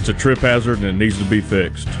are. It's a trip hazard and it needs to be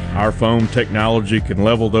fixed. Our foam technology can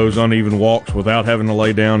level those uneven walks without having to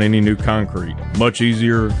lay down any new concrete. Much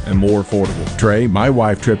easier and more affordable. Trey, my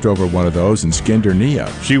wife tripped over one of those and skinned her knee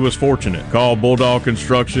up. She was fortunate. Call Bulldog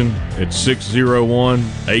Construction at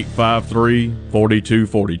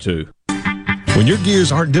 601-853-4242. When your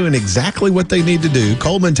gears aren't doing exactly what they need to do,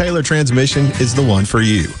 Coleman Taylor Transmission is the one for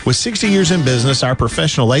you. With 60 years in business, our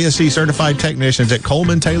professional ASE certified technicians at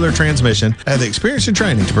Coleman Taylor Transmission have the experience and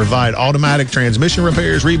training to provide automatic transmission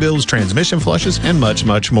repairs, rebuilds, transmission flushes, and much,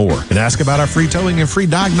 much more. And ask about our free towing and free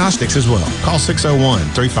diagnostics as well. Call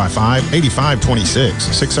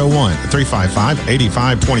 601-355-8526,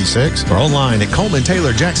 601-355-8526, or online at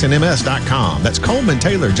ColemanTaylorJacksonMS.com. That's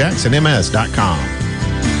ColemanTaylorJacksonMS.com.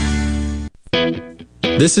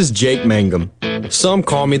 This is Jake Mangum. Some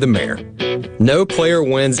call me the mayor. No player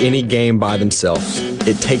wins any game by themselves.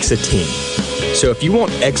 It takes a team. So if you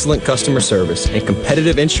want excellent customer service and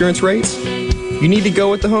competitive insurance rates, you need to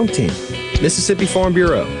go with the home team, Mississippi Farm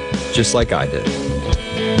Bureau, just like I did.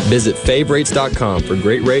 Visit favrates.com for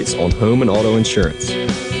great rates on home and auto insurance,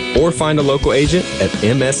 or find a local agent at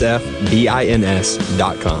msfbins.com.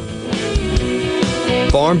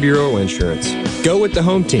 Farm Bureau Insurance. Go with the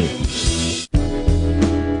home team.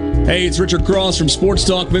 Hey, it's Richard Cross from Sports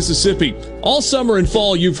Talk Mississippi. All summer and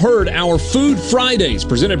fall, you've heard our Food Fridays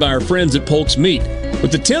presented by our friends at Polk's Meat.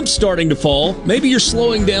 With the temps starting to fall, maybe you're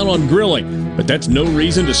slowing down on grilling, but that's no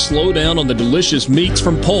reason to slow down on the delicious meats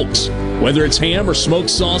from Polk's. Whether it's ham or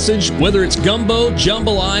smoked sausage, whether it's gumbo,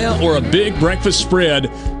 jambalaya, or a big breakfast spread,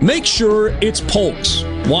 make sure it's Polk's.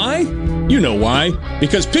 Why? You know why.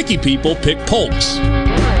 Because picky people pick Polk's.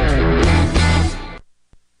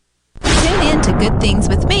 To Good Things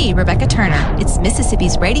with me, Rebecca Turner. It's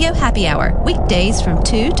Mississippi's Radio Happy Hour, weekdays from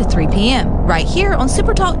 2 to 3 p.m. right here on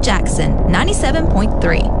Super Talk Jackson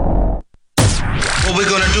 97.3. What we're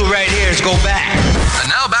going to do right here is go back. And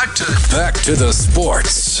now back to the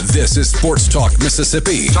sports. This is Sports Talk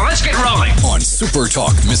Mississippi. So let's get rolling on Super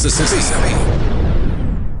Talk Mississippi.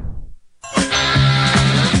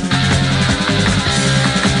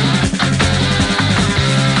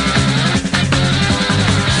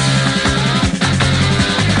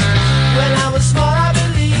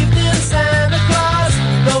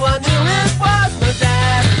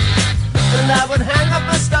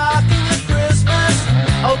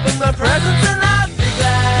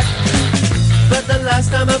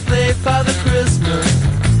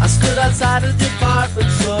 inside a department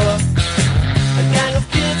store. A gang of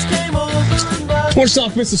kids came over and bought Sports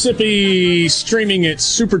Talk Mississippi, streaming at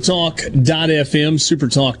supertalk.fm,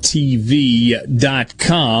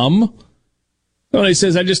 supertalktv.com. Tony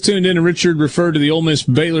says, I just tuned in and Richard referred to the Ole Miss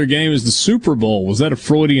Baylor game as the Super Bowl. Was that a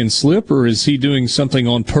Freudian slip, or is he doing something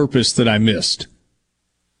on purpose that I missed?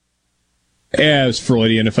 Yeah, it was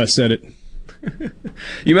Freudian if I said it.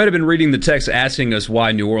 You might have been reading the text asking us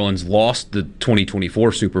why New Orleans lost the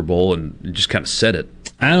 2024 Super Bowl and just kind of said it.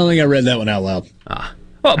 I don't think I read that one out loud.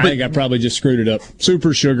 Well, I think I probably just screwed it up.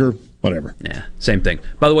 Super sugar, whatever. Yeah, same thing.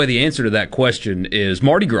 By the way, the answer to that question is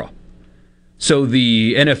Mardi Gras. So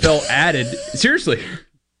the NFL added... Seriously?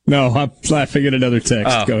 No, I'm laughing at another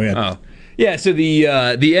text. Go ahead. Oh. Yeah, so the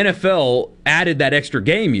NFL added that extra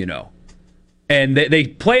game, you know. And they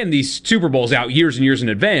plan these Super Bowls out years and years in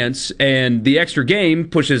advance, and the extra game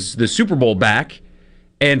pushes the Super Bowl back,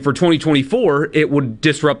 and for 2024, it would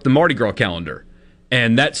disrupt the Mardi Gras calendar.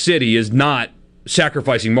 And that city is not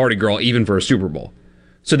sacrificing Mardi Gras even for a Super Bowl.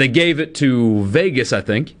 So they gave it to Vegas, I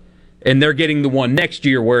think, and they're getting the one next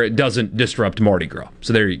year where it doesn't disrupt Mardi Gras.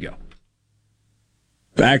 So there you go.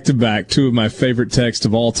 Back to back, two of my favorite texts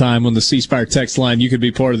of all time on the C Spire text line. You could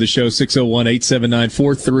be part of the show,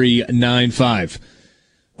 601-879-4395.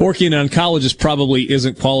 Orky, an oncologist probably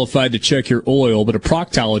isn't qualified to check your oil, but a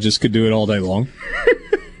proctologist could do it all day long.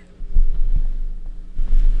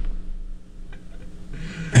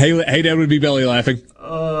 Hey, Dad would be belly laughing.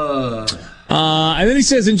 And then he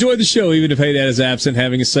says, enjoy the show, even if Hey Dad is absent,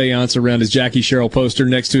 having a seance around his Jackie Sherrill poster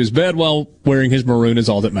next to his bed while wearing his Maroon is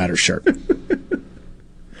All That Matters shirt.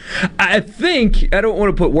 I think, I don't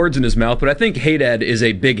want to put words in his mouth, but I think Hey Dad is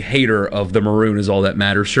a big hater of the Maroon is All That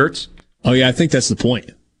Matters shirts. Oh, yeah, I think that's the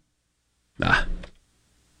point. I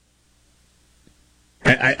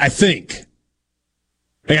think.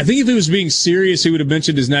 I think if he was being serious, he would have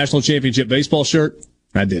mentioned his national championship baseball shirt.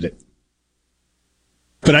 I did it.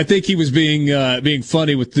 But I think he was being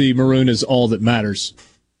funny with the Maroon is All That Matters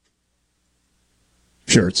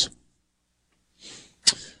shirts.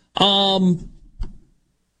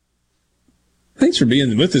 Thanks for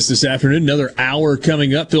being with us this afternoon. Another hour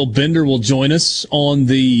coming up. Phil Bender will join us on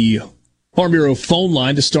the Farm Bureau phone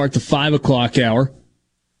line to start the 5 o'clock hour.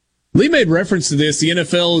 Lee made reference to this. The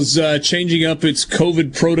NFL is changing up its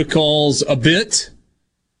COVID protocols a bit.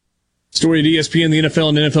 Story at ESPN, the NFL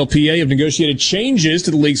and NFLPA have negotiated changes to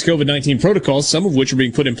the league's COVID-19 protocols, some of which are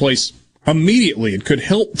being put in place immediately and could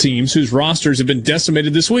help teams whose rosters have been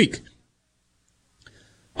decimated this week.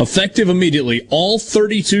 Effective immediately, all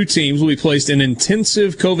 32 teams will be placed in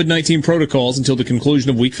intensive COVID-19 protocols until the conclusion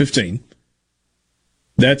of Week 15.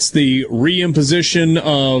 That's the reimposition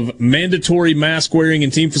of mandatory mask wearing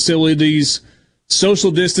in team facilities, social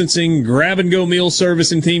distancing, grab-and-go meal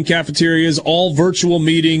service in team cafeterias, all virtual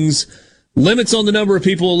meetings, limits on the number of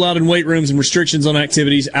people allowed in weight rooms, and restrictions on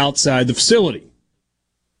activities outside the facility.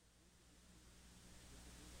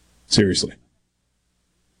 Seriously.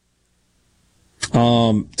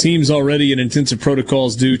 Teams already in intensive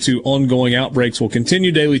protocols due to ongoing outbreaks will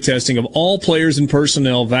continue daily testing of all players and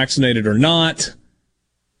personnel, vaccinated or not.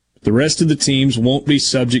 The rest of the teams won't be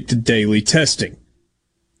subject to daily testing.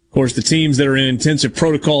 Of course, the teams that are in intensive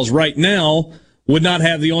protocols right now would not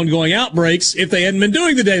have the ongoing outbreaks if they hadn't been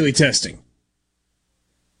doing the daily testing.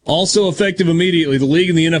 Also effective immediately, the league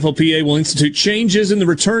and the NFLPA will institute changes in the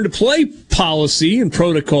return to play policy and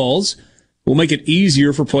protocols. Will make it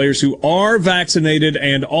easier for players who are vaccinated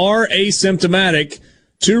and are asymptomatic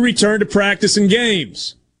to return to practice and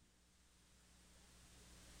games.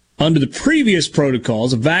 Under the previous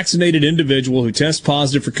protocols, a vaccinated individual who tests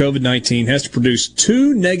positive for COVID-19 has to produce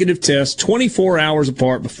 2 negative tests 24 hours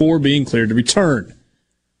apart before being cleared to return.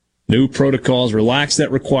 New protocols relax that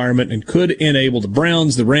requirement and could enable the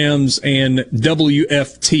Browns, the Rams, and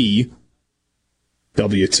WTF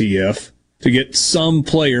to get some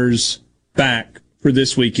players back for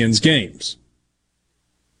this weekend's games.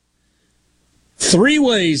 3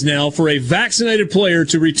 ways now for a vaccinated player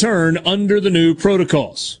to return under the new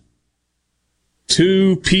protocols.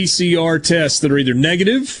 2 PCR tests that are either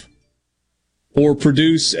negative or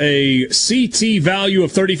produce a CT value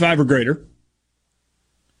of 35 or greater.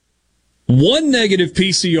 1 negative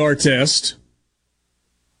PCR test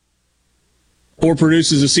or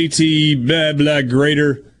produces a CT blah, blah,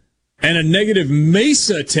 greater, and a negative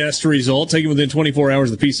MESA test result taken within 24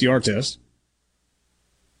 hours of the PCR test.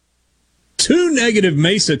 2 negative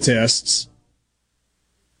MESA tests.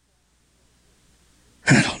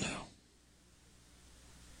 I don't know.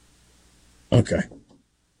 Okay.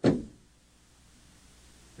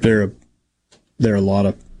 There are a lot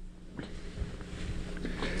of...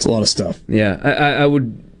 It's a lot of stuff. Yeah, I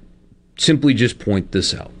would simply just point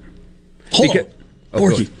this out. Hold on.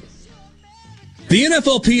 Borky. The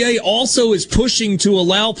NFLPA also is pushing to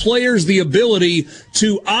allow players the ability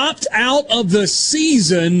to opt out of the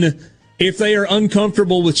season if they are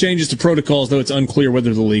uncomfortable with changes to protocols, though it's unclear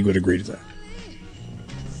whether the league would agree to that.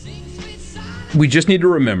 We just need to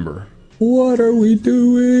remember. What are we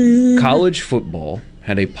doing? College football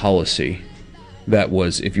had a policy that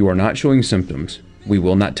was, if you are not showing symptoms, we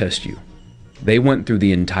will not test you. They went through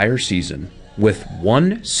the entire season with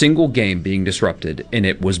one single game being disrupted, and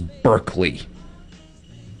it was Berkeley.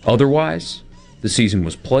 Otherwise, the season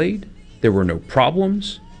was played. There were no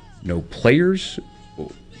problems, no players.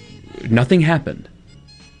 Nothing happened.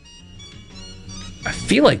 I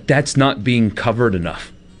feel like that's not being covered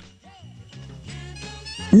enough.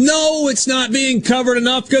 No, it's not being covered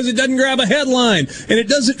enough because it doesn't grab a headline, and it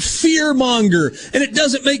doesn't fearmonger, and it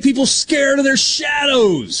doesn't make people scared of their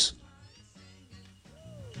shadows.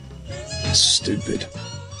 Stupid.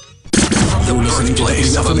 The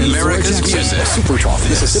birthplace of America's music. Super Talk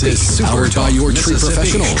Mississippi. Powered by your tree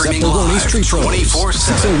professionals. Streaming live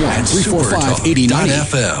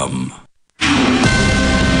 24/7.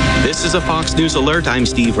 This is a Fox News alert. I'm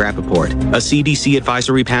Steve Rappaport. A CDC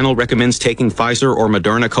advisory panel recommends taking Pfizer or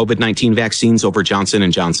Moderna COVID-19 vaccines over Johnson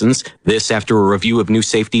 & Johnson's. This after a review of new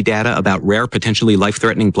safety data about rare, potentially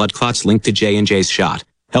life-threatening blood clots linked to J&J's shot.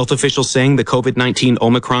 Health officials saying the COVID-19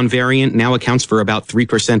 Omicron variant now accounts for about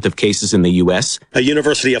 3% of cases in the U.S. A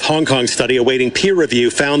University of Hong Kong study awaiting peer review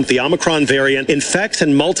found the Omicron variant infects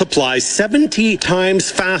and multiplies 70 times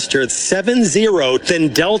faster, 70, than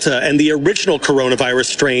Delta and the original coronavirus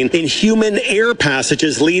strain in human air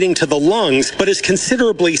passages leading to the lungs, but is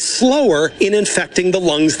considerably slower in infecting the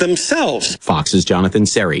lungs themselves. Fox's Jonathan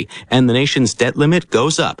Seri. And the nation's debt limit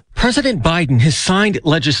goes up. President Biden has signed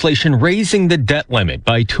legislation raising the debt limit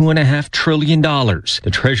by $2.5 trillion.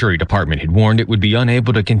 The Treasury Department had warned it would be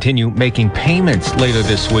unable to continue making payments later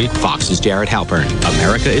this week. Fox's Jared Halpern.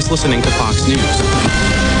 America is listening to Fox News.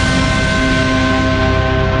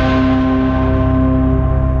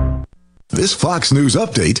 This Fox News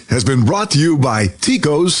update has been brought to you by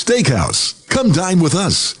Tico's Steakhouse. Come dine with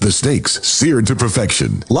us. The steaks seared to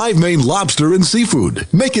perfection. Live Maine lobster and seafood.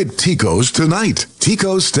 Make it Tico's tonight.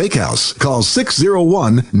 Tico's Steakhouse. Call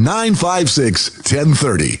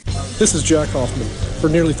 601-956-1030. This is Jack Hoffman. For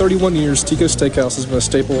nearly 31 years, Tico's Steakhouse has been a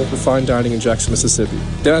staple for fine dining in Jackson, Mississippi.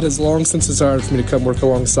 Dad has long since desired for me to come work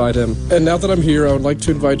alongside him. And now that I'm here, I would like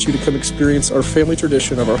to invite you to come experience our family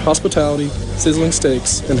tradition of our hospitality, sizzling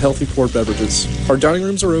steaks, and healthy poured beverages. Our dining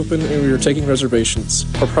rooms are open and we are taking reservations.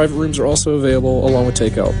 Our private rooms are also available along with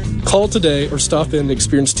takeout. Call today or stop in to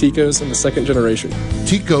experience Tico's in the second generation.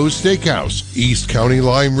 Tico's Steakhouse, East County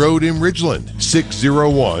Line Road in Ridgeland,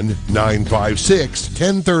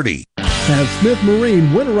 601-956-1030. Have Smith Marine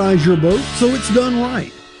winterize your boat so it's done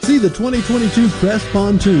right. See the 2022 Crest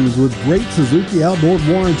pontoons with great Suzuki outboard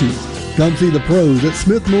warranties. Come see the pros at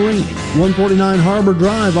Smith Marine, 149 Harbor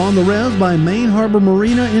Drive on the res by Main Harbor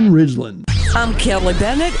Marina in Ridgeland. I'm Kelly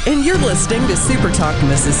Bennett, and you're listening to Super Talk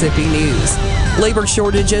Mississippi News. Labor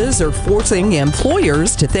shortages are forcing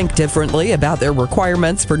employers to think differently about their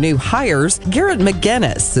requirements for new hires. Garrett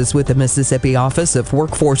McGinnis is with the Mississippi Office of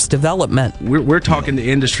Workforce Development. We're talking to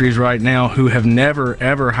industries right now who have never,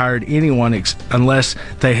 ever hired anyone unless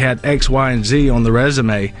they had X, Y, and Z on the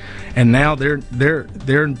resume. And now they're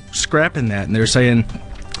scrapping that, and they're saying,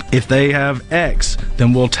 if they have X,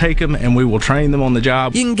 then we'll take them and we will train them on the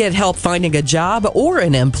job. You can get help finding a job or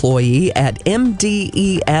an employee at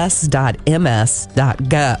mdes.ms.gov.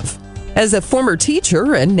 As a former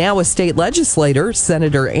teacher and now a state legislator,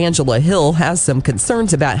 Senator Angela Hill has some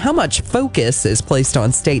concerns about how much focus is placed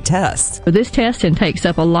on state tests. This testing takes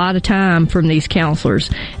up a lot of time from these counselors,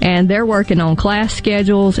 and they're working on class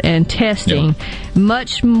schedules and testing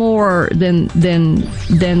much more than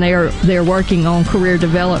they're working on career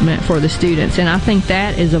development for the students, and I think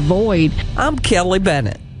that is a void. I'm Kelly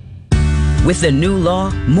Bennett. With the new law,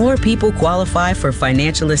 more people qualify for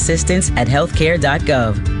financial assistance at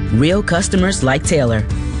healthcare.gov. Real customers like Taylor.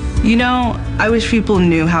 You know, I wish people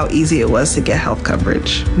knew how easy it was to get health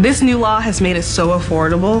coverage. This new law has made it so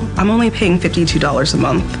affordable. I'm only paying $52 a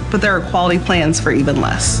month, but there are quality plans for even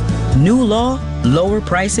less. New law, lower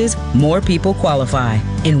prices, more people qualify.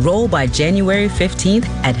 Enroll by January 15th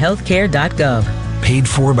at healthcare.gov. Paid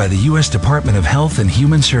for by the U.S. Department of Health and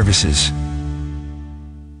Human Services.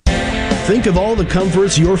 Think of all the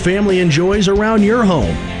comforts your family enjoys around your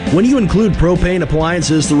home. When you include propane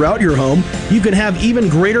appliances throughout your home, you can have even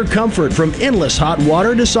greater comfort, from endless hot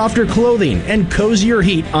water to softer clothing and cozier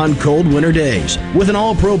heat on cold winter days. With an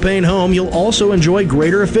all-propane home, you'll also enjoy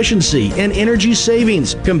greater efficiency and energy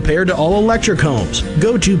savings compared to all-electric homes.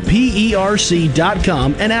 Go to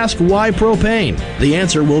PERC.com and ask why propane. The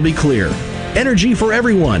answer will be clear. Energy for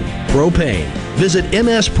everyone. Propane. Visit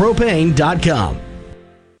mspropane.com.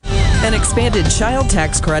 An expanded child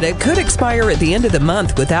tax credit could expire at the end of the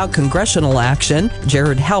month without congressional action.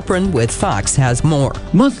 Jared Halpern with Fox has more.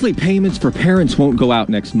 Monthly payments for parents won't go out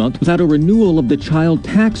next month without a renewal of the child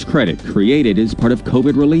tax credit created as part of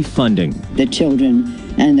COVID relief funding. The children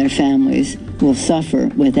and their families will suffer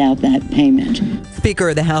without that payment. Speaker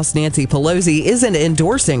of the House Nancy Pelosi isn't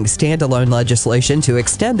endorsing standalone legislation to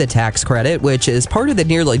extend the tax credit, which is part of the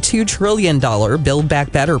nearly $2 trillion Build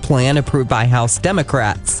Back Better plan approved by House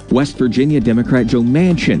Democrats. West Virginia Democrat Joe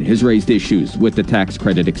Manchin has raised issues with the tax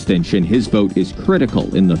credit extension. His vote is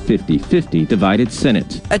critical in the 50-50 divided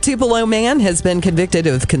Senate. A Tupelo man has been convicted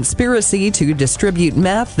of conspiracy to distribute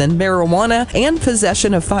meth and marijuana and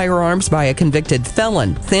possession of firearms by a convicted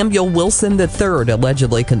felon. Samuel Wilson III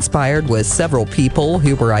allegedly conspired with several people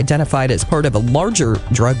who were identified as part of a larger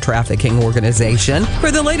drug trafficking organization.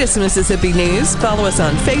 For the latest Mississippi news, follow us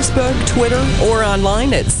on Facebook, Twitter, or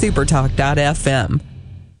online at supertalk.fm.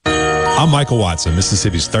 I'm Michael Watson,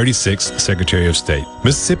 Mississippi's 36th Secretary of State.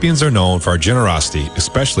 Mississippians are known for our generosity,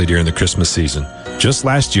 especially during the Christmas season. Just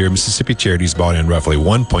last year, Mississippi Charities brought in roughly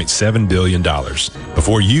 $1.7 billion.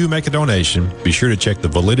 Before you make a donation, be sure to check the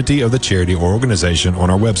validity of the charity or organization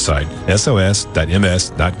on our website,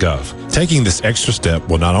 sos.ms.gov. Taking this extra step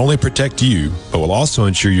will not only protect you, but will also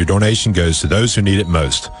ensure your donation goes to those who need it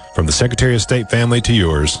most. From the Secretary of State family to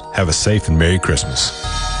yours, have a safe and Merry Christmas.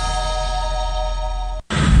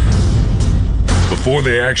 Before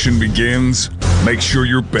the action begins, make sure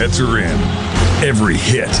your bets are in. Every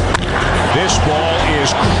hit. This ball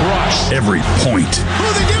is crushed. Every point. Who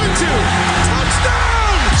are they giving to?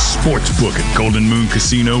 Touchdown! Sportsbook at Golden Moon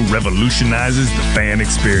Casino revolutionizes the fan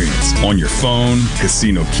experience. On your phone,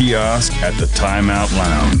 casino kiosk, at the Timeout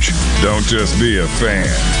Lounge. Don't just be a fan.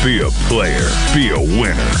 Be a player. Be a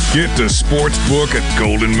winner. Get to Sportsbook at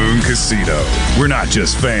Golden Moon Casino. We're not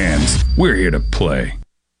just fans. We're here to play.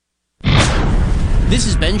 This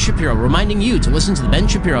is Ben Shapiro reminding you to listen to The Ben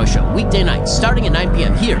Shapiro Show weekday nights starting at 9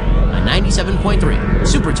 p.m. here on 97.3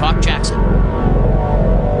 Super Talk Jackson.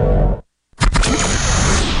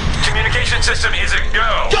 Communication system is a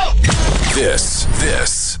go. Go!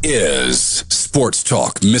 This is Sports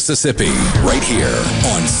Talk Mississippi, right here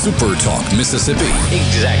on Super Talk Mississippi.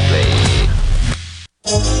 Exactly.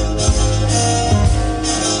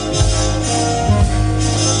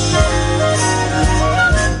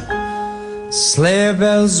 Sleigh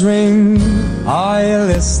bells ring, are you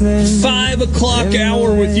listening? 5 o'clock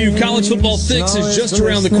hour with you. College Football Fix is just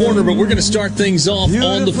around the corner, but we're going to start things off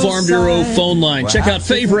on the Farm Bureau phone line. Check out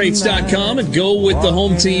favorites.com and go with the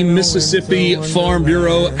home team, Mississippi Farm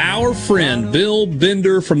Bureau. Our friend, Bill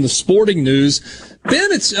Bender from the Sporting News. Ben,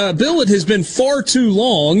 Bill, it has been far too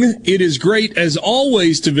long. It is great, as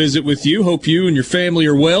always, to visit with you. Hope you and your family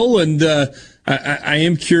are well. And I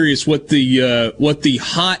am curious what the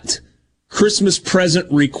hot Christmas present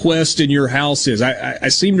request in your house is. I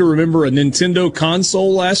seem to remember a Nintendo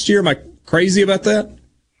console last year. Am I crazy about that?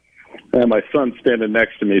 My son's standing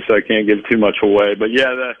next to me, so I can't give too much away. But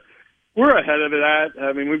yeah, we're ahead of that.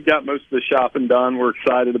 I mean, we've got most of the shopping done. We're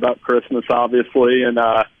excited about Christmas, obviously, and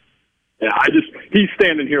he's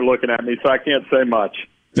standing here looking at me, so I can't say much.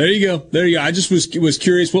 There you go. I just was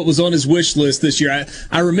curious what was on his wish list this year.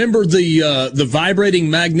 I remember the vibrating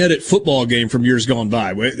magnetic football game from years gone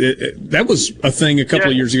by. That was a thing a couple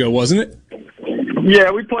of years ago, wasn't it?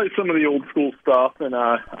 Yeah, we played some of the old school stuff, and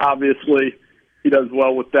obviously he does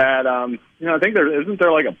well with that. I think isn't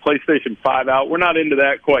there like a PlayStation 5 out? We're not into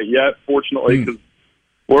that quite yet, fortunately, because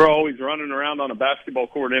we're always running around on a basketball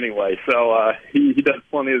court anyway. So he does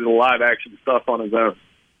plenty of the live action stuff on his own.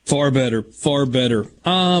 Far better.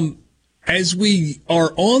 As we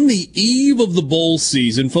are on the eve of the bowl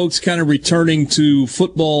season, folks kind of returning to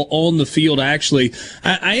football on the field, actually,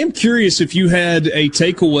 I am curious if you had a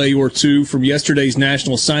takeaway or two from yesterday's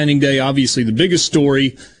National Signing Day. Obviously, the biggest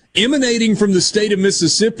story emanating from the state of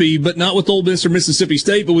Mississippi, but not with Ole Miss or Mississippi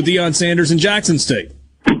State, but with Deion Sanders and Jackson State.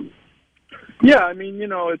 Yeah, I mean,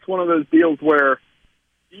 it's one of those deals where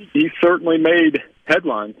he certainly made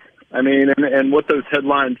headlines. I mean, and what those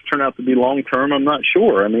headlines turn out to be long-term, I'm not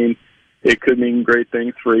sure. I mean, it could mean great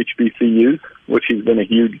things for HBCUs, which Deion's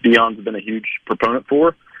been a huge proponent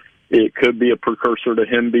for. It could be a precursor to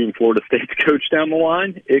him being Florida State's coach down the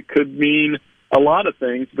line. It could mean a lot of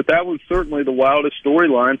things, but that was certainly the wildest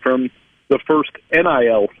storyline from the first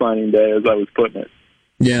NIL signing day, as I was putting it.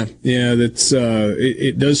 Yeah, that's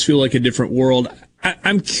it does feel like a different world.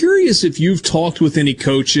 I'm curious if you've talked with any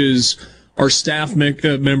coaches or staff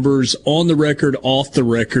members on the record, off the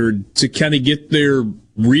record, to kind of get their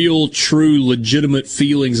real, true, legitimate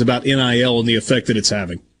feelings about NIL and the effect that it's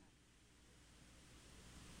having.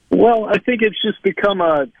 Well, I think it's just become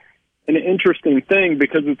an interesting thing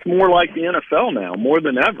because it's more like the NFL now, more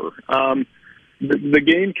than ever. The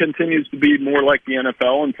game continues to be more like the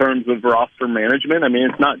NFL in terms of roster management. I mean,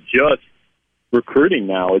 it's not just recruiting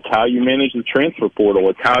now. It's how you manage the transfer portal.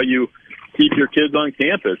 It's how you keep your kids on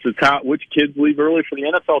campus. It's which kids leave early for the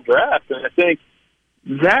NFL draft. And I think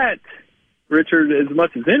that, Richard, as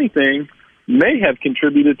much as anything, may have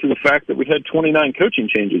contributed to the fact that we had 29 coaching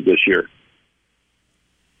changes this year.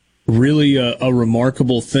 Really a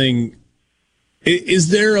remarkable thing. Is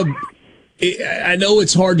there I know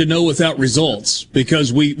it's hard to know without results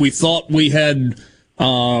because we thought we had,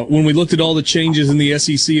 when we looked at all the changes in the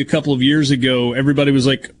SEC a couple of years ago, everybody was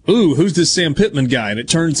like, ooh, who's this Sam Pittman guy? And it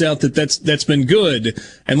turns out that's been good.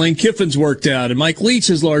 And Lane Kiffin's worked out and Mike Leach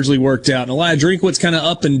has largely worked out and Elijah Drinkwitz kind of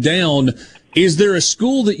up and down. Is there a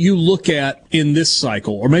school that you look at in this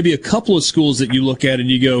cycle or maybe a couple of schools that you look at and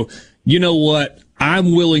you go, you know what?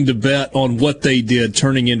 I'm willing to bet on what they did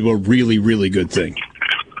turning into a really, really good thing.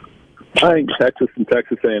 I think Texas and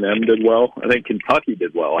Texas A&M did well. I think Kentucky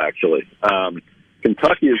did well, actually.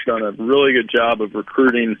 Kentucky has done a really good job of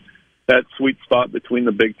recruiting that sweet spot between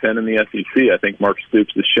the Big Ten and the SEC. I think Mark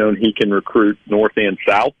Stoops has shown he can recruit North and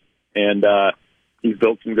South, and he's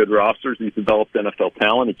built some good rosters. He's developed NFL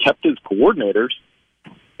talent. He kept his coordinators.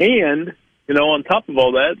 And, you know, on top of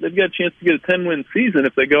all that, they've got a chance to get a 10-win season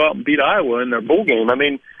if they go out and beat Iowa in their bowl game. I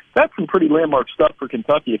mean, that's some pretty landmark stuff for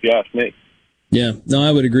Kentucky, if you ask me. Yeah, no,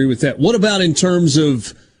 I would agree with that. What about in terms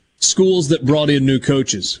of schools that brought in new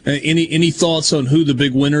coaches? Any thoughts on who the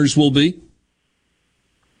big winners will be?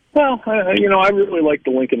 Well, I really like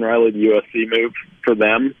the Lincoln Riley to USC move for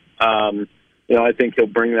them. I think he'll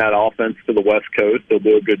bring that offense to the West Coast. He'll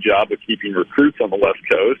do a good job of keeping recruits on the West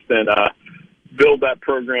Coast and build that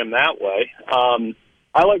program that way.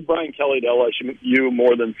 I like Brian Kelly to LSU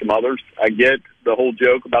more than some others. I get the whole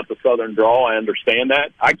joke about the Southern drawl. I understand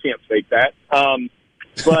that. I can't fake that.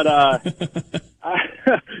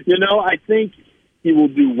 I think he will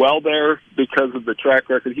do well there because of the track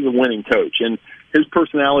record. He's a winning coach, and his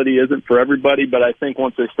personality isn't for everybody, but I think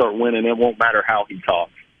once they start winning, it won't matter how he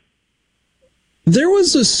talks. There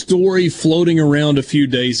was a story floating around a few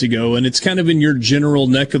days ago, and it's kind of in your general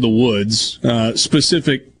neck of the woods,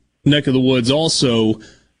 specific neck of the woods also.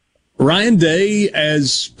 Ryan Day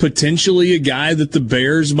as potentially a guy that the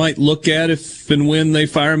Bears might look at if and when they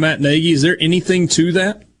fire Matt Nagy. Is there anything to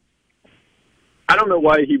that? I don't know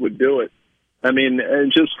why he would do it. I mean,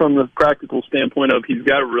 and just from the practical standpoint of he's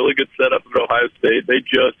got a really good setup at Ohio State. They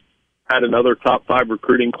just had another top 5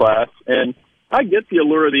 recruiting class. And I get the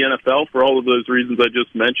allure of the NFL for all of those reasons I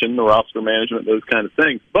just mentioned, the roster management, those kind of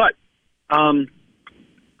things. But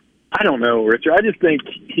I don't know, Richard. I just think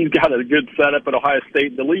he's got a good setup at Ohio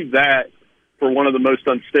State. To leave that for one of the most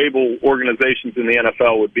unstable organizations in the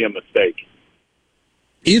NFL would be a mistake.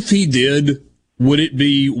 If he did, would it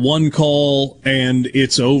be one call and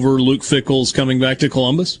it's over, Luke Fickell's coming back to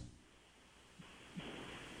Columbus?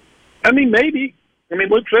 I mean, maybe. I mean,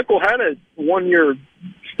 Luke Fickell had a 1-year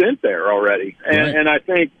stint there already. And I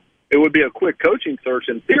think it would be a quick coaching search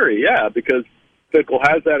in theory, yeah, because Fickell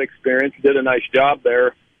has that experience, did a nice job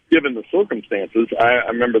there, given the circumstances. I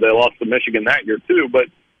remember they lost to Michigan that year too, but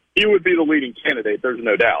he would be the leading candidate, there's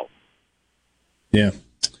no doubt. Yeah.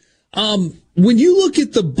 When you look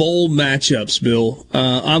at the bowl matchups, Bill,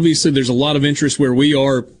 obviously there's a lot of interest where we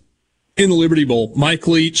are in the Liberty Bowl. Mike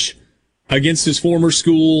Leach against his former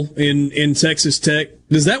school in Texas Tech.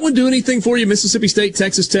 Does that one do anything for you, Mississippi State,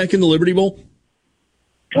 Texas Tech in the Liberty Bowl?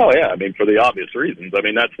 Oh, yeah. I mean, for the obvious reasons. I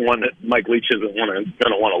mean, that's one that Mike Leach isn't going to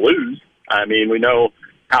want to lose. I mean, we know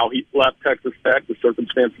how he left Texas Tech, the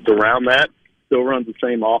circumstances around that. Still runs the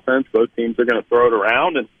same offense. Both teams are going to throw it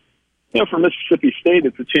around. And, for Mississippi State,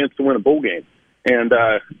 it's a chance to win a bowl game and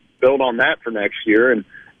build on that for next year. And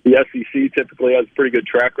the SEC typically has a pretty good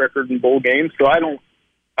track record in bowl games, so I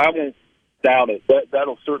won't doubt it.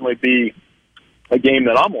 That'll certainly be a game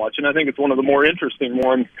that I'm watching. I think it's one of the more interesting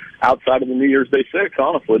ones outside of the New Year's Day 6,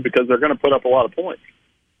 honestly, because they're going to put up a lot of points.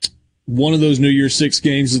 One of those New Year's 6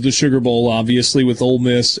 games is the Sugar Bowl, obviously, with Ole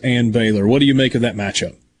Miss and Baylor. What do you make of that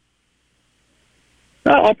matchup?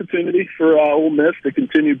 Opportunity for Ole Miss to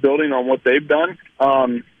continue building on what they've done.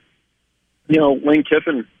 Lane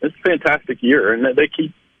Kiffin, it's a fantastic year, and they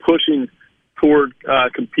keep pushing toward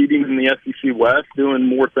competing in the SEC West, doing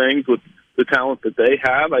more things with the talent that they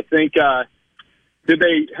have. I think did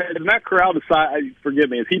Matt Corral decide? Forgive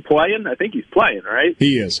me, is he playing? I think he's playing, right?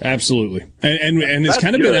 He is, absolutely, and has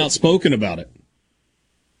kind of been outspoken about it.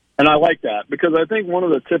 And I like that because I think one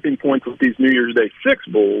of the tipping points with these New Year's Day Six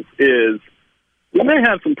Bowls is we may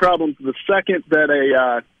have some problems the second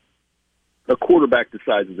that a quarterback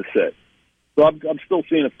decides to sit. So I'm still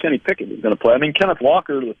seeing if Kenny Pickett is going to play. I mean, Kenneth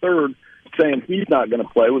Walker III saying he's not going to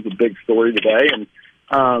play was a big story today, and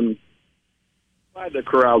I'm glad that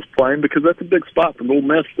Corral's playing because that's a big spot for Ole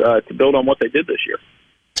Miss to build on what they did this year.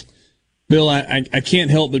 Bill, I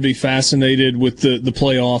can't help but be fascinated with the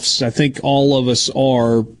playoffs. I think all of us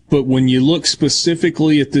are. But when you look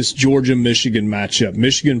specifically at this Georgia-Michigan matchup,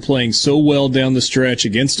 Michigan playing so well down the stretch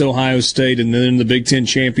against Ohio State and then in the Big Ten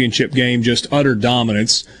championship game, just utter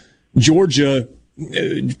dominance. Georgia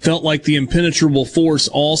felt like the impenetrable force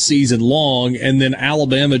all season long, and then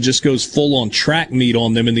Alabama just goes full-on track meet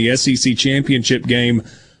on them in the SEC championship game.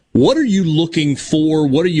 What are you looking for?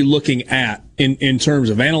 What are you looking at in terms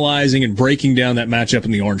of analyzing and breaking down that matchup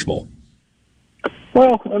in the Orange Bowl?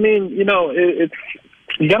 Well, I mean, you got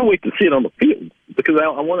to wait to see it on the field because I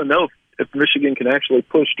want to know if Michigan can actually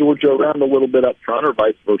push Georgia around a little bit up front or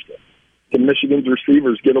vice versa. Can Michigan's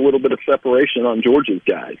receivers get a little bit of separation on Georgia's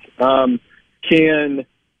guys? Can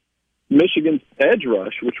Michigan's edge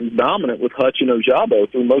rush, which was dominant with Hutch and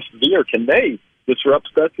Ojabo through most of the year, can they disrupt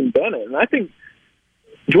Stetson Bennett? And I think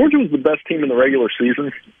Georgia was the best team in the regular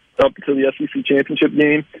season up to the SEC championship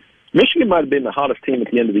game. Michigan might have been the hottest team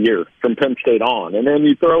at the end of the year from Penn State on. And then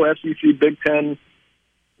you throw SEC Big Ten,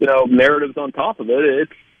 narratives on top of it.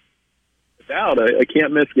 It's without a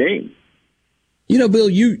can't-miss game. Bill,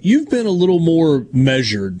 you've been a little more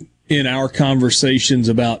measured in our conversations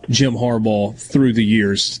about Jim Harbaugh through the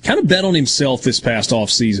years. Kind of bet on himself this past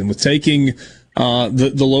offseason with taking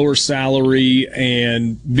the lower salary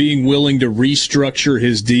and being willing to restructure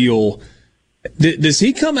his deal. Does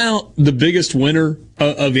he come out the biggest winner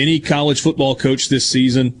of any college football coach this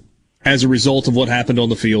season as a result of what happened on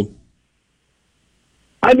the field?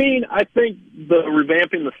 I mean, I think the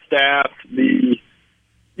revamping the staff,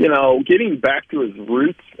 getting back to his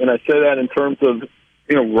roots, and I say that in terms of,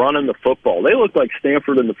 running the football. They looked like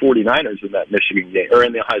Stanford and the 49ers in that Michigan game, or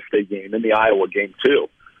in the Ohio State game, in the Iowa game too.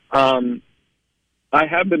 I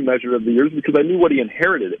have been measured over the years because I knew what he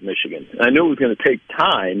inherited at Michigan. And I knew it was going to take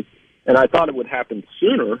time, and I thought it would happen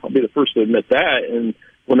sooner. I'll be the first to admit that. And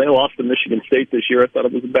when they lost to Michigan State this year, I thought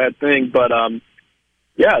it was a bad thing. But,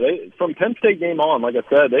 from Penn State game on, like I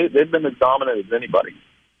said, they've been as dominant as anybody.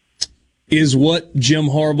 Is what Jim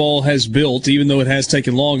Harbaugh has built, even though it has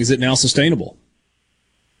taken long, is it now sustainable?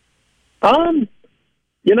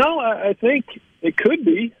 I think it could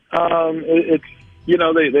be. It's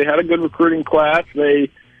they had a good recruiting class. They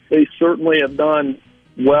certainly have done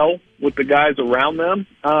well with the guys around them.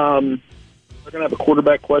 They're going to have a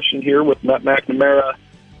quarterback question here with Matt McNamara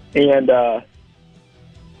and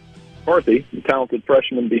McCarthy, the talented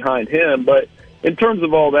freshman behind him. But in terms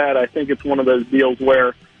of all that, I think it's one of those deals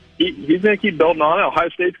where he's going to keep building on it. Ohio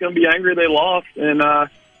State's going to be angry they lost, and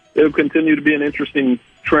it'll continue to be an interesting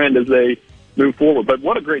trend as they move forward. But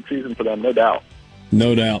what a great season for them, no doubt.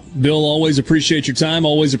 No doubt. Bill, always appreciate your time.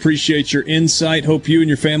 Always appreciate your insight. Hope you and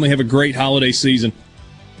your family have a great holiday season.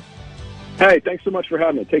 Hey, thanks so much for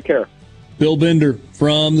having me. Take care. Bill Bender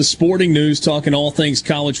from the Sporting News talking all things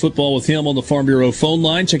college football with him on the Farm Bureau phone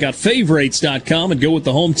line. Check out favorites.com and go with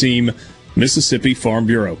the home team, Mississippi Farm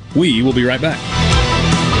Bureau. We will be right back.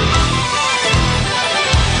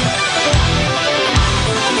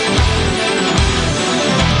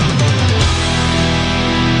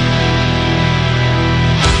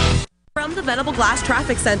 Venable Glass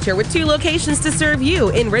Traffic Center with 2 locations to serve you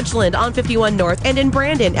in Ridgeland on 51 North and in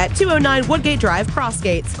Brandon at 209 Woodgate Drive,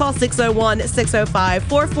 Crossgates. Call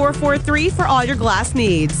 601-605-4443 for all your glass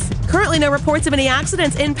needs. Currently no reports of any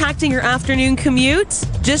accidents impacting your afternoon commute.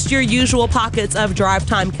 Just your usual pockets of drive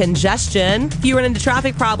time congestion. If you run into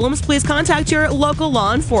traffic problems, please contact your local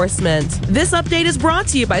law enforcement. This update is brought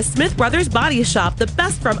to you by Smith Brothers Body Shop, the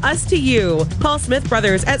best from us to you. Call Smith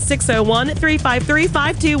Brothers at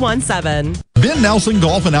 601-353-5217. Ben Nelson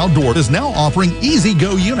Golf and Outdoor is now offering Easy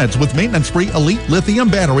Go units with maintenance-free elite lithium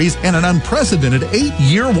batteries and an unprecedented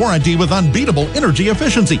 8-year warranty with unbeatable energy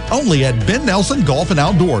efficiency. Only at Ben Nelson Golf and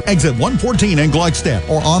Outdoor, exit 114 in Gluckstadt,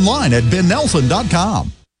 or online at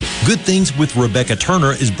bennelson.com. Good Things with Rebecca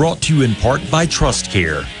Turner is brought to you in part by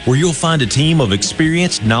TrustCare, where you'll find a team of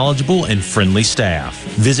experienced, knowledgeable, and friendly staff.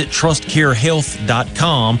 Visit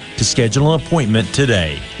TrustCareHealth.com to schedule an appointment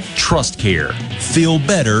today. TrustCare. Feel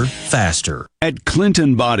better, faster. At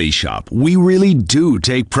Clinton Body Shop, we really do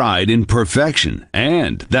take pride in perfection,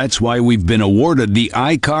 and that's why we've been awarded the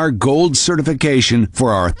ICAR Gold certification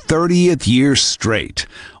for our 30th year straight.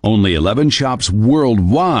 Only 11 shops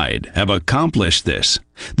worldwide have accomplished this.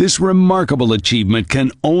 This remarkable achievement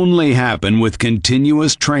can only happen with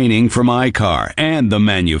continuous training from ICAR and the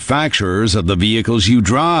manufacturers of the vehicles you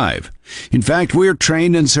drive. In fact, we're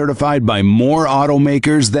trained and certified by more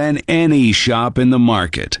automakers than any shop in the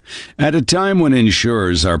market. At a time when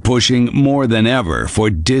insurers are pushing more than ever for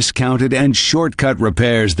discounted and shortcut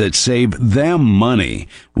repairs that save them money,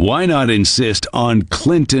 why not insist on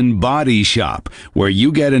Clinton Body Shop, where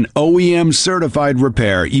you get an OEM certified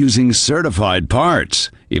repair using certified parts?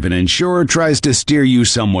 If an insurer tries to steer you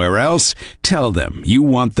somewhere else, tell them you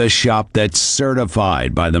want the shop that's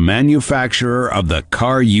certified by the manufacturer of the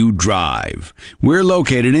car you drive. We're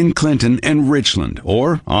located in Clinton and Richland,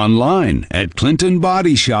 or online at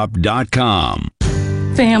ClintonBodyShop.com.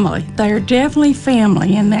 Family. They're definitely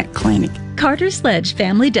family in that clinic. Carter Sledge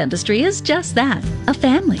Family Dentistry is just that, a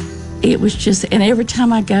family. It was just, and every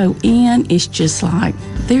time I go in, it's just like,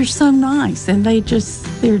 they're so nice, and they're just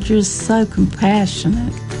so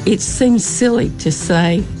compassionate. It seems silly to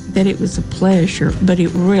say that it was a pleasure, but it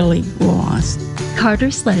really was. Carter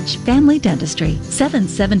Sledge Family Dentistry,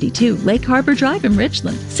 772 Lake Harbor Drive in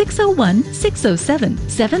Richland,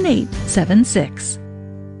 601-607-7876.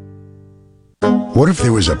 What if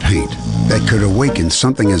there was a paint that could awaken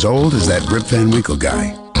something as old as that Rip Van Winkle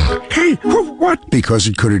guy? Hey, what? Because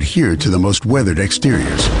it could adhere to the most weathered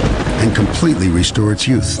exteriors and completely restore its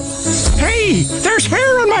youth. Hey, there's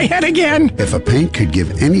hair on my head again! If a paint could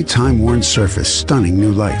give any time-worn surface stunning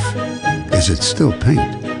new life, is it still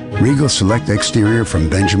paint? Regal Select Exterior from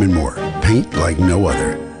Benjamin Moore. Paint like no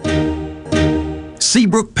other.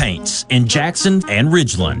 Seabrook Paints in Jackson and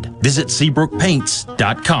Ridgeland. Visit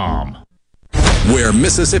SeabrookPaints.com. Where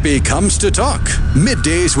Mississippi comes to talk.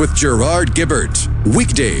 Middays with Gerard Gibbert.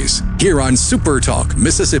 Weekdays here on Super Talk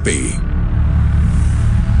Mississippi.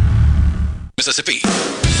 Mississippi.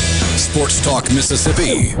 Sports Talk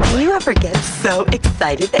Mississippi. Do you ever get so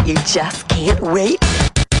excited that you just can't wait?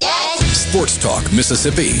 Yes! Sports Talk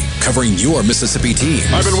Mississippi. Covering your Mississippi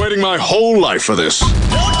teams. I've been waiting my whole life for this.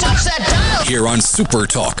 Don't touch that dial! Here on Super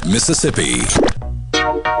Talk Mississippi.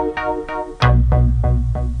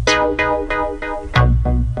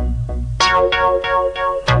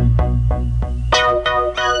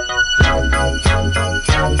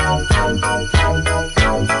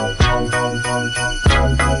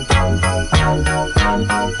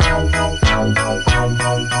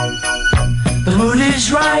 The mood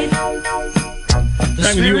is right.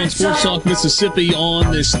 Back with you on Sports Talk Mississippi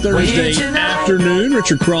on this Thursday afternoon.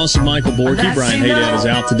 Richard Cross and Michael Borky. Brian Haydad is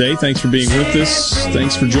out today. Thanks for being with us.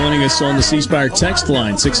 Thanks for joining us on the C Spire text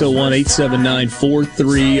line,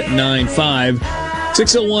 601-879-4395.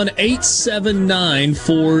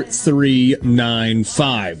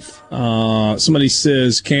 601-879-4395. Somebody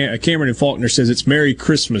says, Cameron and Faulkner says, it's Merry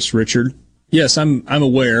Christmas, Richard. Yes, I'm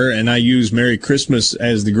aware, and I use Merry Christmas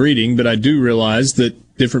as the greeting, but I do realize that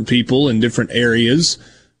different people in different areas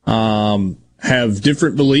have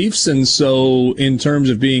different beliefs, and so in terms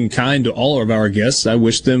of being kind to all of our guests, I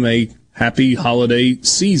wish them a happy holiday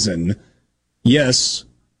season. Yes,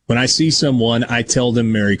 when I see someone, I tell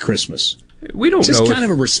them Merry Christmas. We don't know. It's just kind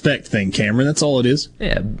of a respect thing, Cameron. That's all it is.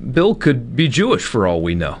 Yeah, Bill could be Jewish for all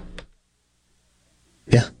we know.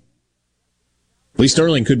 Yeah. Lee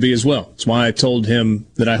Sterling could be as well. That's why I told him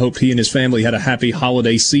that I hoped he and his family had a happy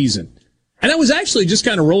holiday season. And I was actually just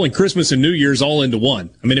kind of rolling Christmas and New Year's all into one.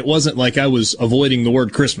 I mean, it wasn't like I was avoiding the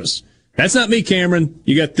word Christmas. That's not me, Cameron.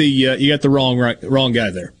 You got the wrong guy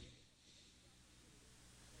there.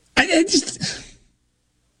 I just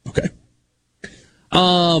okay.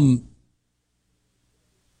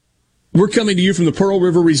 We're coming to you from the Pearl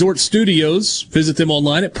River Resort Studios. Visit them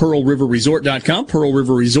online at pearlriverresort.com. Pearl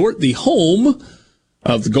River Resort, the home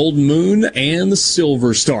of the Golden Moon and the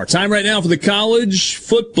Silver Star. Time right now for the college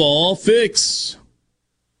football fix.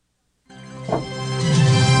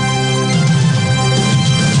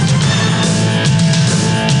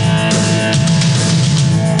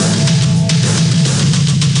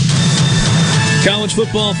 College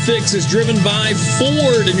Football Fix is driven by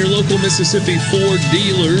Ford and your local Mississippi Ford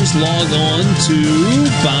dealers. Log on to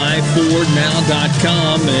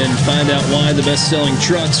buyfordnow.com and find out why the best-selling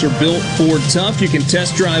trucks are built Ford tough. You can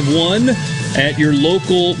test drive one at your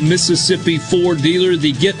local Mississippi Ford dealer.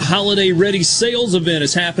 The Get Holiday Ready sales event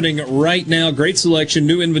is happening right now. Great selection,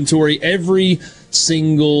 new inventory every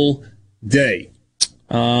single day.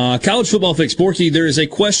 College Football Fix. Borky, there is a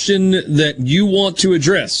question that you want to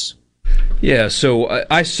address. Yeah, so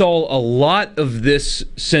I saw a lot of this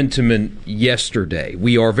sentiment yesterday.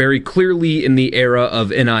 We are very clearly in the era of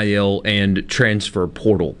NIL and transfer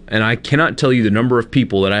portal, and I cannot tell you the number of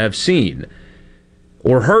people that I have seen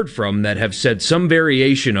or heard from that have said some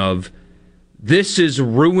variation of, this is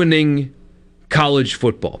ruining college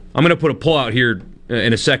football. I'm going to put a poll out here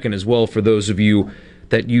in a second as well for those of you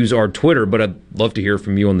that use our Twitter, but I'd love to hear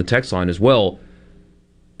from you on the text line as well.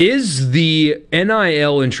 Is the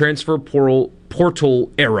NIL and transfer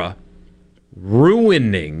portal era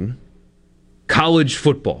ruining college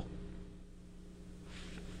football?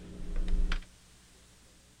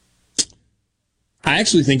 I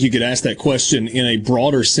actually think you could ask that question in a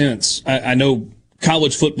broader sense. I know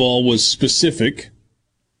college football was specific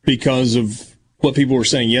because of what people were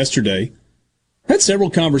saying yesterday. I had several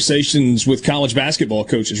conversations with college basketball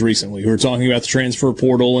coaches recently who are talking about the transfer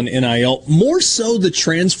portal and NIL, more so the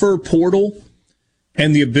transfer portal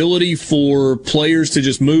and the ability for players to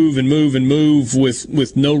just move and move and move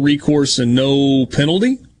with no recourse and no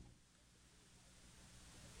penalty,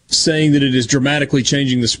 saying that it is dramatically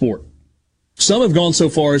changing the sport. Some have gone so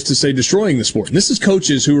far as to say destroying the sport. And this is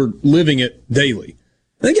coaches who are living it daily.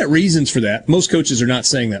 They got reasons for that. Most coaches are not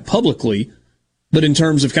saying that publicly. But in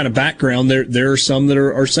terms of kind of background, there are some that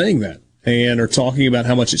are saying that and are talking about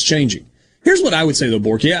how much it's changing. Here's what I would say, though,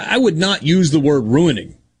 Borky. I would not use the word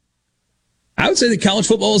ruining. I would say that college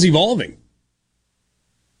football is evolving.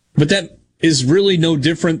 But that is really no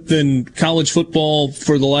different than college football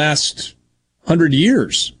for the last 100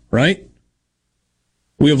 years, right?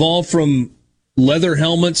 We evolved from leather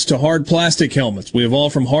helmets to hard plastic helmets. We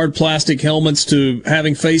evolved from hard plastic helmets to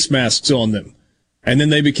having face masks on them. And then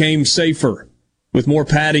they became safer, with more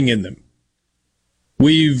padding in them.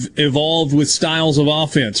 We've evolved with styles of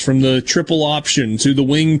offense, from the triple option to the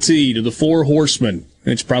wing T to the four horsemen.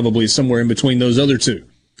 It's probably somewhere in between those other two.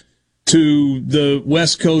 To the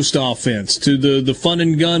West Coast offense, to the fun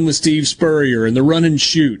and gun with Steve Spurrier and the run and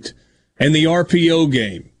shoot and the RPO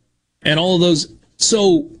game and all of those.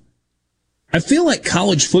 So I feel like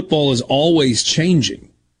college football is always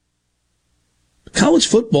changing. College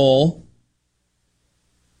football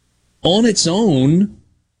on its own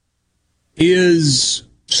is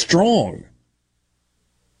strong.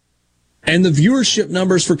 And the viewership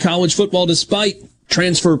numbers for college football, despite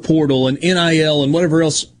transfer portal and NIL and whatever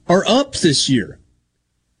else, are up this year.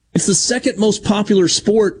 It's the second most popular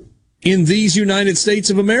sport in these United States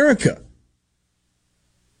of America.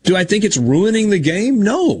 Do I think it's ruining the game?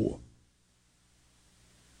 No.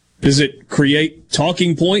 Does it create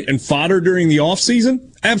talking point and fodder during the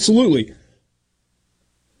offseason? Absolutely.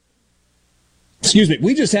 Excuse me,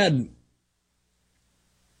 we just had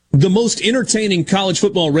the most entertaining college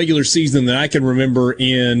football regular season that I can remember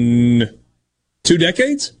in 2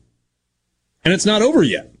 decades, and it's not over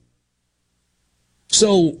yet.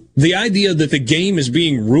 So the idea that the game is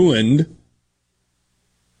being ruined,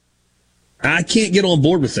 I can't get on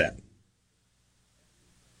board with that.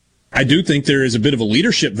 I do think there is a bit of a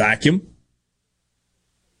leadership vacuum.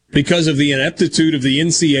 Because of the ineptitude of the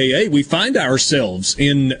NCAA, we find ourselves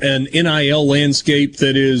in an NIL landscape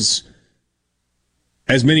that is,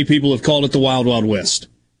 as many people have called it, the Wild Wild West.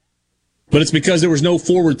 But it's because there was no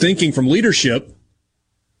forward thinking from leadership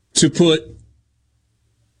to put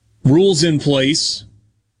rules in place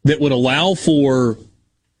that would allow for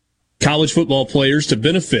college football players to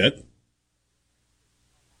benefit.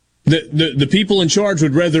 The people in charge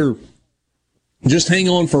would rather just hang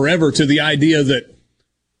on forever to the idea that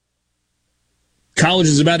college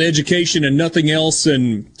is about education and nothing else,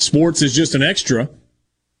 and sports is just an extra,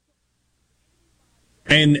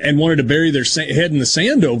 and wanted to bury their head in the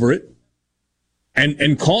sand over it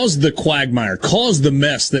and cause the quagmire, cause the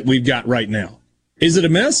mess that we've got right now. Is it a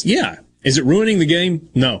mess? Yeah. Is it ruining the game?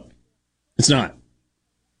 No, it's not.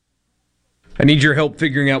 I need your help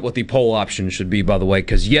figuring out what the poll option should be, by the way,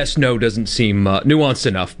 because yes, no doesn't seem nuanced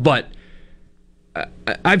enough. But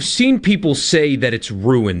I've seen people say that it's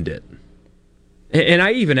ruined it. And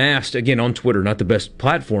I even asked, again, on Twitter, not the best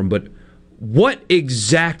platform, but what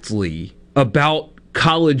exactly about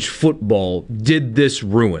college football did this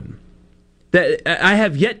ruin? That I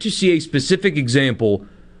have yet to see a specific example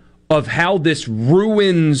of how this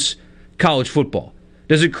ruins college football.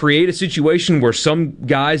 Does it create a situation where some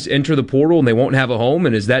guys enter the portal and they won't have a home,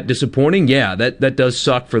 and is that disappointing? Yeah, that does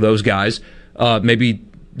suck for those guys. Maybe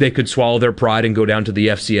they could swallow their pride and go down to the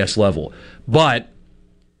FCS level. But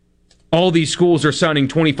all these schools are signing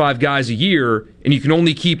 25 guys a year, and you can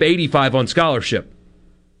only keep 85 on scholarship.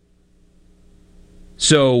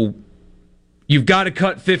 So you've got to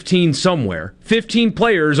cut 15 somewhere. 15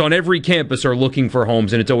 players on every campus are looking for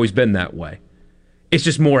homes, and it's always been that way. It's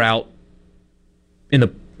just more out in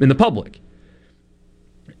the public.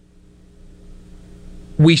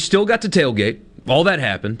 We still got to tailgate. All that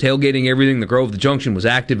happened. Tailgating everything. The Grove, the Junction was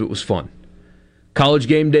active. It was fun. College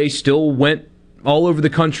game day still went all over the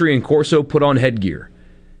country, and Corso put on headgear.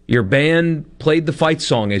 Your band played the fight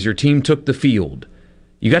song as your team took the field.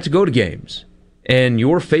 You got to go to games, and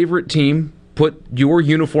your favorite team put your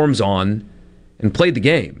uniforms on and played the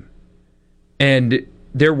game. And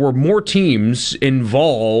there were more teams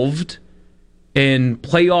involved in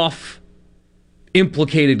playoff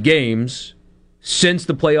implicated games since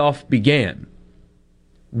the playoff began.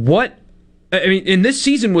 And this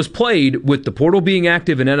season was played with the portal being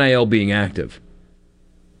active and NIL being active.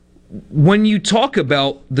 When you talk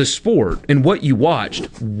about the sport and what you watched,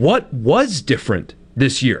 what was different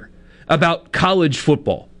this year about college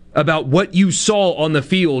football, about what you saw on the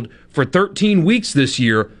field for 13 weeks this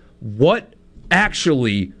year? What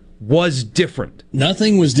actually was different?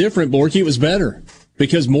 Nothing was different, Borky. It was better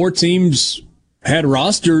because more teams had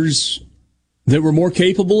rosters that were more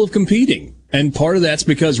capable of competing. And part of that's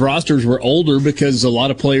because rosters were older because a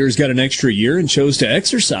lot of players got an extra year and chose to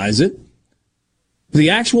exercise it. The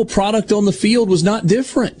actual product on the field was not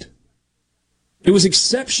different. It was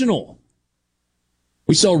exceptional.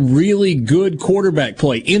 We saw really good quarterback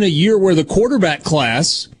play in a year where the quarterback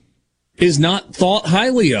class is not thought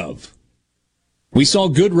highly of. We saw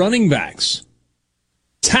good running backs.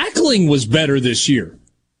 Tackling was better this year.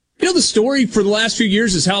 You know, the story for the last few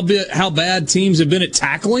years is how bad teams have been at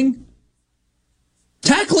tackling.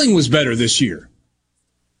 Tackling was better this year.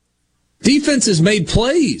 Defenses made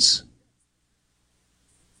plays.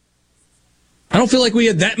 I don't feel like we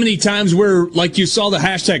had that many times where, like you saw the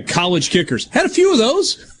hashtag college kickers. Had a few of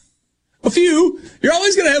those. A few. You're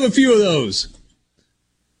always going to have a few of those.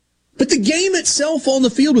 But the game itself on the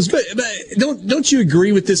field was good. Don't you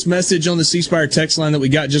agree with this message on the C Spire text line that we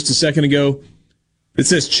got just a second ago? It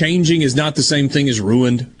says changing is not the same thing as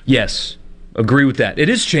ruined. Yes, agree with that. It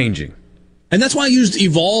is changing. And that's why I used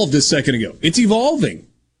evolved a second ago. It's evolving.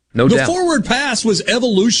 No doubt. The forward pass was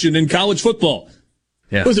evolution in college football.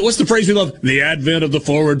 Yeah. What's the phrase we love? The advent of the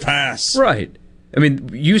forward pass. Right. I mean,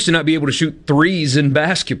 you used to not be able to shoot threes in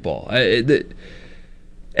basketball.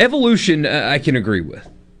 Evolution, I can agree with.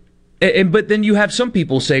 But then you have some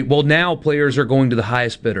people say, well, now players are going to the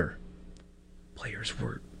highest bidder. Players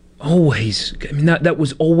were always, that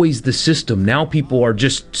was always the system. Now people are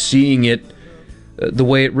just seeing it the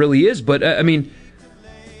way it really is. But,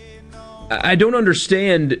 I don't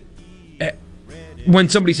understand when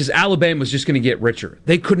somebody says Alabama's just going to get richer.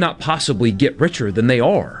 They could not possibly get richer than they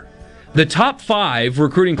are. The top 5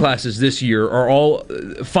 recruiting classes this year are all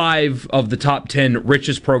 5 of the top 10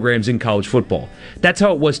 richest programs in college football. That's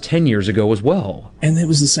how it was 10 years ago as well. And it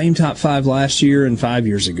was the same top 5 last year and 5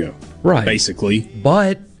 years ago. Right. Basically.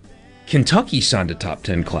 But Kentucky signed a top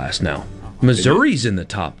 10 class now. Missouri's in the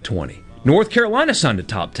top 20. North Carolina signed a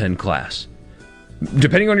top 10 class.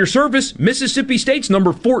 Depending on your service, Mississippi State's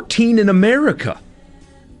number 14 in America.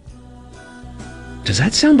 Does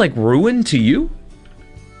that sound like ruin to you?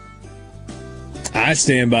 I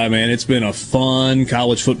stand by, man. It's been a fun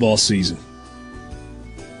college football season.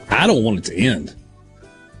 I don't want it to end.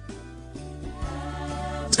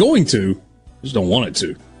 It's going to. I just don't want it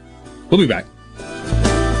to. We'll be back.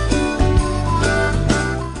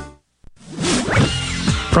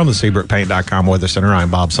 From the SeabrookPaint.com Weather Center, I'm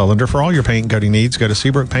Bob Sullender. For all your paint and coating needs, go to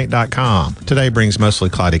SeabrookPaint.com. Today brings mostly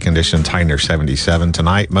cloudy conditions, high near 77.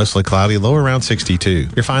 Tonight, mostly cloudy, low around 62.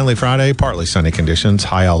 Your finally Friday, partly sunny conditions,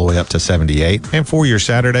 high all the way up to 78. And for your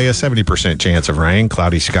Saturday, a 70% chance of rain,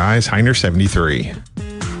 cloudy skies, high near 73.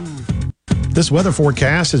 This weather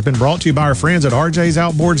forecast has been brought to you by our friends at RJ's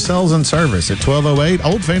Outboard Sales and Service at 1208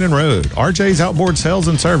 Old Fannin Road. RJ's Outboard Sales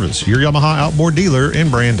and Service, your Yamaha outboard dealer in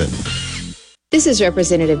Brandon. This is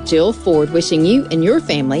Representative Jill Ford wishing you and your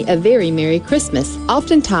family a very Merry Christmas.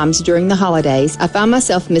 Oftentimes during the holidays, I find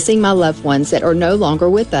myself missing my loved ones that are no longer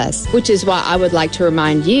with us, which is why I would like to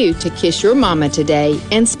remind you to kiss your mama today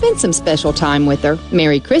and spend some special time with her.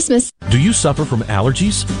 Merry Christmas. Do you suffer from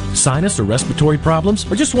allergies, sinus, or respiratory problems,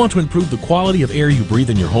 or just want to improve the quality of air you breathe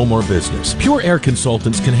in your home or business? Pure Air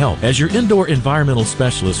Consultants can help. As your indoor environmental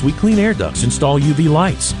specialists, we clean air ducts, install UV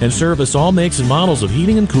lights, and service all makes and models of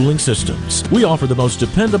heating and cooling systems. We offer the most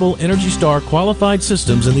dependable Energy Star qualified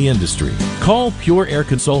systems in the industry. Call Pure Air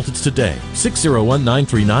Consultants today,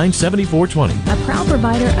 601-939-7420. A proud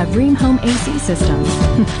provider of Rheem Home AC systems.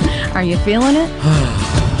 Are you feeling it?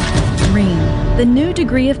 Rheem, the new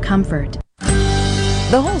degree of comfort.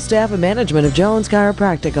 The whole staff and management of Jones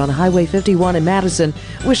Chiropractic on Highway 51 in Madison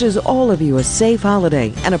wishes all of you a safe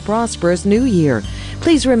holiday and a prosperous new year.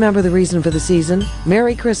 Please remember the reason for the season.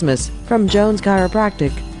 Merry Christmas from Jones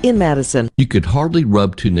Chiropractic in Madison. You could hardly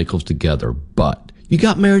rub two nickels together, but you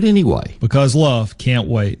got married anyway. Because love can't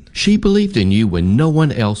wait. She believed in you when no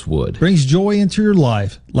one else would. Brings joy into your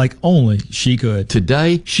life like only she could.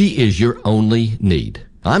 Today, she is your only need.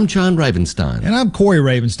 I'm John Ravenstein. And I'm Corey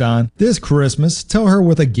Ravenstein. This Christmas, tell her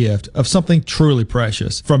with a gift of something truly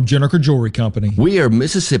precious from Juniker Jewelry Company. We are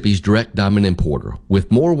Mississippi's direct diamond importer,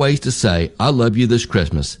 with more ways to say I love you this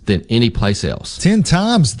Christmas than any place else. 10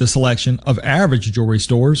 times the selection of average jewelry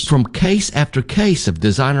stores. From case after case of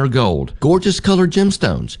designer gold, gorgeous colored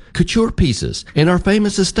gemstones, couture pieces, and our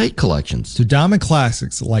famous estate collections. To diamond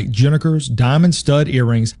classics like Juniker's diamond stud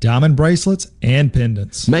earrings, diamond bracelets, and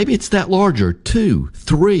pendants. Maybe it's that larger 2,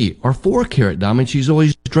 3, or 4 carat diamond she's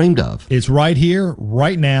always dreamed of. It's right here,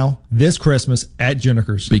 right now, this Christmas at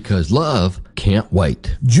Juniker's. Because love can't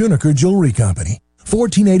wait. Juniker Jewelry Company,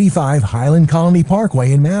 1485 Highland Colony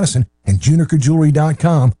Parkway in Madison, and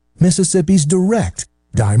JunikerJewelry.com, Mississippi's direct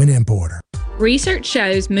diamond importer. Research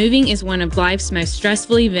shows moving is one of life's most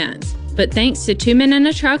stressful events, but thanks to 2 Men and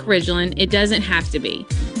a Truck Ridgeland, it doesn't have to be.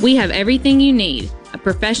 We have everything you need. A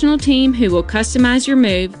professional team who will customize your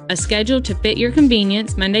move, a schedule to fit your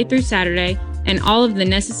convenience Monday through Saturday, and all of the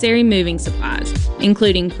necessary moving supplies,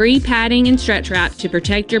 including free padding and stretch wrap to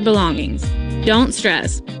protect your belongings. Don't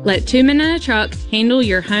stress. Let 2 Men and a Truck handle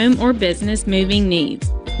your home or business moving needs.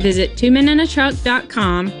 Visit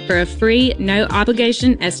 2menandatruck.com for a free,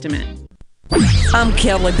 no-obligation estimate. I'm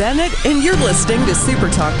Kelly Bennett, and you're listening to Super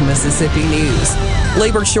Talk Mississippi News.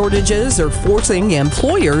 Labor shortages are forcing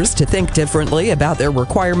employers to think differently about their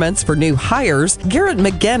requirements for new hires. Garrett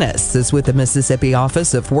McGinnis is with the Mississippi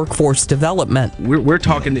Office of Workforce Development. We're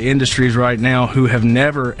talking to industries right now who have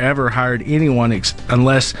never, ever hired anyone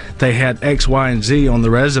unless they had X, Y, and Z on the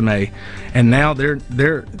resume. And now they're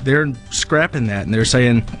scrapping that, and they're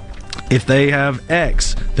saying, if they have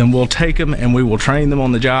X, then we'll take them and we will train them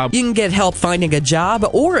on the job. You can get help finding a job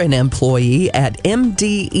or an employee at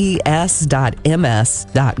mdes.ms.gov.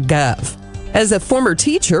 As a former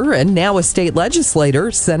teacher and now a state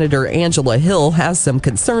legislator, Senator Angela Hill has some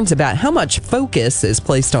concerns about how much focus is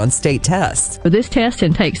placed on state tests. This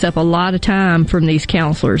testing takes up a lot of time from these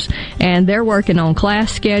counselors, and they're working on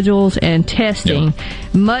class schedules and testing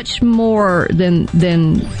much more than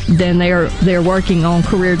they're working on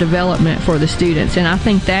career development for the students, and I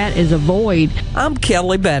think that is a void. I'm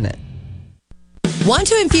Kelly Bennett. Want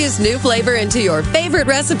to infuse new flavor into your favorite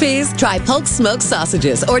recipes? Try Polk's smoked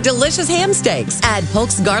sausages or delicious ham steaks. Add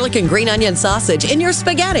Polk's garlic and green onion sausage in your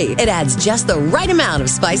spaghetti. It adds just the right amount of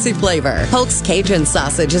spicy flavor. Polk's Cajun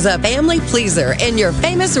sausage is a family pleaser in your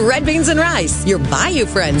famous red beans and rice. Your Bayou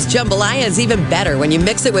Friends jambalaya is even better when you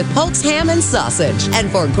mix it with Polk's ham and sausage.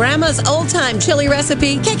 And for Grandma's old-time chili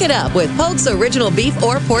recipe, kick it up with Polk's original beef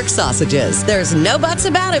or pork sausages. There's no buts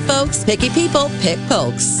about it, folks. Picky people pick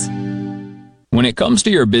Polk's. When it comes to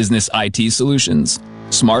your business IT solutions,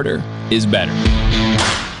 smarter is better.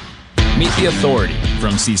 Meet the authority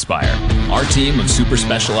from C-Spire. Our team of super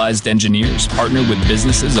specialized engineers partner with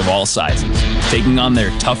businesses of all sizes, taking on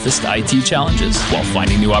their toughest IT challenges while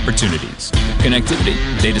finding new opportunities. Connectivity,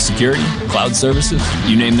 data security, cloud services,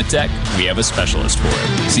 you name the tech, we have a specialist for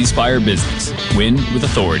it. C-Spire Business. Win with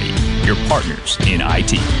authority. Your partners in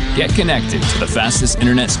IT. Get connected to the fastest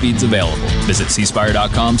internet speeds available. Visit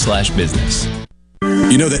cspire.com/business.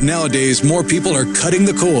 You know that nowadays more people are cutting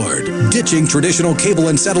the cord, ditching traditional cable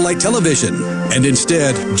and satellite television, and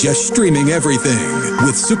instead just streaming everything.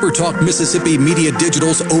 With SuperTalk Mississippi Media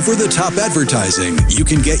Digital's over-the-top advertising, you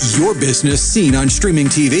can get your business seen on streaming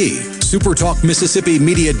TV. SuperTalk Mississippi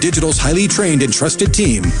Media Digital's highly trained and trusted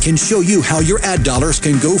team can show you how your ad dollars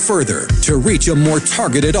can go further to reach a more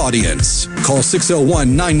targeted audience. Call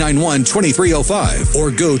 601-991-2305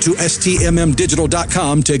 or go to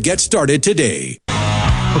stmmdigital.com to get started today.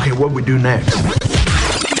 Okay, what we do next?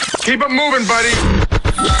 Keep it moving, buddy.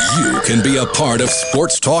 You can be a part of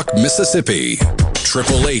Sports Talk Mississippi.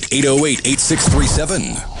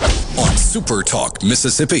 888-808-8637 on Super Talk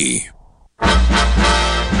Mississippi.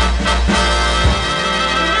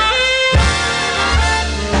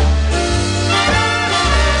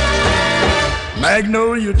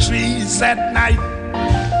 Magnolia trees at night,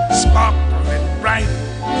 sparkling bright.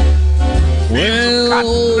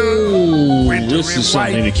 Well, this is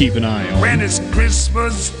something to keep an eye on. When it's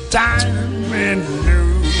Christmas time and new.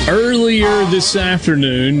 Earlier this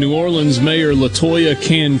afternoon, New Orleans Mayor LaToya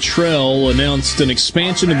Cantrell announced an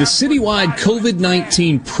expansion of the citywide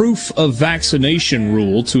COVID-19 proof of vaccination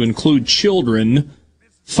rule to include children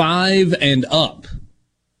 5 and up.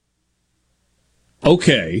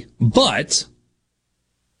 Okay, but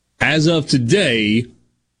as of today,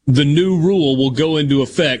 the new rule will go into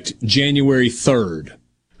effect January 3rd.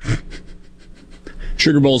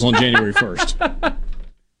 Sugar Bowl's on January 1st.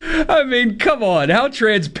 I mean, come on. How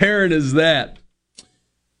transparent is that?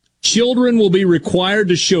 Children will be required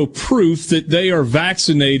to show proof that they are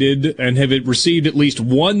vaccinated and have received at least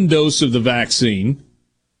one dose of the vaccine,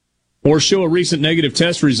 or show a recent negative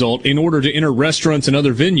test result in order to enter restaurants and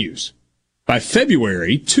other venues. By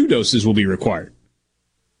February, 2 doses will be required.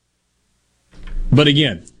 But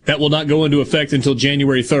again, that will not go into effect until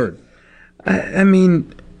January 3rd. I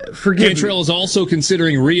mean, forgive me. Cantrell is also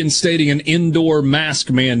considering reinstating an indoor mask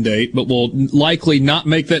mandate, but will likely not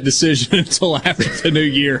make that decision until after the new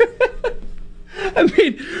year. I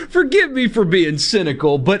mean, forgive me for being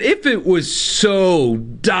cynical, but if it was so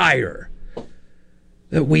dire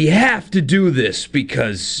that we have to do this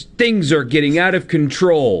because things are getting out of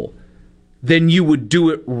control, then you would do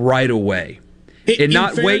it right away. And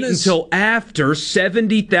not wait until after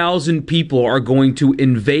 70,000 people are going to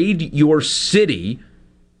invade your city.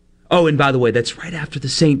 Oh, and by the way, that's right after the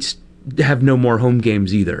Saints have no more home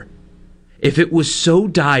games either. If it was so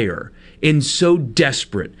dire and so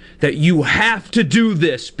desperate that you have to do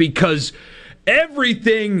this because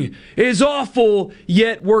everything is awful,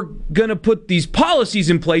 yet we're going to put these policies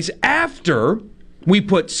in place after we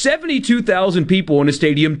put 72,000 people in a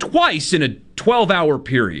stadium twice in a 12-hour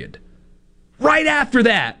period. Right after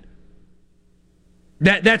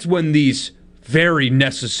that's when these very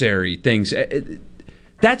necessary things,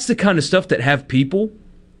 that's the kind of stuff that have people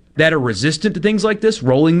that are resistant to things like this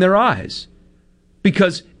rolling their eyes.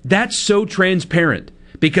 Because that's so transparent.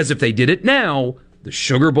 Because if they did it now, the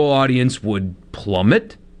Sugar Bowl audience would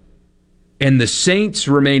plummet, and the Saints'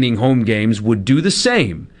 remaining home games would do the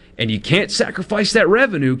same. And you can't sacrifice that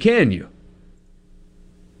revenue, can you?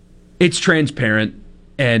 It's transparent,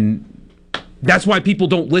 and that's why people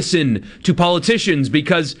don't listen to politicians,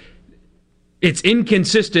 because it's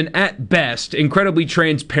inconsistent at best, incredibly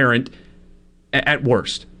transparent at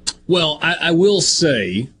worst. Well, I will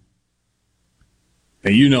say,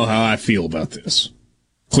 and you know how I feel about this,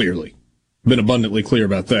 clearly. Been abundantly clear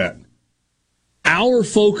about that. Our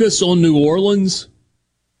focus on New Orleans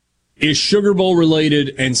is Sugar Bowl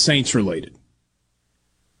related and Saints related.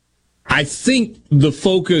 I think the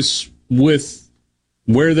focus with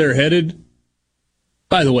where they're headed,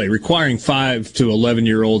 by the way, requiring 5 to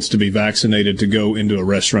 11-year-olds to be vaccinated to go into a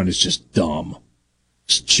restaurant is just dumb.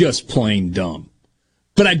 It's just plain dumb.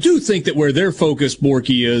 But I do think that where their focus,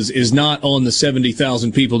 Borky, is not on the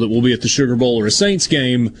 70,000 people that will be at the Sugar Bowl or a Saints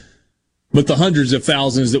game, but the hundreds of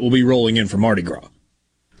thousands that will be rolling in for Mardi Gras.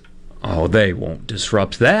 Oh, they won't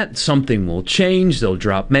disrupt that. Something will change. They'll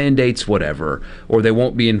drop mandates, whatever, or they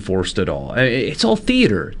won't be enforced at all. It's all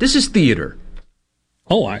theater. This is theater.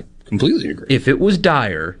 Oh, I completely agree. If it was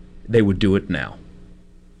dire, they would do it now.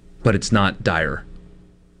 But it's not dire.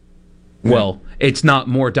 Yeah. Well, it's not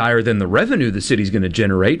more dire than the revenue the city's going to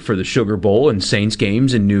generate for the Sugar Bowl and Saints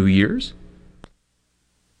games and New Year's.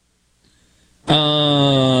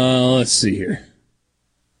 Let's see here.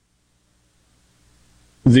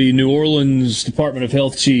 The New Orleans Department of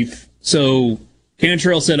Health chief. So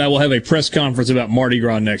Cantrell said, I will have a press conference about Mardi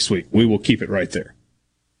Gras next week. We will keep it right there.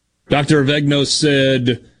 Dr. Avegnos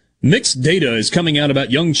said, mixed data is coming out about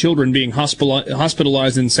young children being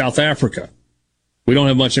hospitalized in South Africa. We don't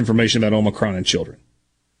have much information about Omicron in children.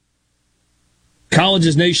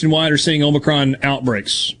 Colleges nationwide are seeing Omicron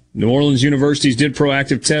outbreaks. New Orleans universities did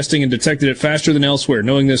proactive testing and detected it faster than elsewhere.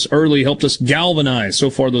 Knowing this early helped us galvanize. So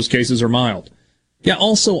far, those cases are mild. Yeah,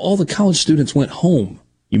 also, all the college students went home,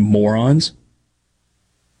 you morons.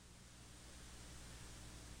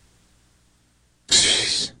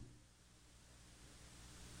 Jeez.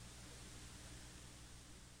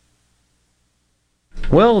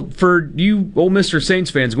 Well, for you Ole Miss or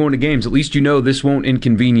Saints fans going to games, at least you know this won't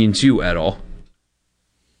inconvenience you at all.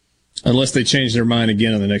 Unless they change their mind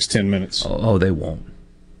again in the next 10 minutes. Oh, they won't.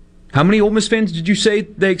 How many Ole Miss fans did you say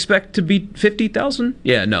they expect to beat 50,000?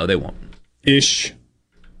 Yeah, no, they won't. Ish.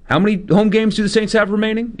 How many home games do the Saints have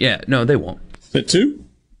remaining? Yeah, no, they won't. Is that 2?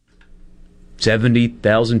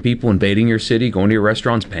 70,000 people invading your city, going to your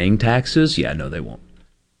restaurants, paying taxes? Yeah, no, they won't.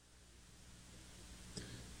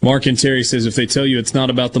 Mark and Terry says if they tell you it's not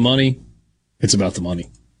about the money, it's about the money.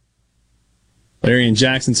 Larry and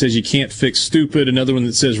Jackson says you can't fix stupid. Another one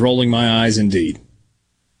that says rolling my eyes indeed.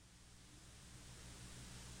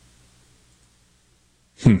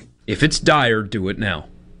 If it's dire, do it now.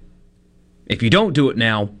 If you don't do it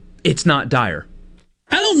now, it's not dire.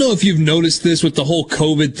 I don't know if you've noticed this with the whole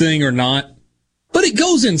COVID thing or not, but But it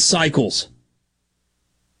goes in cycles.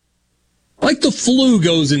 Like the flu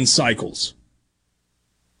goes in cycles.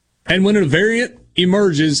 And when a variant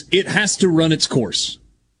emerges, it has to run its course.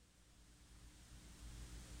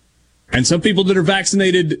 And some people that are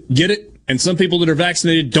vaccinated get it, and some people that are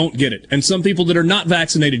vaccinated don't get it. And some people that are not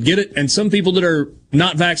vaccinated get it, and some people that are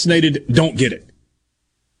not vaccinated don't get it.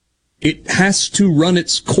 It has to run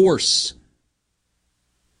its course.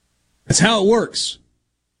 That's how it works.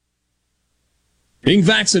 Being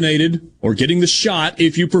vaccinated, or getting the shot,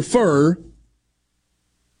 if you prefer,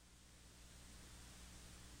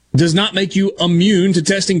 does not make you immune to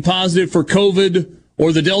testing positive for COVID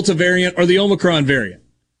or the Delta variant or the Omicron variant.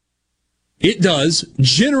 It does,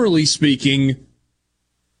 generally speaking,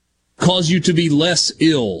 cause you to be less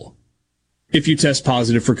ill if you test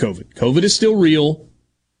positive for COVID. COVID is still real.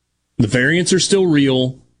 The variants are still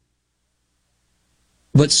real.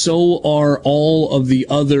 But so are all of the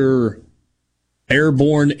other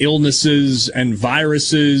airborne illnesses and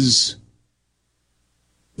viruses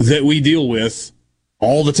that we deal with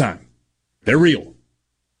all the time. They're real.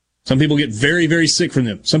 Some people get very, very sick from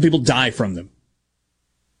them. Some people die from them.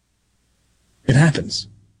 It happens.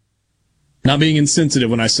 Not being insensitive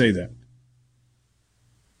when I say that.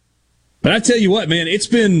 But I tell you what, man, it's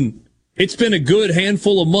been a good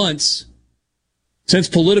handful of months since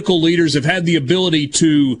political leaders have had the ability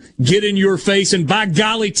to get in your face and, by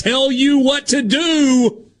golly, tell you what to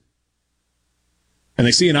do. And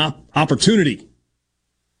they see an opportunity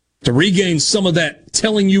to regain some of that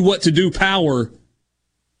telling you what to do power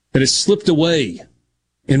that has slipped away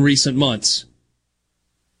in recent months.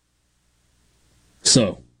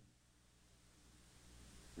 So,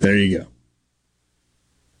 there you go.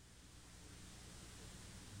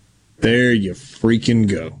 There you freaking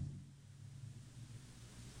go.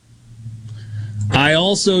 I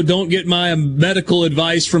also don't get my medical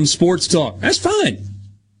advice from Sports Talk. That's fine.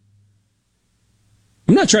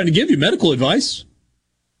 I'm not trying to give you medical advice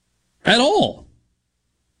at all.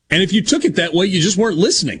 And if you took it that way, you just weren't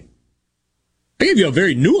listening. I give you a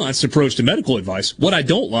very nuanced approach to medical advice. What I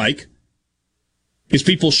don't like is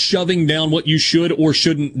people shoving down what you should or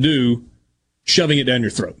shouldn't do, shoving it down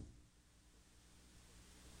your throat.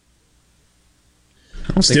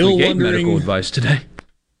 I don't think we gave medical advice today.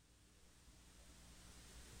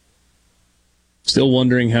 Still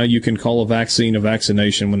wondering how you can call a vaccine a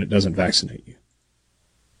vaccination when it doesn't vaccinate you.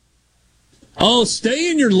 Oh,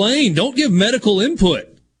 stay in your lane. Don't give medical input.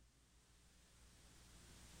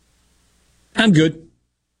 I'm good.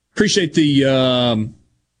 Appreciate the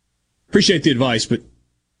advice, but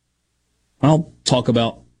I'll talk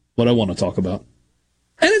about what I want to talk about.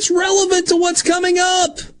 And it's relevant to what's coming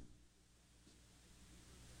up.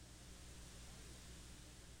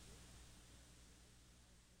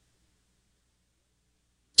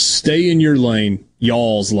 Stay in your lane,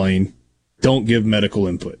 y'all's lane. Don't give medical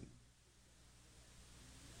input.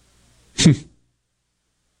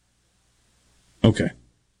 Okay.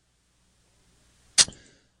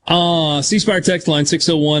 C Spire text line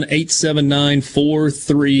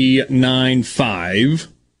 601-879-4395.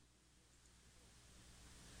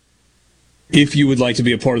 If you would like to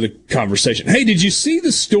be a part of the conversation. Hey, did you see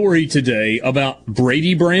the story today about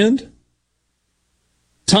Brady Brand?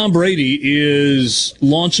 Tom Brady is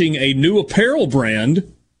launching a new apparel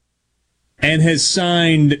brand and has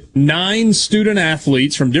signed 9 student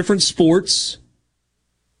athletes from different sports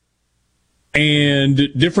and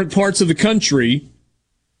different parts of the country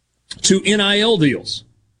to NIL deals.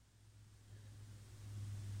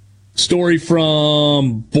 Story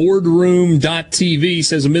from boardroom.tv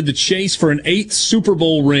says amid the chase for an 8th Super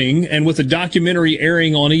Bowl ring and with a documentary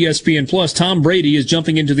airing on ESPN+, Tom Brady is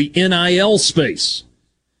jumping into the NIL space.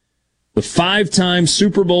 The 5-time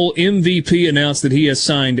Super Bowl MVP announced that he has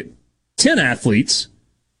signed 10 athletes,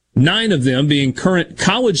 9 of them being current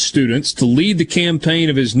college students, to lead the campaign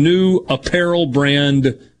of his new apparel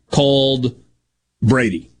brand called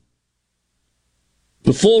Brady.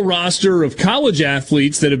 The full roster of college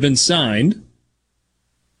athletes that have been signed: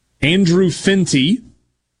 Andrew Fenty,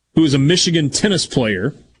 who is a Michigan tennis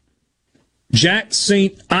player; Jack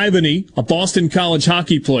St. Ivany, a Boston College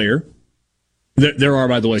hockey player. There are,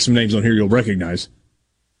 by the way, some names on here you'll recognize.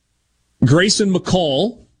 Grayson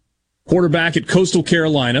McCall, quarterback at Coastal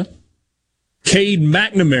Carolina. Cade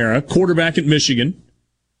McNamara, quarterback at Michigan.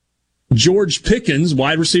 George Pickens,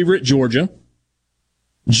 wide receiver at Georgia.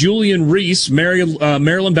 Julian Reese,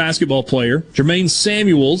 Maryland basketball player. Jermaine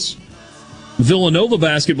Samuels, Villanova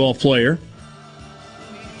basketball player.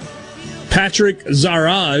 Patrick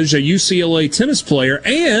Zaraj, a UCLA tennis player.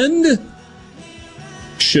 And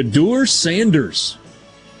Shedeur Sanders,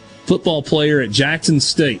 football player at Jackson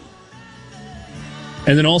State.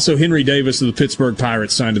 And then also Henry Davis of the Pittsburgh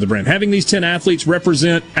Pirates signed to the brand. Having these 10 athletes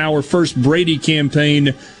represent our first Brady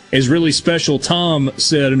campaign is really special, Tom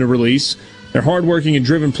said in a release. They're hardworking and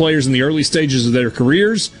driven players in the early stages of their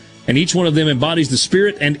careers, and each one of them embodies the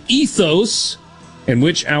spirit and ethos in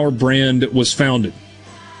which our brand was founded.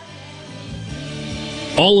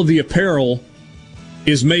 All of the apparel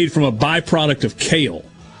is made from a byproduct of kale.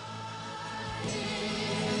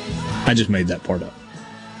 I just made that part up.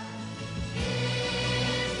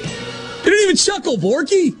 You didn't even chuckle,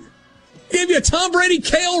 Borky. Gave you a Tom Brady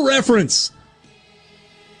kale reference.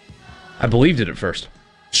 I believed it at first.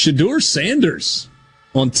 Shedeur Sanders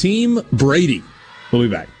on Team Brady. We'll be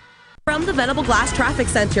back. From the Venable Glass Traffic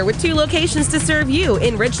Center with 2 locations to serve you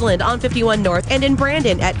in Ridgeland on 51 North and in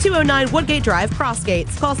Brandon at 209 Woodgate Drive,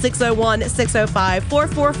 Crossgates. Call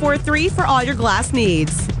 601-605-4443 for all your glass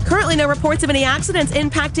needs. Currently no reports of any accidents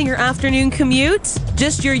impacting your afternoon commute.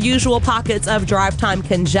 Just your usual pockets of drive time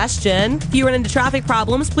congestion. If you run into traffic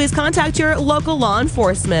problems, please contact your local law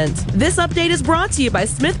enforcement. This update is brought to you by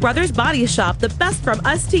Smith Brothers Body Shop, the best from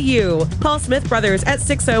us to you. Call Smith Brothers at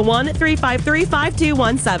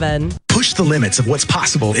 601-353-5217. Push the limits of what's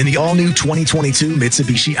possible in the all-new 2022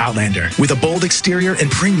 Mitsubishi Outlander. With a bold exterior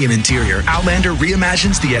and premium interior, Outlander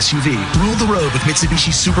reimagines the SUV. Rule the road with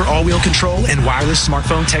Mitsubishi Super All-Wheel Control and wireless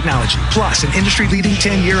smartphone technology. Plus, an industry-leading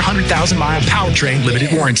 10-year, 100,000-mile powertrain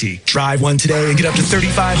limited warranty. Drive one today and get up to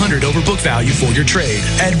 $3,500 over book value for your trade.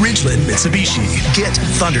 At Ridgeland Mitsubishi, get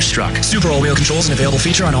Thunderstruck. Super All-Wheel Control is an available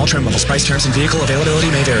feature on all trim levels. Price, terms, and vehicle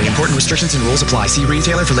availability may vary. Important restrictions and rules apply. See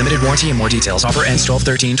retailer for limited warranty and more details. Offer ends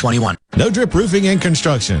 12/13/21. No Drip Roofing and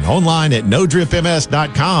Construction. Online at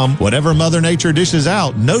NoDripMS.com. Whatever Mother Nature dishes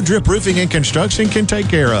out, No Drip Roofing and Construction can take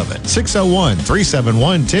care of it.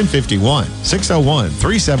 601-371-1051.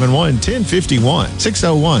 601-371-1051.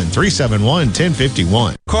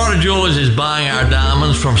 601-371-1051. Carter Jewelers is buying our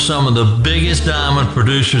diamonds from some of the biggest diamond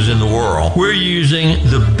producers in the world. We're using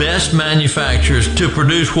the best manufacturers to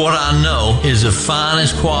produce what I know is the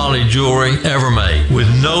finest quality jewelry ever made, with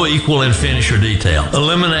no equal in finish or detail.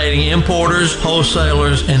 Eliminating importers,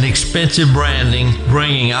 wholesalers, and expensive branding,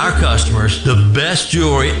 bringing our customers the best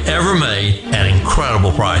jewelry ever made at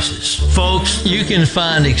incredible prices. Folks, you can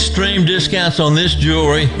find extreme discounts on this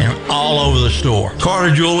jewelry and all over the store.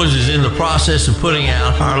 Carter Jewelers is in the process of putting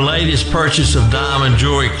out our latest purchase of diamond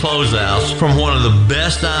jewelry closeouts from one of the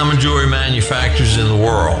best diamond jewelry manufacturers in the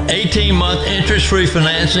world. 18-month interest-free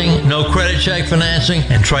financing, no credit check financing,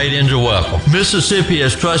 and trade-ins are welcome. Mississippi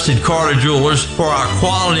has trusted Carter Jewelers for our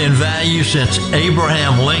quality and value since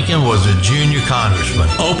Abraham Lincoln was a junior congressman.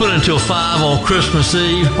 Open until 5 on Christmas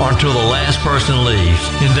Eve or until the last person leaves.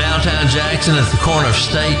 In downtown Jackson at the corner of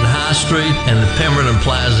State and High Street and the Pemberton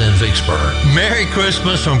Plaza in Vicksburg. Merry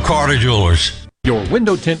Christmas from Carter Jewelers. Your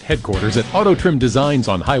window tint headquarters at Auto Trim Designs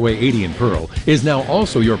on Highway 80 in Pearl is now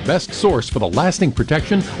also your best source for the lasting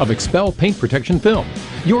protection of Expel paint protection film.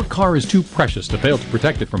 Your car is too precious to fail to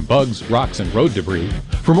protect it from bugs, rocks, and road debris.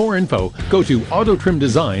 For more info, go to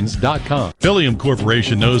autotrimdesigns.com. Pilium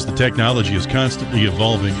Corporation knows the technology is constantly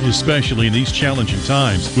evolving, especially in these challenging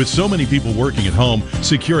times. With so many people working at home,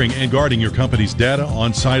 securing and guarding your company's data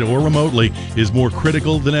on-site or remotely is more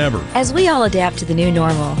critical than ever. As we all adapt to the new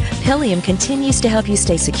normal, Pilium continues to help you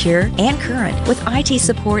stay secure and current with IT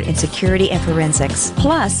support in security and forensics,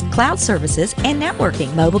 plus cloud services and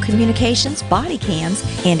networking, mobile communications, body cams,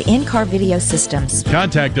 and in-car video systems.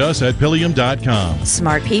 Contact us at Pilium.com.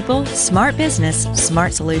 Smart people, smart business,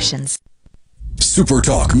 smart solutions. Super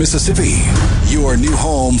Talk Mississippi, your new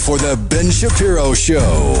home for the Ben Shapiro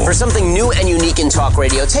Show. For something new and unique in talk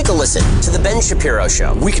radio, take a listen to the Ben Shapiro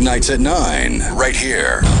Show. Weeknights at 9, right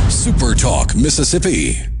here. Super Talk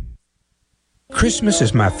Mississippi. Christmas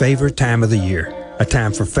is my favorite time of the year, a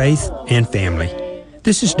time for faith and family.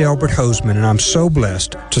 This is Delbert Hoseman, and I'm so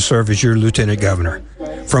blessed to serve as your Lieutenant Governor.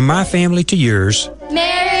 From my family to yours,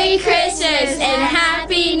 Merry Christmas and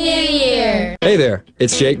Happy New Year! Hey there,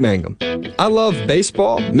 it's Jake Mangum. I love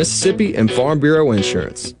baseball, Mississippi, and Farm Bureau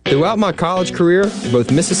insurance. Throughout my college career,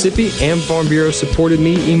 both Mississippi and Farm Bureau supported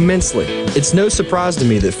me immensely. It's no surprise to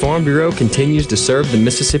me that Farm Bureau continues to serve the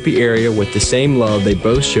Mississippi area with the same love they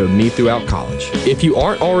both showed me throughout college. If you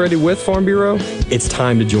aren't already with Farm Bureau, it's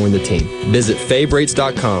time to join the team. Visit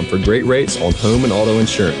favrates.com for great rates on home and auto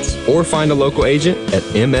insurance, or find a local agent at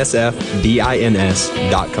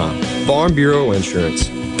msfbins.com. Farm Bureau Insurance.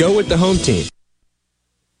 Go with the home team.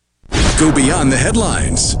 Go beyond the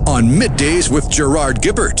headlines on Middays with Gerard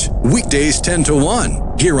Gibbert. Weekdays 10 to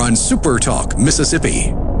 1 here on Super Talk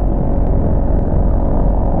Mississippi.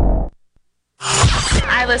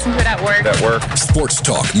 I I listen to it at work. Sports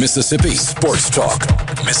Talk Mississippi. Sports Talk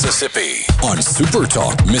Mississippi on Super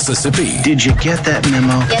Talk Mississippi. Did you get that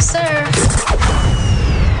memo? Yes, sir.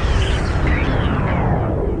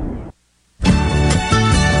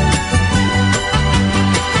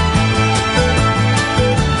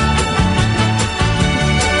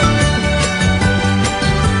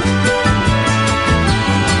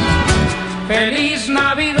 Feliz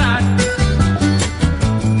Navidad.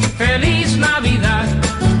 Feliz Navidad.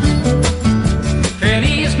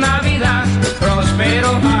 Feliz Navidad.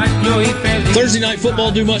 Prospero año y feliz. Thursday night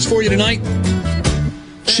football do much for you tonight?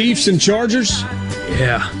 Chiefs and Chargers?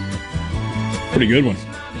 Yeah. Pretty good one.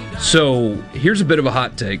 So here's a bit of a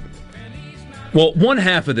hot take. Well, one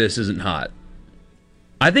half of this isn't hot.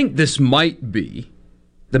 I think this might be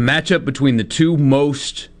the matchup between the two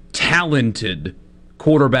most talented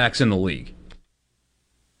quarterbacks in the league.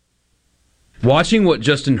 Watching what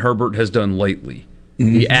Justin Herbert has done lately,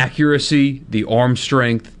 the accuracy, the arm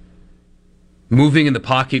strength, moving in the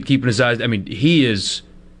pocket, keeping his eyes, I mean, he is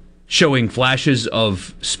showing flashes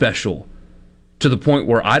of special to the point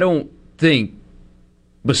where I don't think,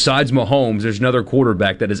 besides Mahomes, there's another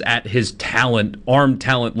quarterback that is at his talent, arm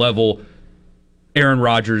talent level. Aaron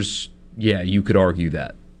Rodgers, yeah, you could argue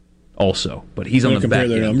that also, but he's on the back end. Compare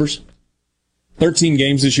their numbers. 13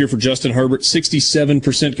 games this year for Justin Herbert,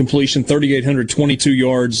 67% completion, 3,822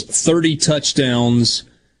 yards, 30 touchdowns,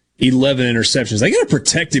 11 interceptions. They got to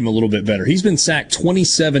protect him a little bit better. He's been sacked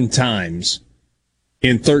 27 times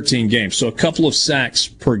in 13 games, so a couple of sacks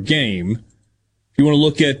per game. If you want to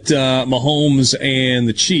look at Mahomes and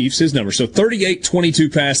the Chiefs, his numbers. So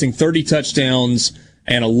 38-22 passing, 30 touchdowns,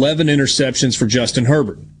 and 11 interceptions for Justin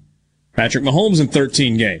Herbert. Patrick Mahomes in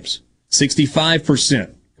 13 games,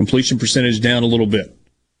 65%. Completion percentage down a little bit.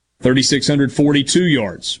 3,642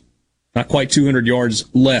 yards. Not quite 200 yards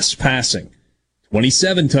less passing.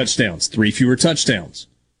 27 touchdowns, 3 fewer touchdowns.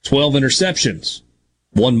 12 interceptions,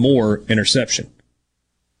 1 more interception.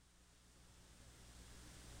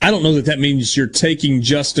 I don't know that means you're taking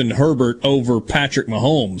Justin Herbert over Patrick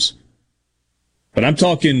Mahomes, but I'm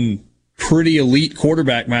talking pretty elite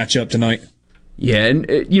quarterback matchup tonight. Yeah, and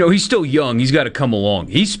he's still young. He's got to come along.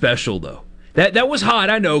 He's special, though. That was hot,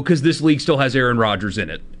 I know, because this league still has Aaron Rodgers in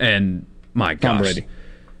it. And, my gosh. Tom Brady.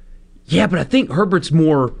 Yeah, but I think Herbert's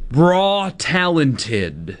more raw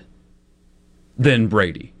talented than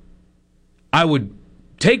Brady. I would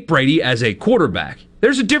take Brady as a quarterback.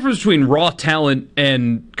 There's a difference between raw talent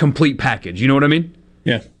and complete package. You know what I mean?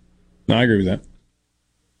 Yeah. No, I agree with that.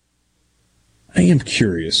 I am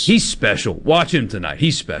curious. He's special. Watch him tonight.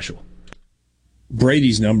 He's special.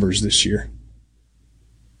 Brady's numbers this year.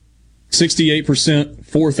 68%,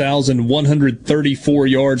 4,134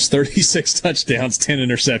 yards, 36 touchdowns, 10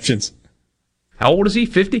 interceptions. How old is he?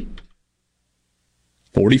 50?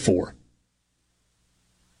 44.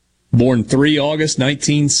 Born 3 August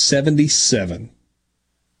 1977.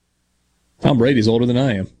 Tom Brady's older than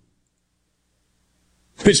I am.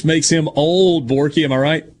 Which makes him old, Borky, am I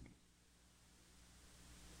right?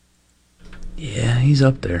 Yeah, he's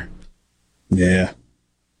up there. Yeah.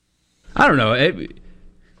 I don't know.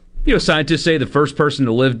 Scientists say the first person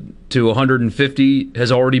to live to 150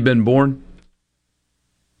 has already been born.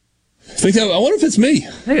 I wonder if it's me.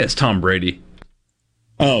 I think it's Tom Brady.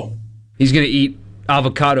 Oh. He's going to eat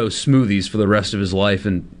avocado smoothies for the rest of his life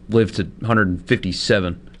and live to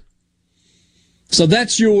 157. So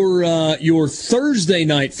that's your Thursday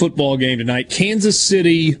night football game tonight. Kansas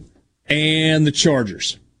City and the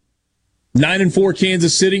Chargers. 9-4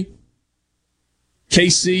 Kansas City.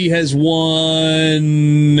 KC has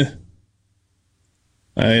won.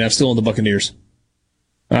 I'm still on the Buccaneers.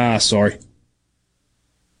 Sorry.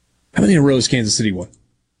 How many in a row has Kansas City won?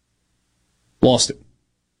 Lost it.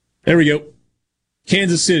 There we go.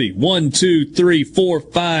 Kansas City, 1, 2, 3, 4,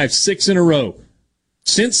 5, 6 in a row.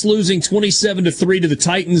 Since losing 27-3 to the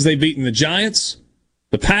Titans, they've beaten the Giants,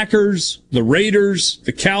 the Packers, the Raiders,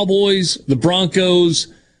 the Cowboys, the Broncos,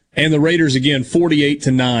 and the Raiders again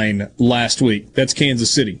 48-9 last week. That's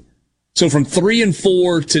Kansas City. So from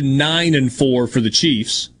 3-4 to 9-4 for the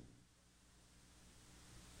Chiefs.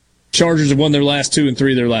 Chargers have won their last 2 and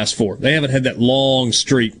 3 of their last 4. They haven't had that long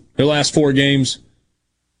streak. Their last 4 games,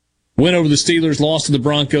 win over the Steelers, lost to the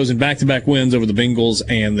Broncos, and back-to-back wins over the Bengals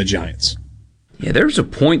and the Giants. Yeah, there's a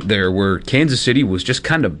point there where Kansas City was just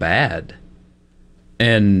kind of bad.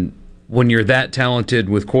 And when you're that talented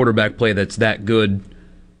with quarterback play that's that good,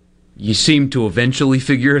 you seem to eventually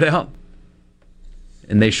figure it out.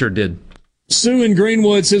 And they sure did. Sue in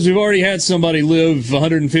Greenwood says we've already had somebody live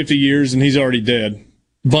 150 years and he's already dead.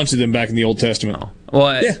 A bunch of them back in the Old Testament.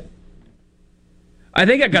 Well, yeah. I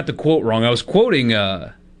think I got the quote wrong. I was quoting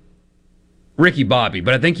Ricky Bobby,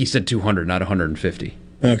 but I think he said 200, not 150.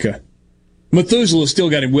 Okay. Methuselah still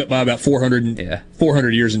got him whipped by about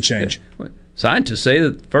 400 years and change. Yeah. Scientists say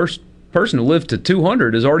that the first person to live to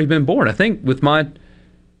 200 has already been born. I think with my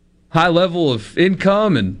high level of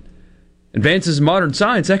income and advances in modern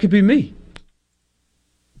science, that could be me.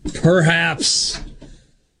 Perhaps.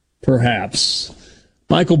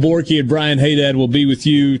 Michael Borky and Brian Haydad will be with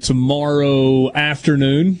you tomorrow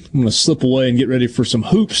afternoon. I'm going to slip away and get ready for some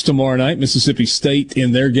hoops tomorrow night. Mississippi State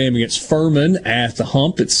in their game against Furman at the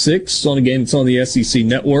Hump at 6. It's on a game that's on the SEC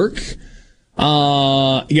Network.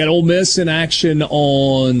 You got Ole Miss in action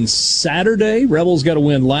on Saturday. Rebels got a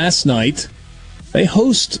win last night. They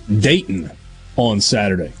host Dayton on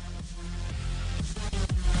Saturday.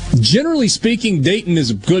 Generally speaking, Dayton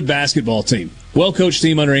is a good basketball team. Well-coached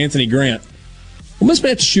team under Anthony Grant. Well, Miss may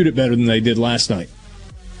have to shoot it better than they did last night.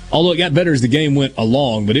 Although it got better as the game went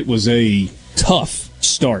along, but it was a tough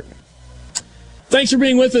start. Thanks for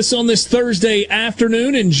being with us on this Thursday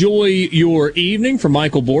afternoon. Enjoy your evening. For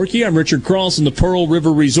Michael Borky, I'm Richard Cross in the Pearl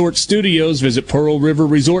River Resort Studios. Visit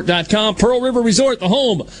PearlRiverResort.com. Pearl River Resort, the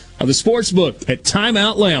home of the sportsbook at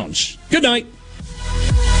Timeout Lounge. Good night.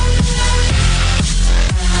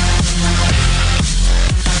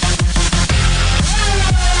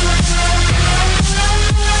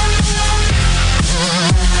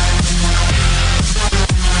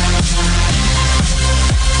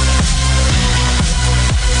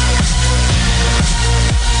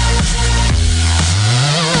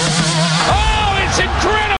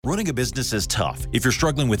 Running a business is tough. If you're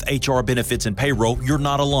struggling with HR, benefits, and payroll, you're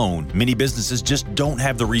not alone. Many businesses just don't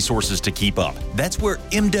have the resources to keep up. That's where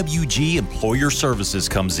MWG Employer Services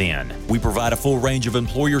comes in. We provide a full range of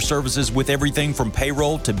employer services with everything from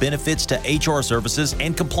payroll to benefits to HR services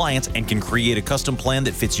and compliance, and can create a custom plan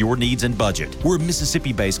that fits your needs and budget. We're a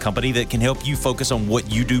Mississippi-based company that can help you focus on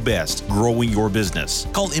what you do best, growing your business.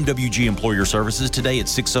 Call MWG Employer Services today at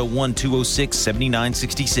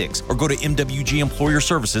 601-206-7966 or go to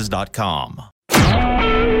MWGEmployerServices.com. A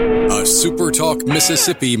SuperTalk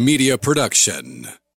Mississippi media production.